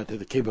thought to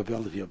the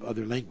capability of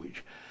other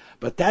language,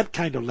 but that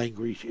kind of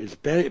language is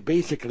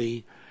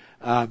basically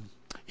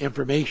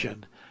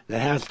information that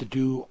has to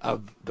do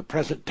of the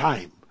present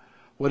time,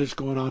 what is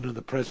going on in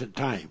the present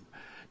time.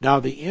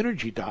 Now, the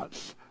energy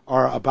dots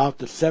are about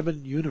the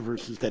 7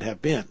 universes that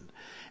have been,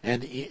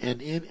 and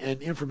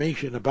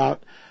information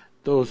about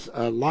those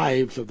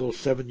lives of those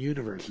 7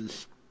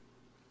 universes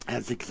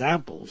as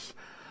examples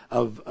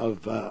of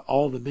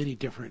all the many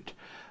different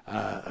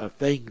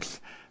things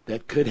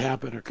that could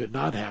happen or could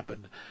not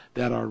happen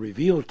that are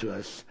revealed to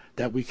us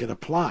that we can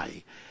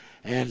apply.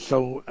 And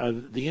so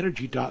the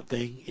energy dot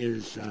thing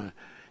is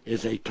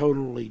a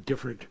totally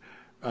different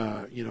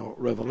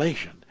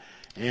revelation.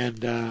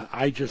 And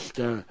I just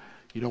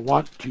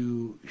want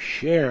to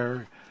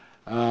share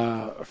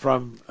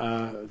from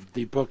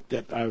the book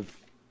that I've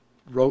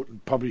wrote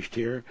and published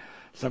here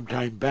some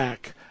time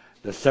back,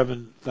 the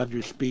 7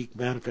 Thunders Speak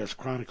Manifest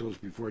Chronicles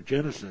Before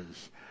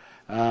Genesis.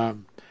 There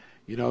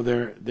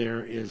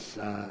is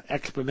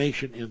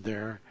explanation in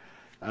there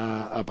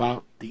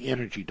about the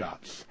energy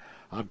dots.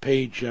 On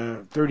page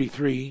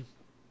 33,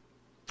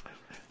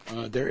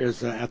 there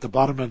is at the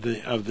bottom of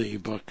the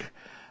book,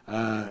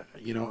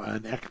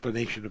 an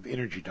explanation of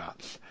energy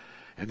dots,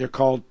 and they're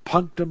called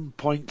punctum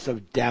points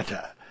of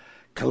data,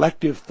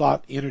 collective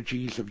thought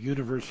energies of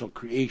universal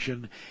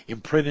creation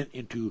imprinted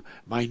into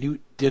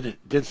minute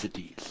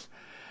densities,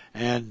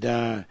 and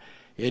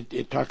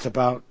it talks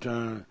about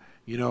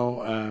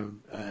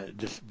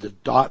just the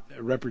dot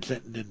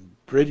representing in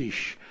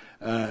British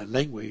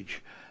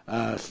language,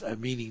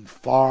 meaning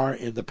far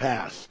in the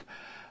past.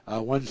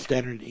 One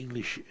standard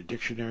English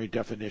dictionary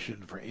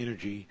definition for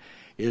energy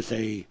is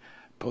a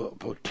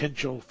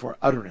potential for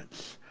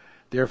utterance.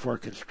 Therefore,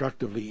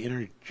 constructively,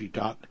 energy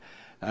dot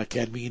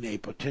can mean a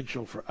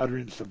potential for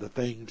utterance of the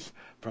things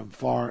from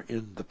far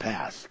in the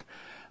past.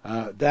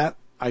 That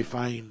I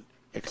find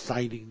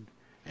exciting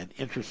and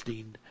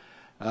interesting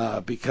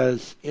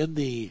because in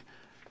the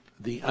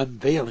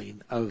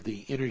unveiling of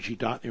the energy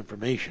dot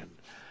information,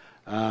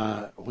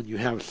 when you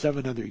have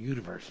 7 other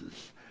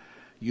universes,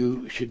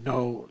 you should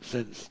know,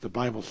 since the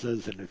Bible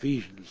says in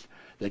Ephesians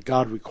that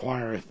God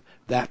requireth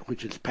that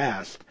which is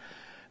past,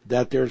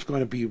 that there's going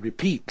to be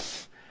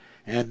repeats.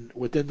 And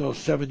within those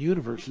 7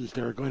 universes,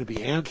 there are going to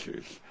be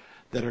answers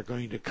that are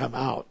going to come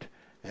out.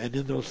 And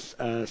in those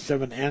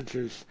 7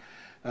 answers,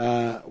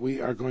 we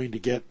are going to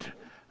get,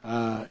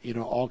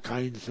 all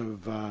kinds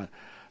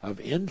of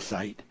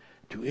insight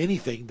to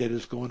anything that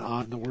is going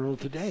on in the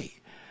world today.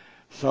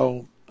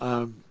 So,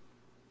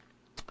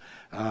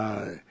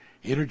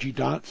 energy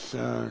dots,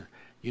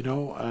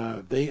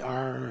 they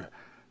are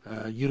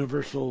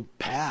universal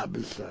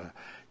paths,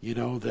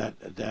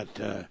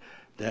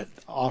 that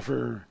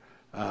offer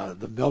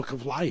the milk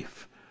of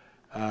life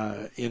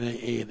in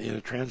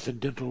a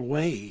transcendental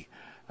way,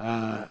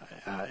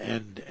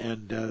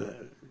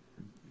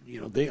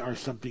 they are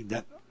something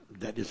that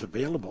is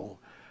available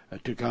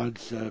to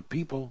God's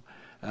people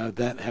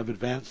that have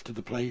advanced to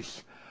the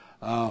place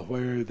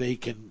where they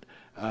can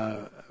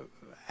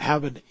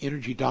have an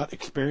energy dot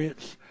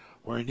experience,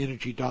 where an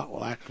energy dot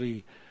will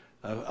actually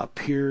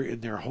appear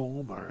in their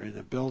home or in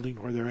the building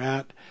where they're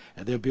at,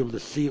 and they'll be able to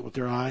see it with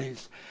their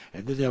eyes,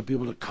 and then they'll be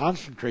able to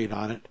concentrate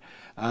on it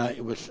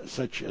with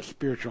such a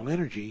spiritual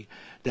energy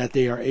that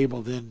they are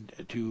able then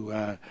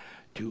to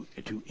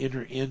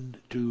enter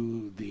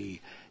into the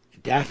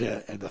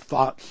data and the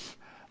thoughts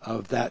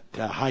of that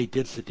high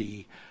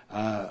density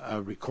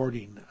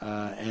recording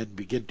and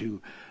begin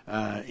to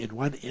in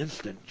one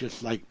instant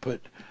just like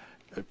put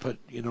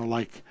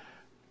like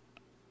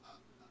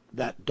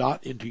that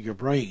dot into your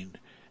brain,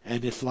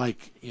 and it's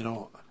like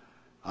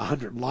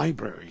 100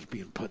 libraries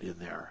being put in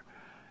there,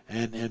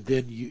 and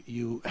then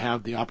you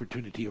have the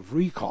opportunity of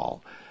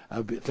recall.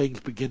 Things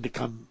begin to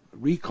come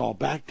recall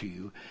back to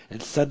you,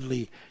 and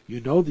suddenly you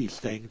know these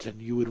things,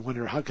 and you would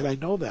wonder, how could I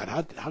know that?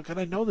 How could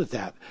I know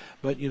that?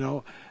 But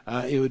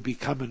it would be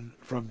coming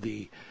from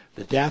the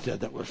data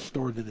that was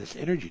stored in this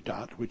energy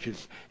dot, which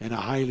is in a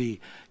highly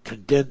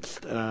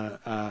condensed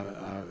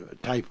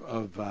type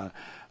of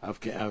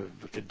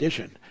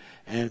condition,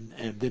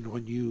 and then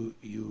when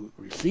you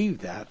receive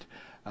that,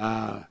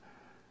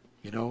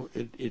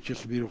 it's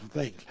just a beautiful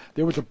thing.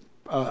 There was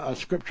a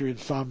scripture in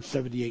Psalm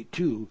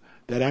 78:2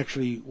 that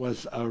actually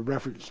was a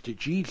reference to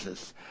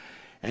Jesus,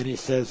 and it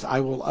says, "I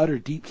will utter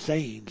deep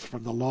sayings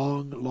from the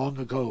long, long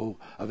ago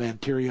of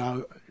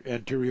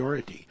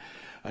anteriority."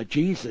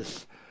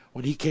 Jesus,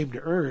 when he came to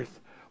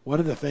earth, one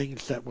of the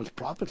things that was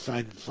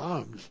prophesied in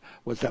Psalms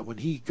was that when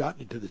he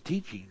got into the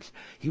teachings,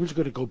 he was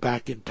going to go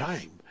back in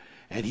time,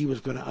 and he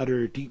was going to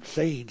utter deep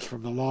sayings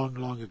from the long,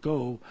 long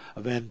ago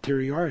of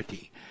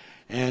anteriority.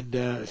 And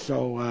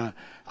so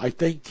I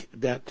think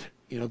that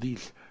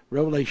these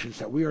revelations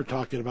that we are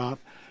talking about,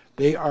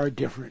 they are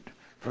different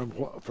from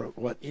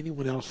what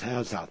anyone else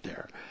has out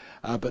there.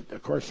 But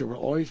of course, there will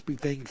always be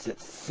things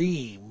that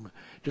seem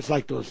just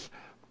like those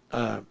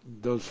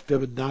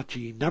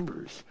Fibonacci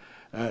numbers.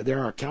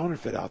 There are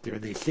counterfeit out there,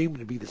 and they seem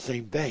to be the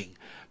same thing.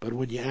 But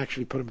when you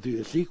actually put them through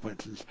the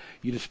sequences,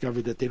 you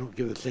discover that they don't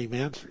give the same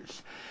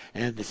answers.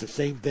 And it's the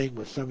same thing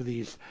with some of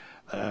these,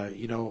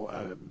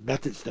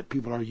 methods that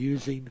people are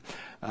using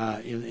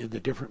in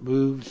the different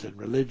moves and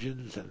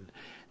religions, and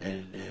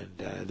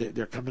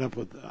they're coming up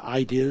with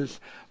ideas,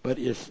 but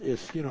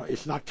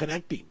it's not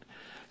connecting.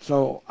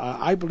 So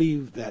I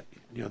believe that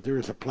there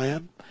is a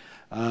plan.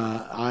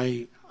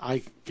 I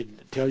can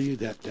tell you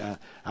that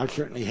I've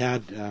certainly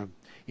had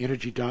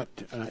energy dot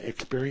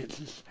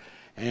experiences,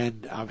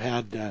 and I've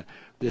had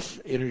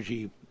this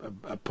energy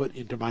put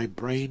into my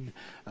brain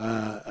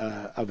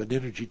of an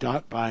energy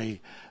dot by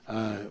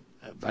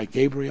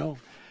Gabriel,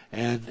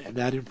 and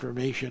that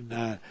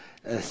information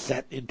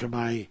set into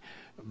my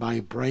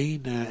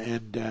brain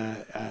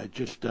and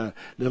just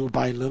little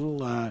by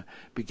little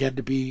began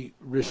to be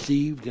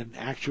received and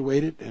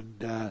actuated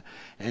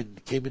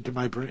and came into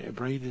my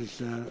brain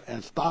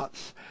as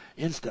thoughts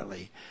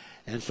instantly.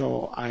 And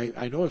so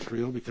I know it's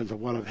real because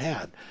of what I've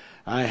had.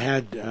 I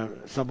had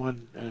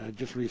someone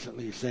just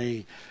recently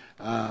say,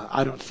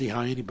 I don't see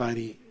how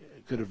anybody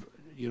could have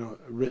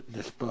written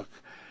this book.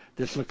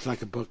 This looks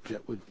like a book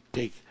that would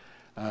take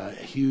a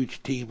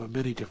huge team of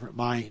many different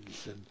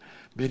minds and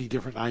many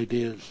different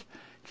ideas.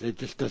 It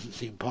just doesn't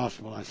seem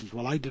possible. I says,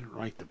 well, I didn't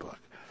write the book.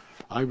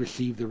 I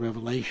received the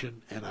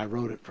revelation, and I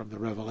wrote it from the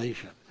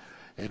revelation.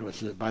 And it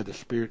was by the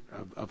Spirit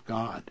of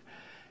God.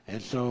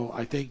 And so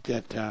I think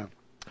that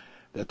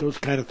those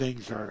kind of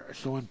things are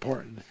so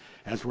important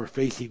as we're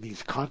facing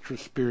these contra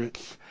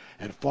spirits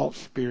and false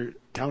spirit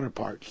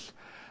counterparts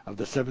of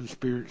the 7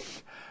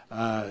 spirits,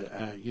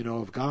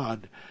 of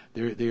God.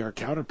 They are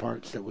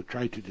counterparts that would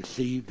try to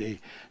deceive.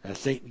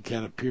 Satan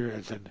can appear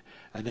as an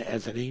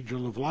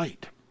angel of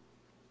light.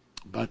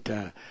 But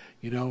there's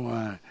in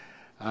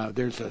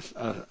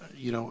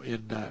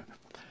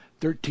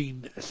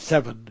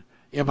 13:7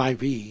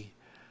 MIV,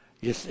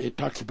 it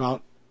talks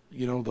about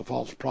the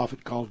false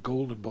prophet called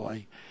Golden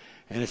Boy,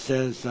 And it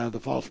says the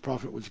false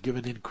prophet was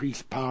given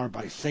increased power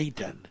by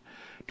Satan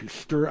to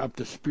stir up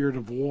the spirit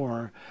of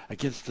war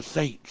against the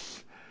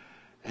saints,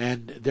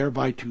 and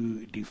thereby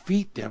to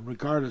defeat them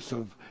regardless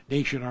of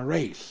nation or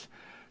race.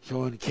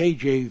 So in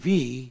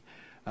KJV,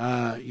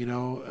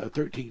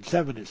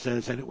 13:7 it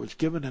says, and it was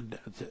given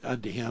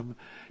unto him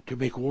to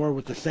make war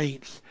with the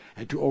saints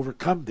and to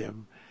overcome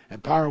them,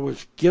 and power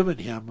was given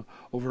him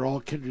over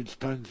all kindreds,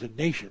 tongues, and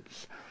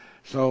nations.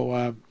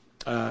 So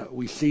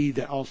we see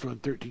that also in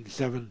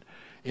 13:7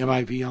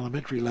 MIV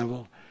elementary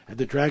level, and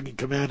the dragon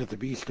commanded the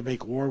beast to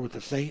make war with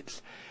the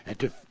saints and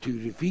to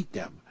defeat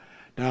them.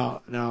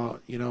 Now,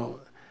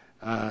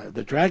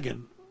 the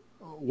dragon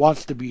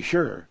wants to be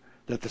sure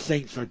that the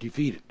saints are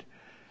defeated.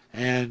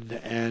 And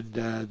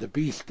the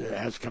beast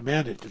has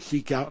commanded to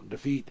seek out and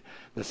defeat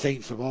the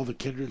saints of all the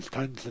kindreds,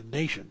 tongues, and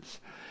nations.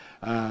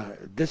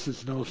 This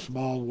is no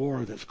small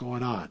war that's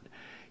going on.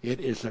 It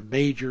is a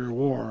major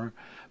war,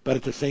 but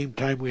at the same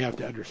time we have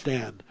to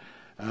understand,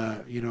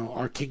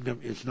 our kingdom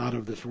is not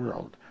of this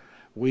world.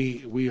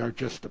 We are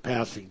just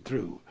passing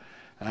through.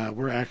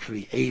 We're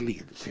actually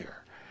aliens here.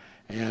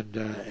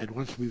 And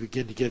once we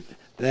begin to get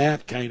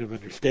that kind of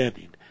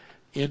understanding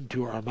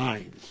into our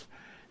minds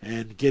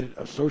and get it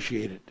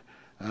associated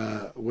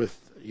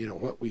with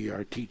what we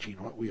are teaching,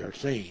 what we are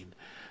saying,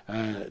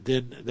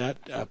 then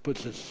that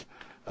puts us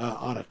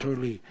on a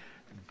totally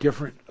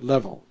different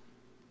level.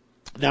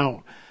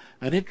 Now,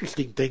 an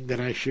interesting thing that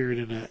I shared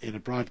in a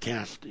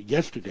broadcast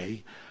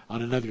yesterday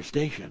on another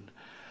station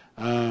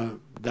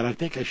that I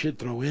think I should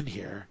throw in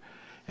here,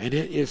 and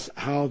it is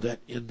how that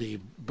in the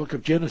book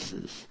of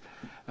Genesis,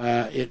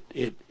 when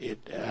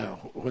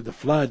the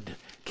flood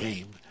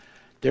came,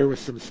 there were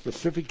some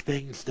specific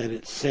things that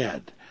it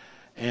said,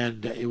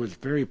 and it was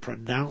very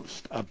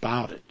pronounced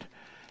about it,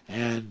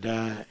 and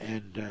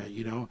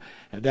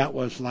that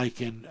was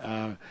like in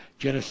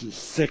Genesis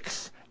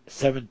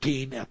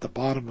 6:17 at the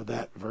bottom of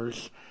that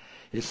verse.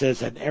 It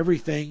says, "And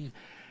everything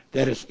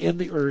that is in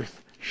the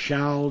earth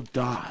shall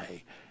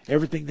die."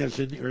 Everything that is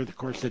in the earth, of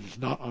course, that is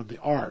not on the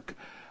ark,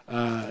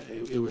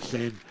 it was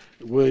saying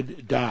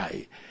would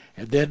die.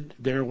 And then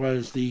there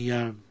was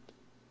the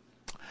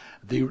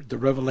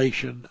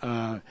revelation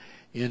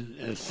in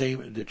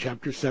the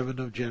chapter 7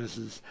 of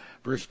Genesis,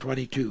 verse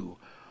 22.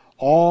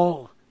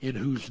 "All in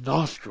whose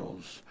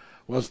nostrils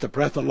was the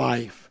breath of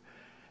life,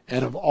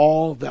 and of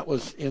all that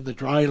was in the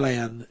dry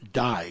land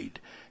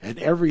died, and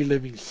every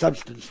living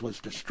substance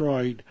was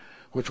destroyed,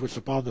 which was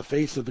upon the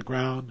face of the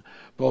ground,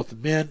 both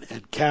men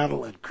and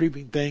cattle and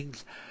creeping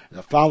things, and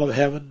the fowl of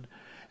heaven,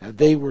 and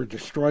they were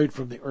destroyed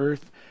from the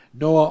earth.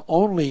 Noah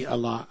only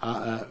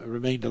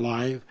remained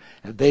alive,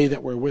 and they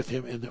that were with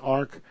him in the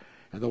ark,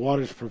 and the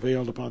waters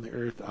prevailed upon the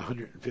earth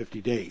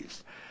 150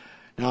 days.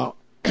 Now,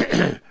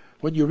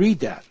 when you read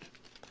that,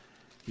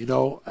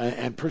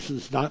 and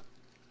persons not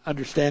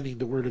understanding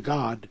the Word of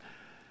God,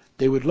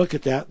 they would look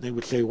at that and they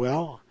would say,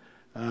 well,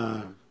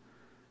 either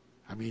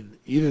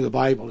the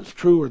Bible is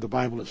true or the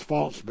Bible is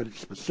false, but it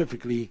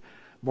specifically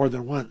more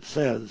than once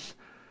says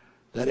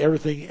that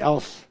everything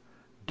else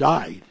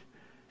died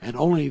and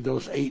only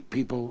those 8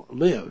 people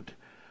lived.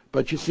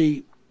 But you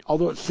see,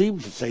 although it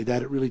seems to say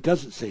that, it really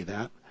doesn't say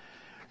that.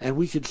 And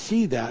we can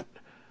see that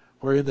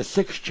where in the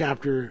 6th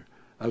chapter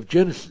of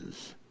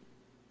Genesis,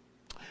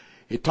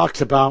 it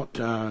talks about,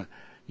 the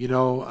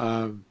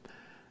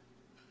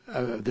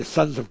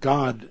sons of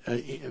God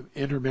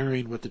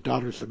intermarrying with the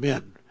daughters of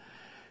men.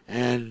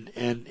 And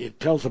it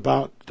tells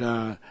about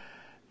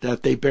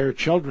that they bear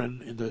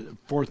children in the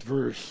 4th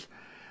verse,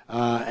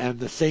 and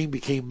the same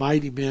became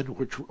mighty men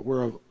which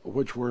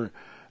were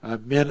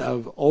men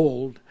of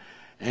old,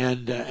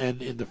 and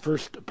in the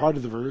first part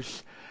of the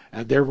verse,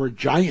 and there were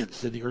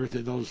giants in the earth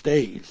in those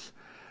days,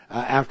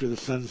 after the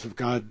sons of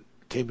God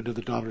came into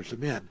the daughters of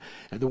men.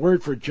 And the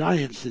word for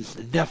giants is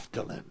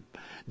Nephilim.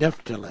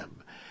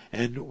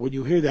 And when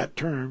you hear that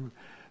term,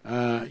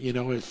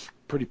 it's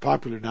pretty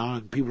popular now,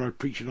 and people are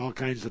preaching all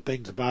kinds of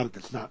things about it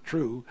that's not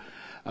true.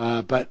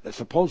 But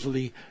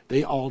supposedly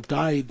they all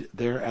died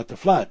there at the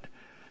flood.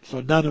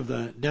 So none of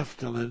the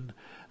Nephilim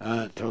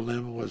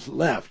was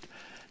left.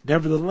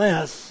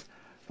 Nevertheless,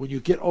 when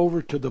you get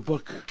over to the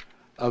book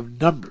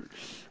of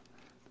Numbers,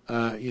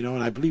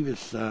 and I believe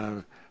it's,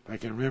 if I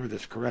can remember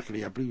this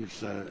correctly, I believe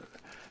it's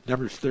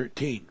Numbers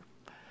 13.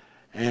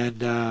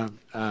 And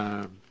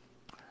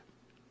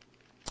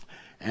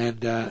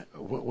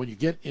when you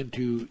get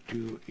into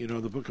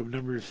the book of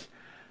Numbers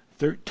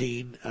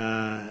 13,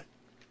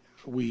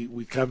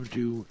 we come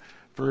to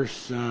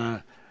verse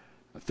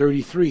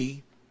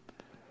 33,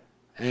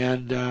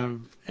 and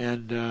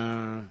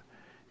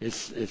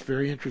it's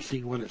very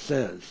interesting what it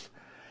says.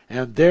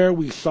 "And there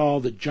we saw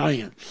the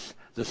giants,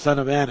 the son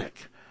of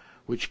Anak,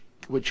 which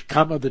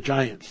come of the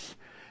giants,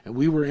 and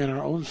we were in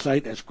our own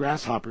sight as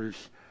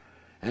grasshoppers,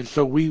 and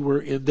so we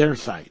were in their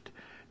sight."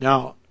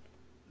 Now,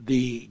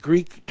 the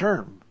Greek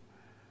term,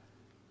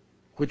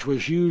 which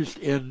was used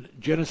in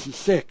Genesis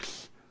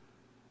 6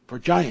 for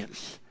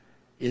giants,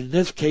 in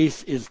this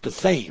case is the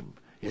same.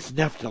 It's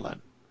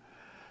Nephilim.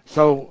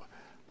 So,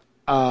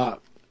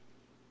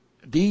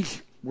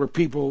 these were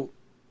people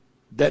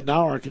that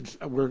now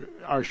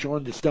are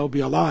shown to still be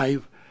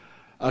alive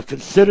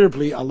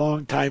considerably a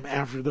long time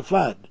after the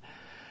flood.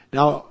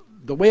 Now,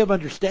 the way of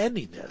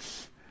understanding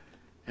this,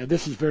 and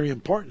this is very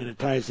important, and it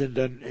ties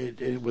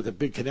in with a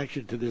big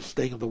connection to this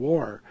thing of the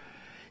war,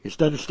 is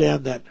to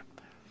understand that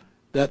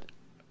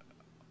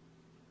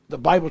the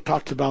Bible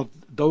talks about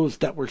those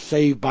that were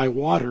saved by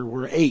water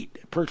were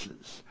 8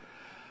 persons,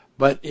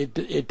 but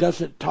it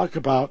doesn't talk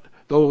about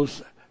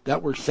those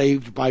that were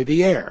saved by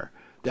the air,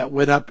 that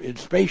went up in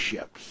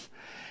spaceships.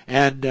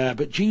 And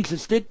but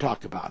Jesus did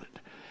talk about it,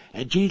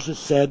 and Jesus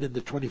said in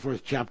the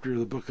 24th chapter of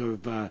the book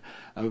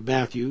of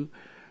Matthew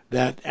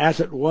that as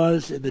it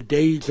was in the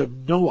days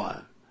of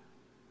Noah,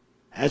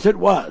 as it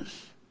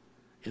was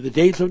in the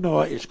days of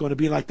Noah, it's going to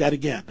be like that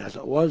again. As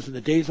it was in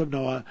the days of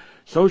Noah,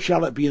 so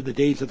shall it be in the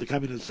days of the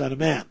coming of the Son of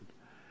Man.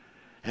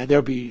 And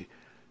there'll be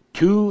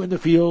 2 in the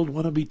field,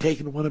 one will be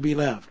taken, one will be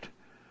left.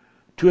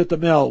 2 at the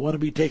mill, one will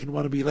be taken,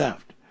 one will be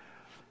left.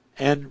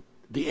 And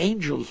the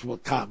angels will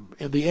come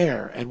in the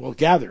air and will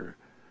gather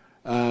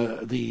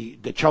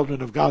the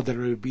children of God that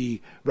are to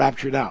be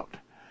raptured out.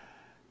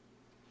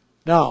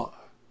 Now,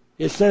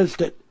 it says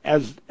that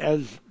as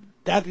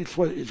that is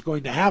what is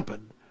going to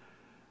happen,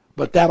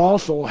 but that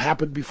also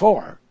happened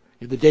before,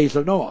 in the days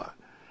of Noah.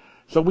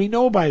 So we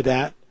know by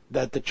that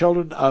the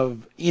children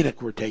of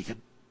Enoch were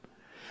taken.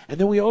 And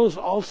then we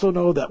also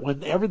know that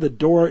whenever the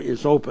door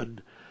is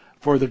opened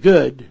for the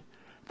good,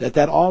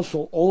 that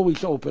also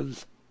always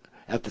opens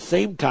at the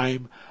same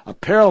time a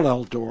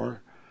parallel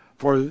door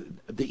for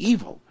the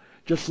evil.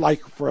 Just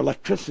like for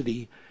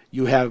electricity,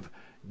 you have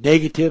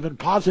negative and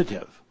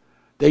positive.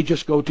 They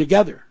just go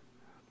together.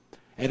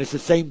 And it's the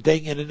same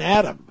thing in an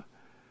atom.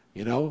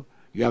 You know,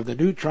 you have the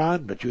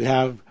neutron, but you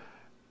have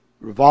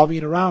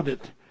revolving around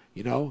it,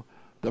 you know,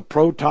 the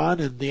proton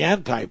and the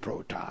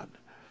antiproton.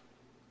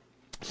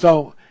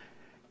 So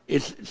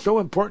it's so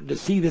important to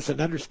see this and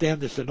understand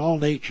this in all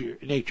nature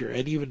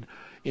and even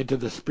into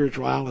the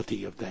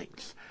spirituality of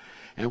things.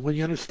 And when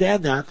you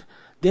understand that,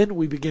 then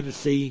we begin to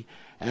see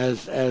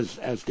as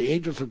the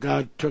angels of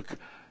God took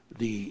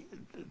the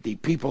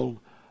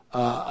people,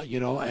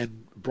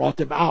 and brought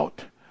them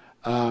out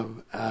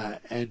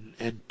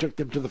and took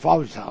them to the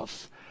Father's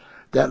house,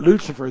 that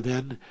Lucifer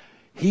then,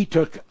 he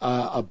took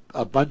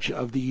a bunch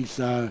of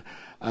these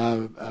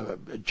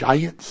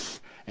giants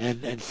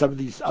and some of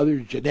these other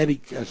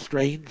genetic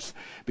strains,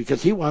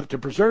 because he wanted to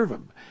preserve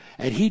them.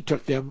 And he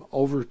took them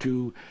over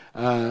to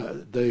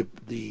the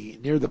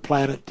near the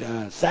planet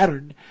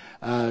Saturn,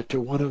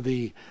 to one of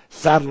the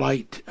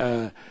satellite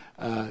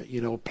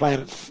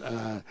planets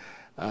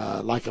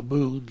like a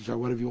moons or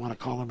whatever you want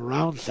to call them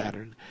around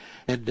Saturn,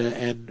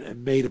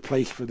 and made a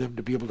place for them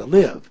to be able to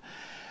live.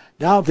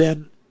 Now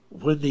then,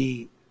 when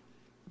the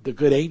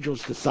good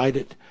angels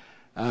decided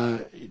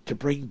to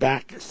bring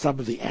back some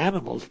of the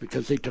animals,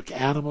 because they took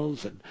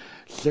animals and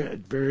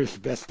various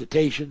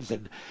vegetations,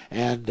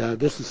 and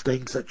this is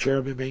things that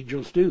cherubim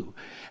angels do,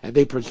 and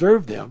they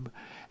preserved them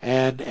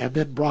and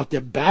then brought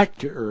them back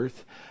to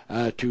earth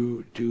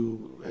to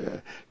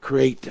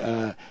create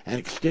an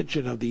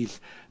extension of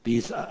these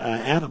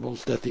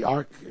animals, that the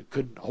ark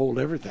couldn't hold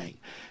everything.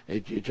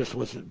 It just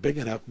wasn't big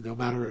enough, no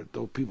matter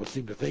though people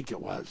seem to think it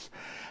was.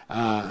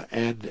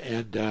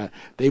 And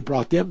they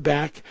brought them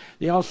back.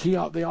 They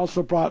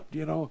also brought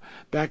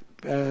back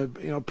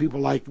people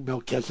like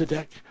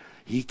Melchizedek.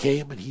 He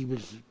came and he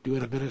was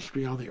doing a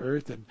ministry on the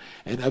earth,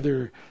 and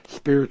other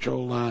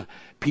spiritual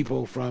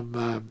people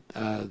from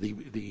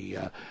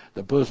the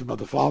bosom of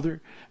the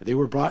Father. They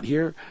were brought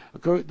here.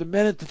 The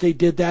minute that they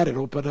did that, it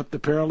opened up the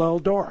parallel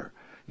door.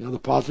 The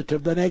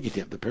positive, the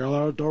negative. The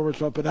parallel door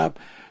was opened up.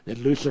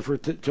 Then Lucifer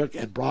took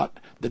and brought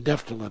the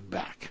Nephilim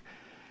back,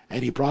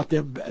 and he brought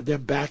them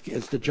back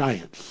as the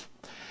giants.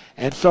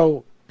 And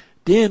so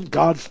then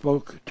God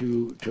spoke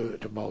to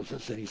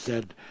Moses, and he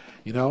said,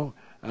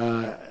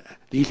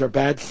 these are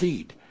bad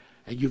seed,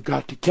 and you've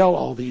got to kill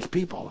all these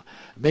people.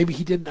 Maybe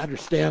he didn't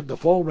understand the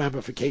full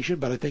ramification,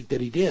 but I think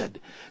that he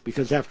did,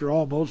 because after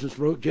all, Moses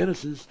wrote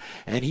Genesis,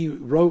 and he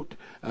wrote,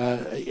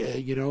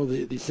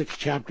 the 6th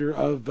chapter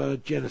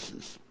of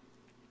Genesis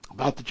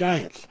about the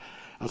giants.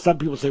 Now, some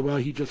people say, well,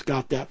 he just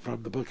got that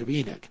from the book of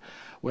Enoch.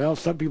 Well,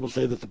 some people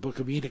say that the book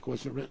of Enoch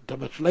wasn't written until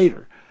much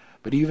later.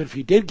 But even if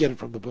he did get it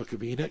from the book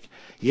of Enoch,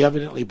 he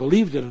evidently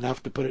believed it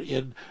enough to put it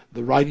in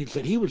the writings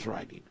that he was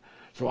writing.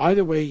 So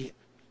either way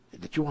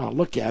that you want to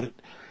look at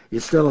it,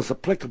 it still is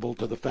applicable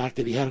to the fact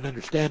that he had an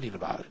understanding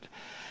about it.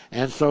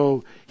 And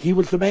so he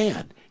was the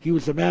man. He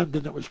was the man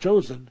then that was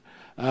chosen.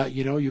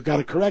 You've got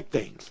to correct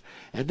things.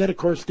 And then, of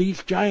course,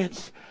 these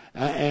giants,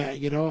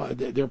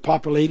 they're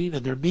populating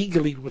and they're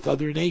mingling with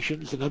other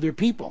nations and other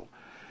people.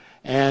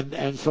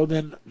 And so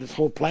then this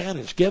whole plan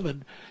is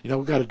given.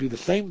 We've got to do the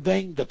same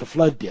thing that the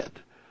flood did.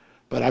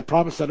 But I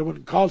promised that it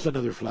wouldn't cause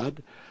another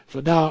flood. So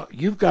now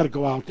you've got to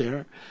go out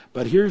there.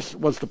 But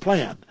what's the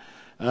plan.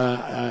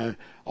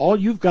 All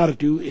you've got to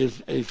do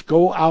is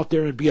go out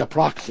there and be a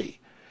proxy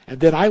and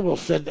then I will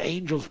send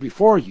angels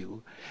before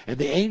you, and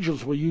the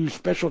angels will use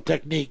special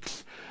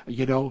techniques,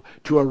 to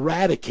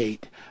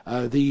eradicate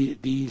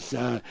these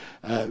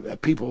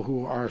people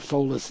who are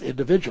soulless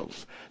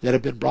individuals that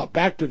have been brought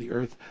back to the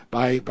earth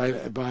by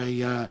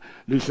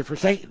Lucifer,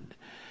 Satan.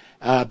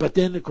 But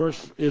then, of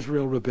course,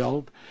 Israel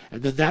rebelled,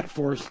 and then that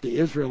forced the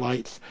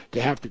Israelites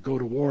to have to go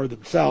to war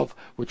themselves,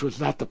 which was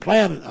not the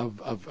plan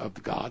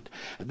of God.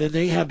 And then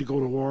they had to go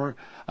to war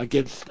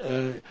against,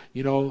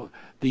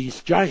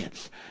 these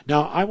giants.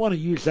 Now, I want to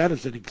use that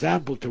as an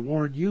example to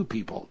warn you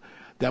people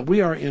that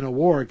we are in a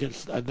war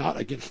against, not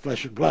against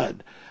flesh and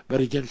blood,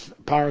 but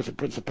against powers and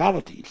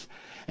principalities.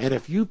 And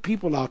if you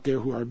people out there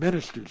who are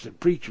ministers and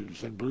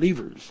preachers and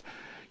believers,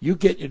 you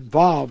get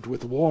involved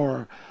with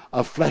war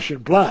of flesh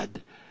and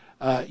blood,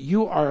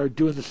 you are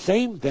doing the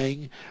same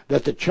thing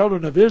that the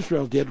children of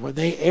Israel did when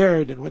they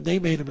erred and when they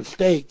made a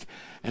mistake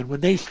and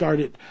when they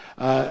started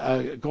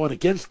going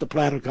against the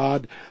plan of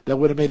God that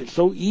would have made it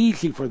so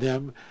easy for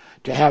them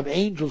to have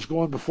angels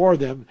going before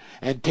them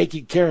and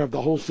taking care of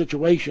the whole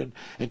situation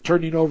and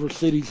turning over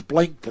cities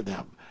blank to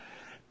them.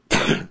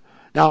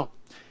 Now,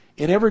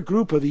 in every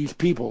group of these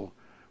people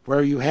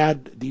where you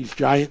had these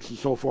giants and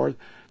so forth,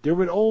 there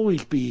would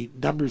always be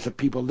numbers of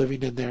people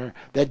living in there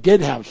that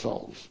did have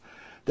souls.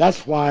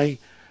 That's why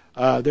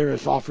there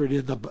is offered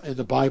in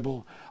the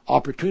Bible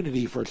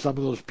opportunity for some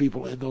of those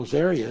people in those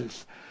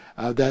areas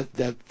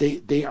that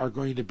they are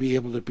going to be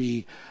able to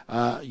be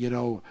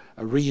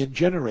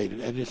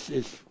regenerated, and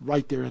it's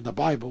right there in the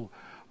Bible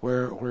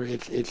where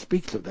it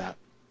speaks of that.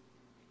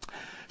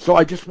 So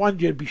I just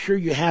wanted you to be sure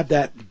you had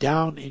that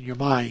down in your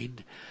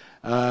mind,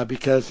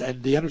 because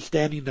the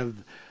understanding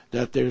of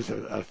that there's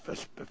a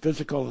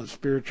physical and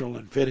spiritual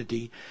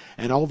infinity,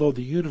 and although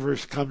the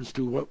universe comes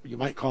to what you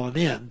might call an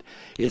end,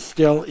 it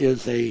still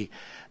is in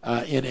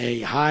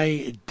a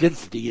high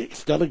density. It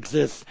still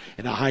exists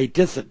in a high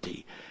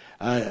density.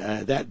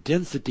 That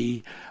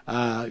density,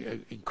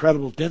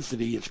 incredible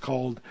density, is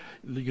called,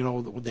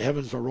 when the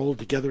heavens are rolled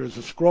together as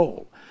a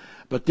scroll.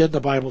 But then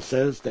the Bible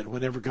says that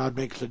whenever God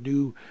makes a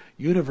new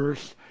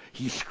universe,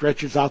 He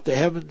stretches out the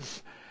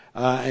heavens.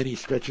 And He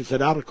stretches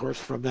it out, of course,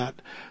 from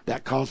that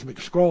cosmic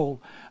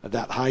scroll,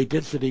 that high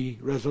density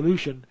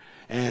resolution,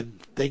 and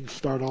things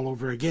start all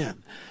over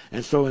again.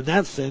 And so in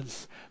that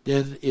sense,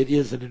 then it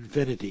is an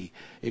infinity.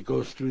 It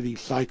goes through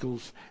these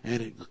cycles,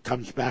 and it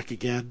comes back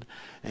again,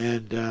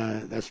 and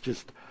that's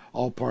just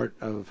all part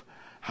of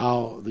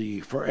how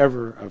the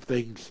forever of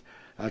things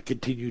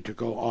continue to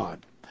go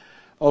on.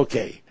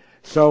 Okay,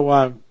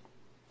 so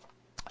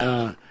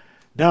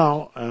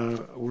now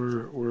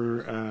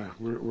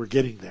we're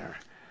getting there.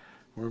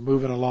 We're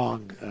moving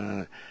along.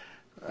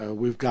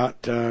 We've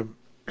got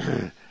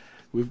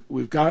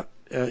we've got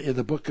in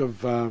the book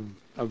of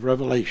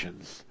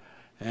Revelations,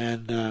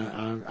 and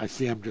I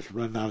see I'm just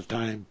running out of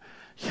time.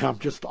 Yeah, I'm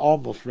just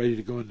almost ready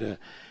to go into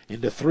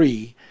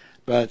 3,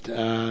 but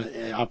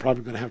I'm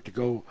probably going to have to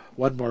go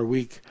one more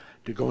week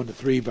to go into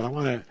 3. But I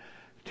want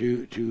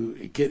to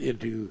get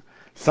into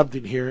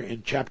something here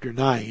in chapter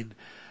 9.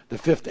 The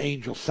fifth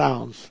angel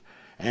sounds,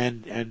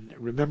 and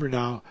remember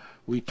now,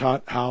 we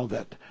taught how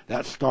that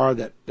star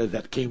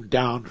that came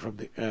down from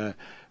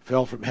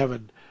fell from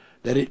heaven,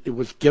 that it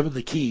was given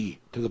the key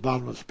to the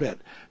bottomless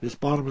pit. This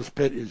bottomless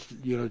pit is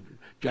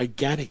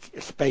gigantic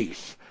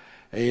space.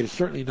 It is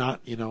certainly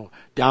not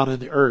down in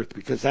the earth,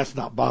 because that's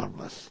not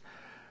bottomless.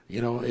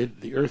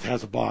 The earth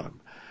has a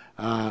bottom.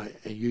 And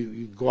you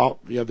can go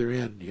out the other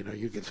end.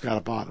 It's got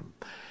a bottom,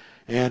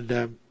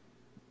 and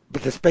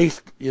but the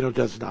space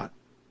does not.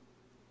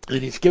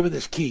 And He's given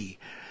this key,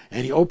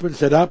 and He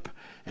opens it up.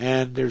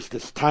 And there's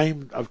this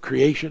time of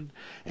creation,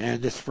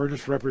 and this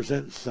furnace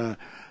represents,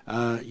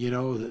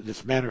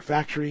 this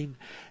manufacturing,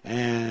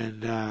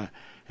 and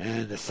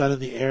the sun and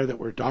the air that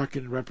were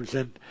darkened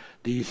represent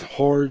these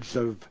hordes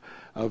of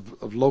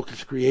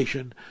locust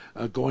creation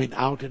going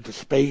out into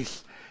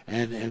space,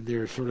 and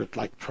they're sort of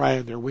like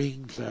trying their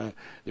wings.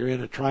 They're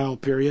in a trial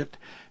period,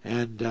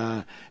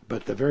 and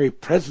but the very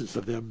presence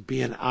of them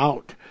being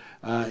out,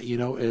 they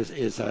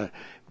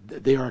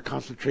are a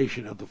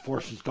concentration of the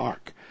forces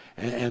dark.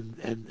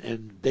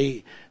 And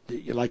they,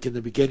 like in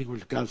the beginning,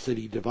 when God said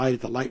He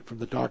divided the light from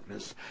the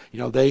darkness,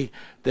 they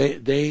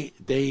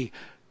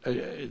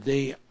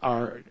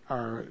are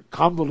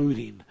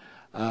convoluting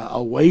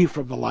away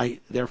from the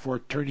light, therefore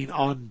turning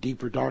on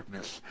deeper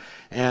darkness,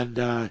 and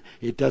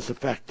it does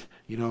affect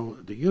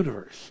the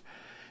universe.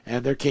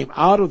 And there came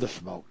out of the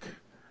smoke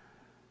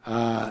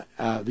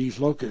these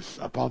locusts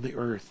upon the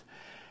earth,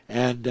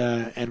 and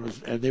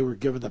they were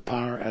given the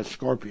power as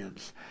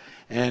scorpions.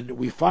 And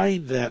we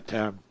find that.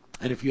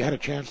 And if you had a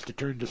chance to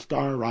turn to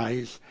Star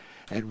Rise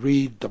and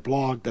read the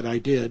blog that I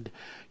did,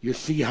 you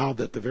see how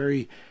that the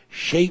very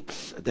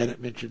shapes that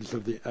it mentions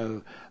of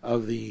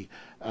these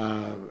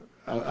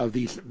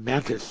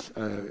mantis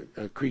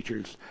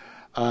creatures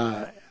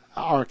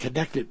are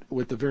connected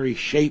with the very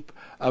shape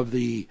of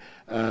the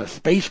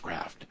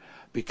spacecraft,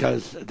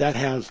 because that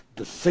has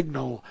the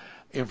signal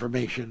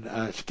information,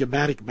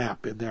 schematic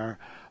map in there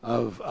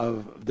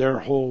of their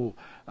whole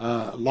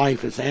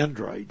life as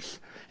androids.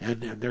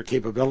 and their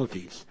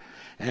capabilities.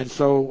 And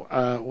so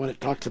when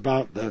it talks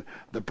about the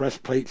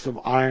breastplates of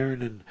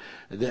iron,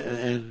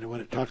 and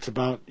when it talks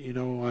about,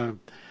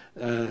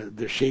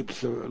 the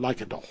shapes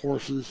likened to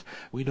horses,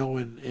 we know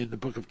in the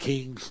book of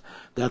Kings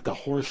that the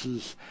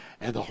horses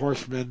and the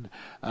horsemen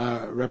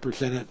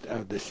represented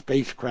the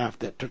spacecraft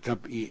that took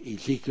up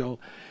Ezekiel,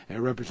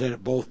 and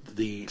represented both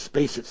the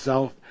space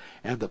itself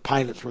and the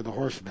pilots were the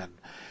horsemen.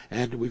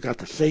 And we've got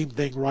the same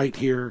thing right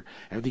here,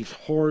 and these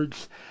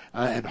hordes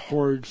and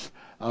hordes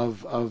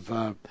of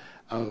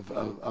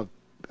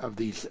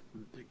these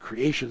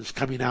creations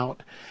coming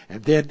out.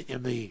 And then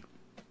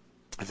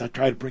as I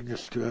try to bring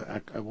this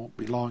to, I won't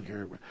be long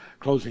here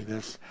closing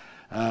this,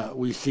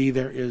 we see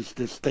there is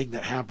this thing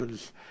that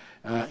happens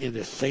in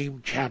this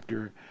same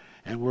chapter,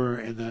 and we're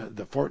in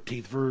the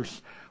 14th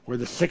verse, where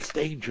the sixth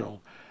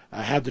angel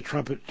had the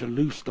trumpet to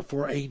loose the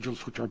four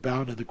angels which are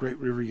bound in the great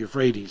river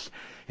Euphrates.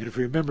 And if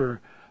you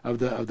remember of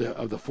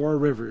the four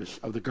rivers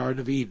of the Garden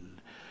of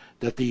Eden,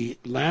 that the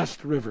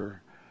last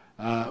river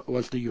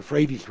was the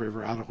Euphrates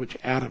River, out of which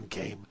Adam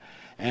came,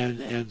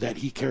 and that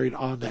he carried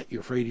on that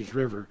Euphrates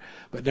River.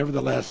 But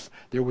nevertheless,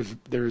 there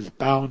is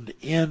bound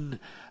in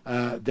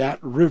that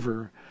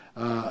river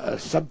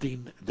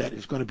something that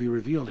is going to be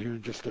revealed here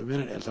in just a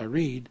minute as I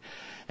read.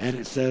 And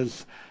it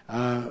says,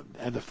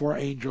 and the four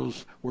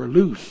angels were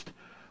loosed,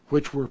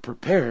 which were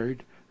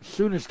prepared as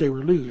soon as they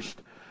were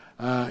loosed.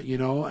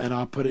 And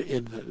I'll put it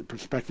in the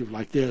perspective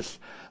like this: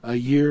 a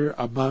year,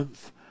 a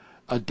month,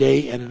 a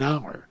day, and an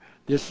hour.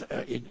 This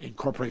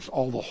incorporates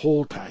all the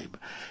whole time,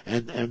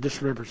 and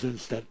this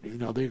represents that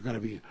they're going to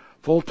be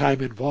full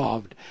time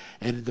involved.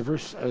 And in the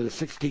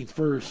 16th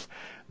verse,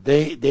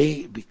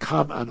 they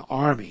become an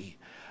army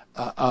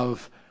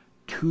of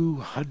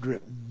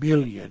 200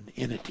 million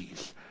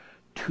entities,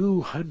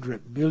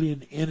 200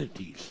 million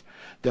entities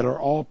that are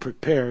all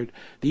prepared.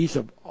 These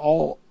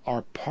all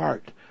are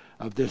part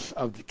of this,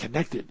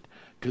 connected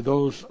to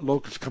those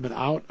locusts coming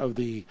out of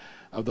the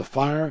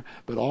fire,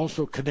 but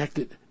also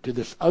connected to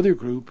this other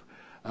group,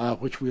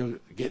 which we'll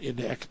get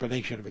into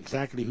explanation of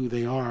exactly who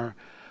they are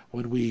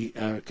when we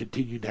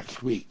continue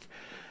next week.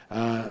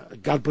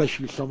 God bless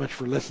you so much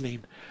for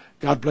listening.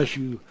 God bless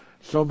you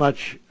so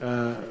much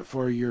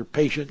for your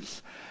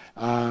patience.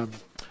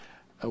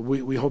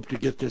 We hope to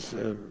get this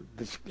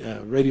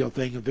radio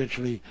thing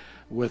eventually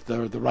with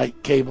the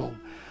right cable.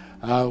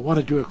 I want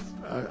to do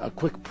a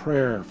quick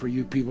prayer for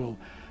you people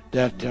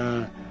that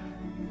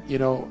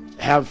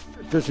have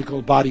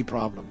physical body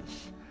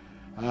problems,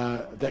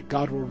 that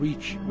God will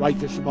reach right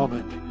this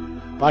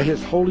moment by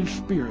His Holy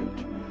Spirit,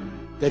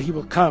 that He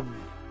will come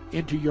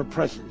into your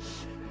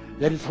presence,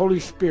 that His Holy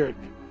Spirit,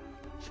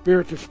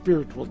 spirit to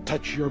spirit, will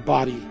touch your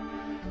body,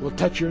 will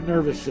touch your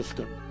nervous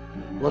system,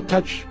 will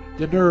touch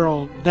the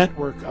neural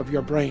network of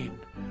your brain,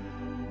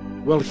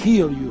 will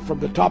heal you from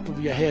the top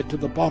of your head to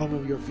the bottom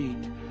of your feet,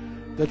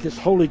 that this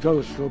Holy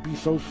Ghost will be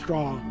so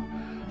strong,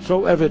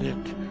 so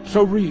evident,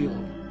 so real,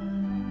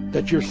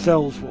 that your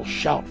cells will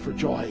shout for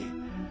joy.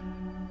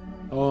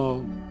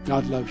 Oh,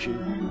 God loves you.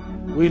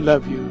 We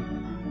love you.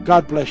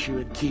 God bless you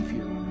and keep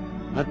you.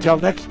 Until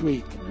next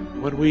week,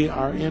 when we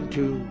are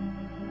into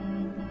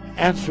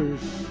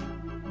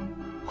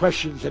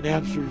questions and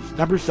answers,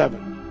 number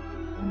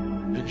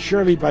 7. And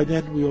surely by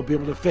then we will be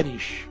able to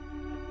finish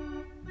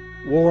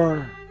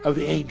War of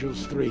the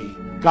Angels 3.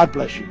 God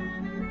bless you.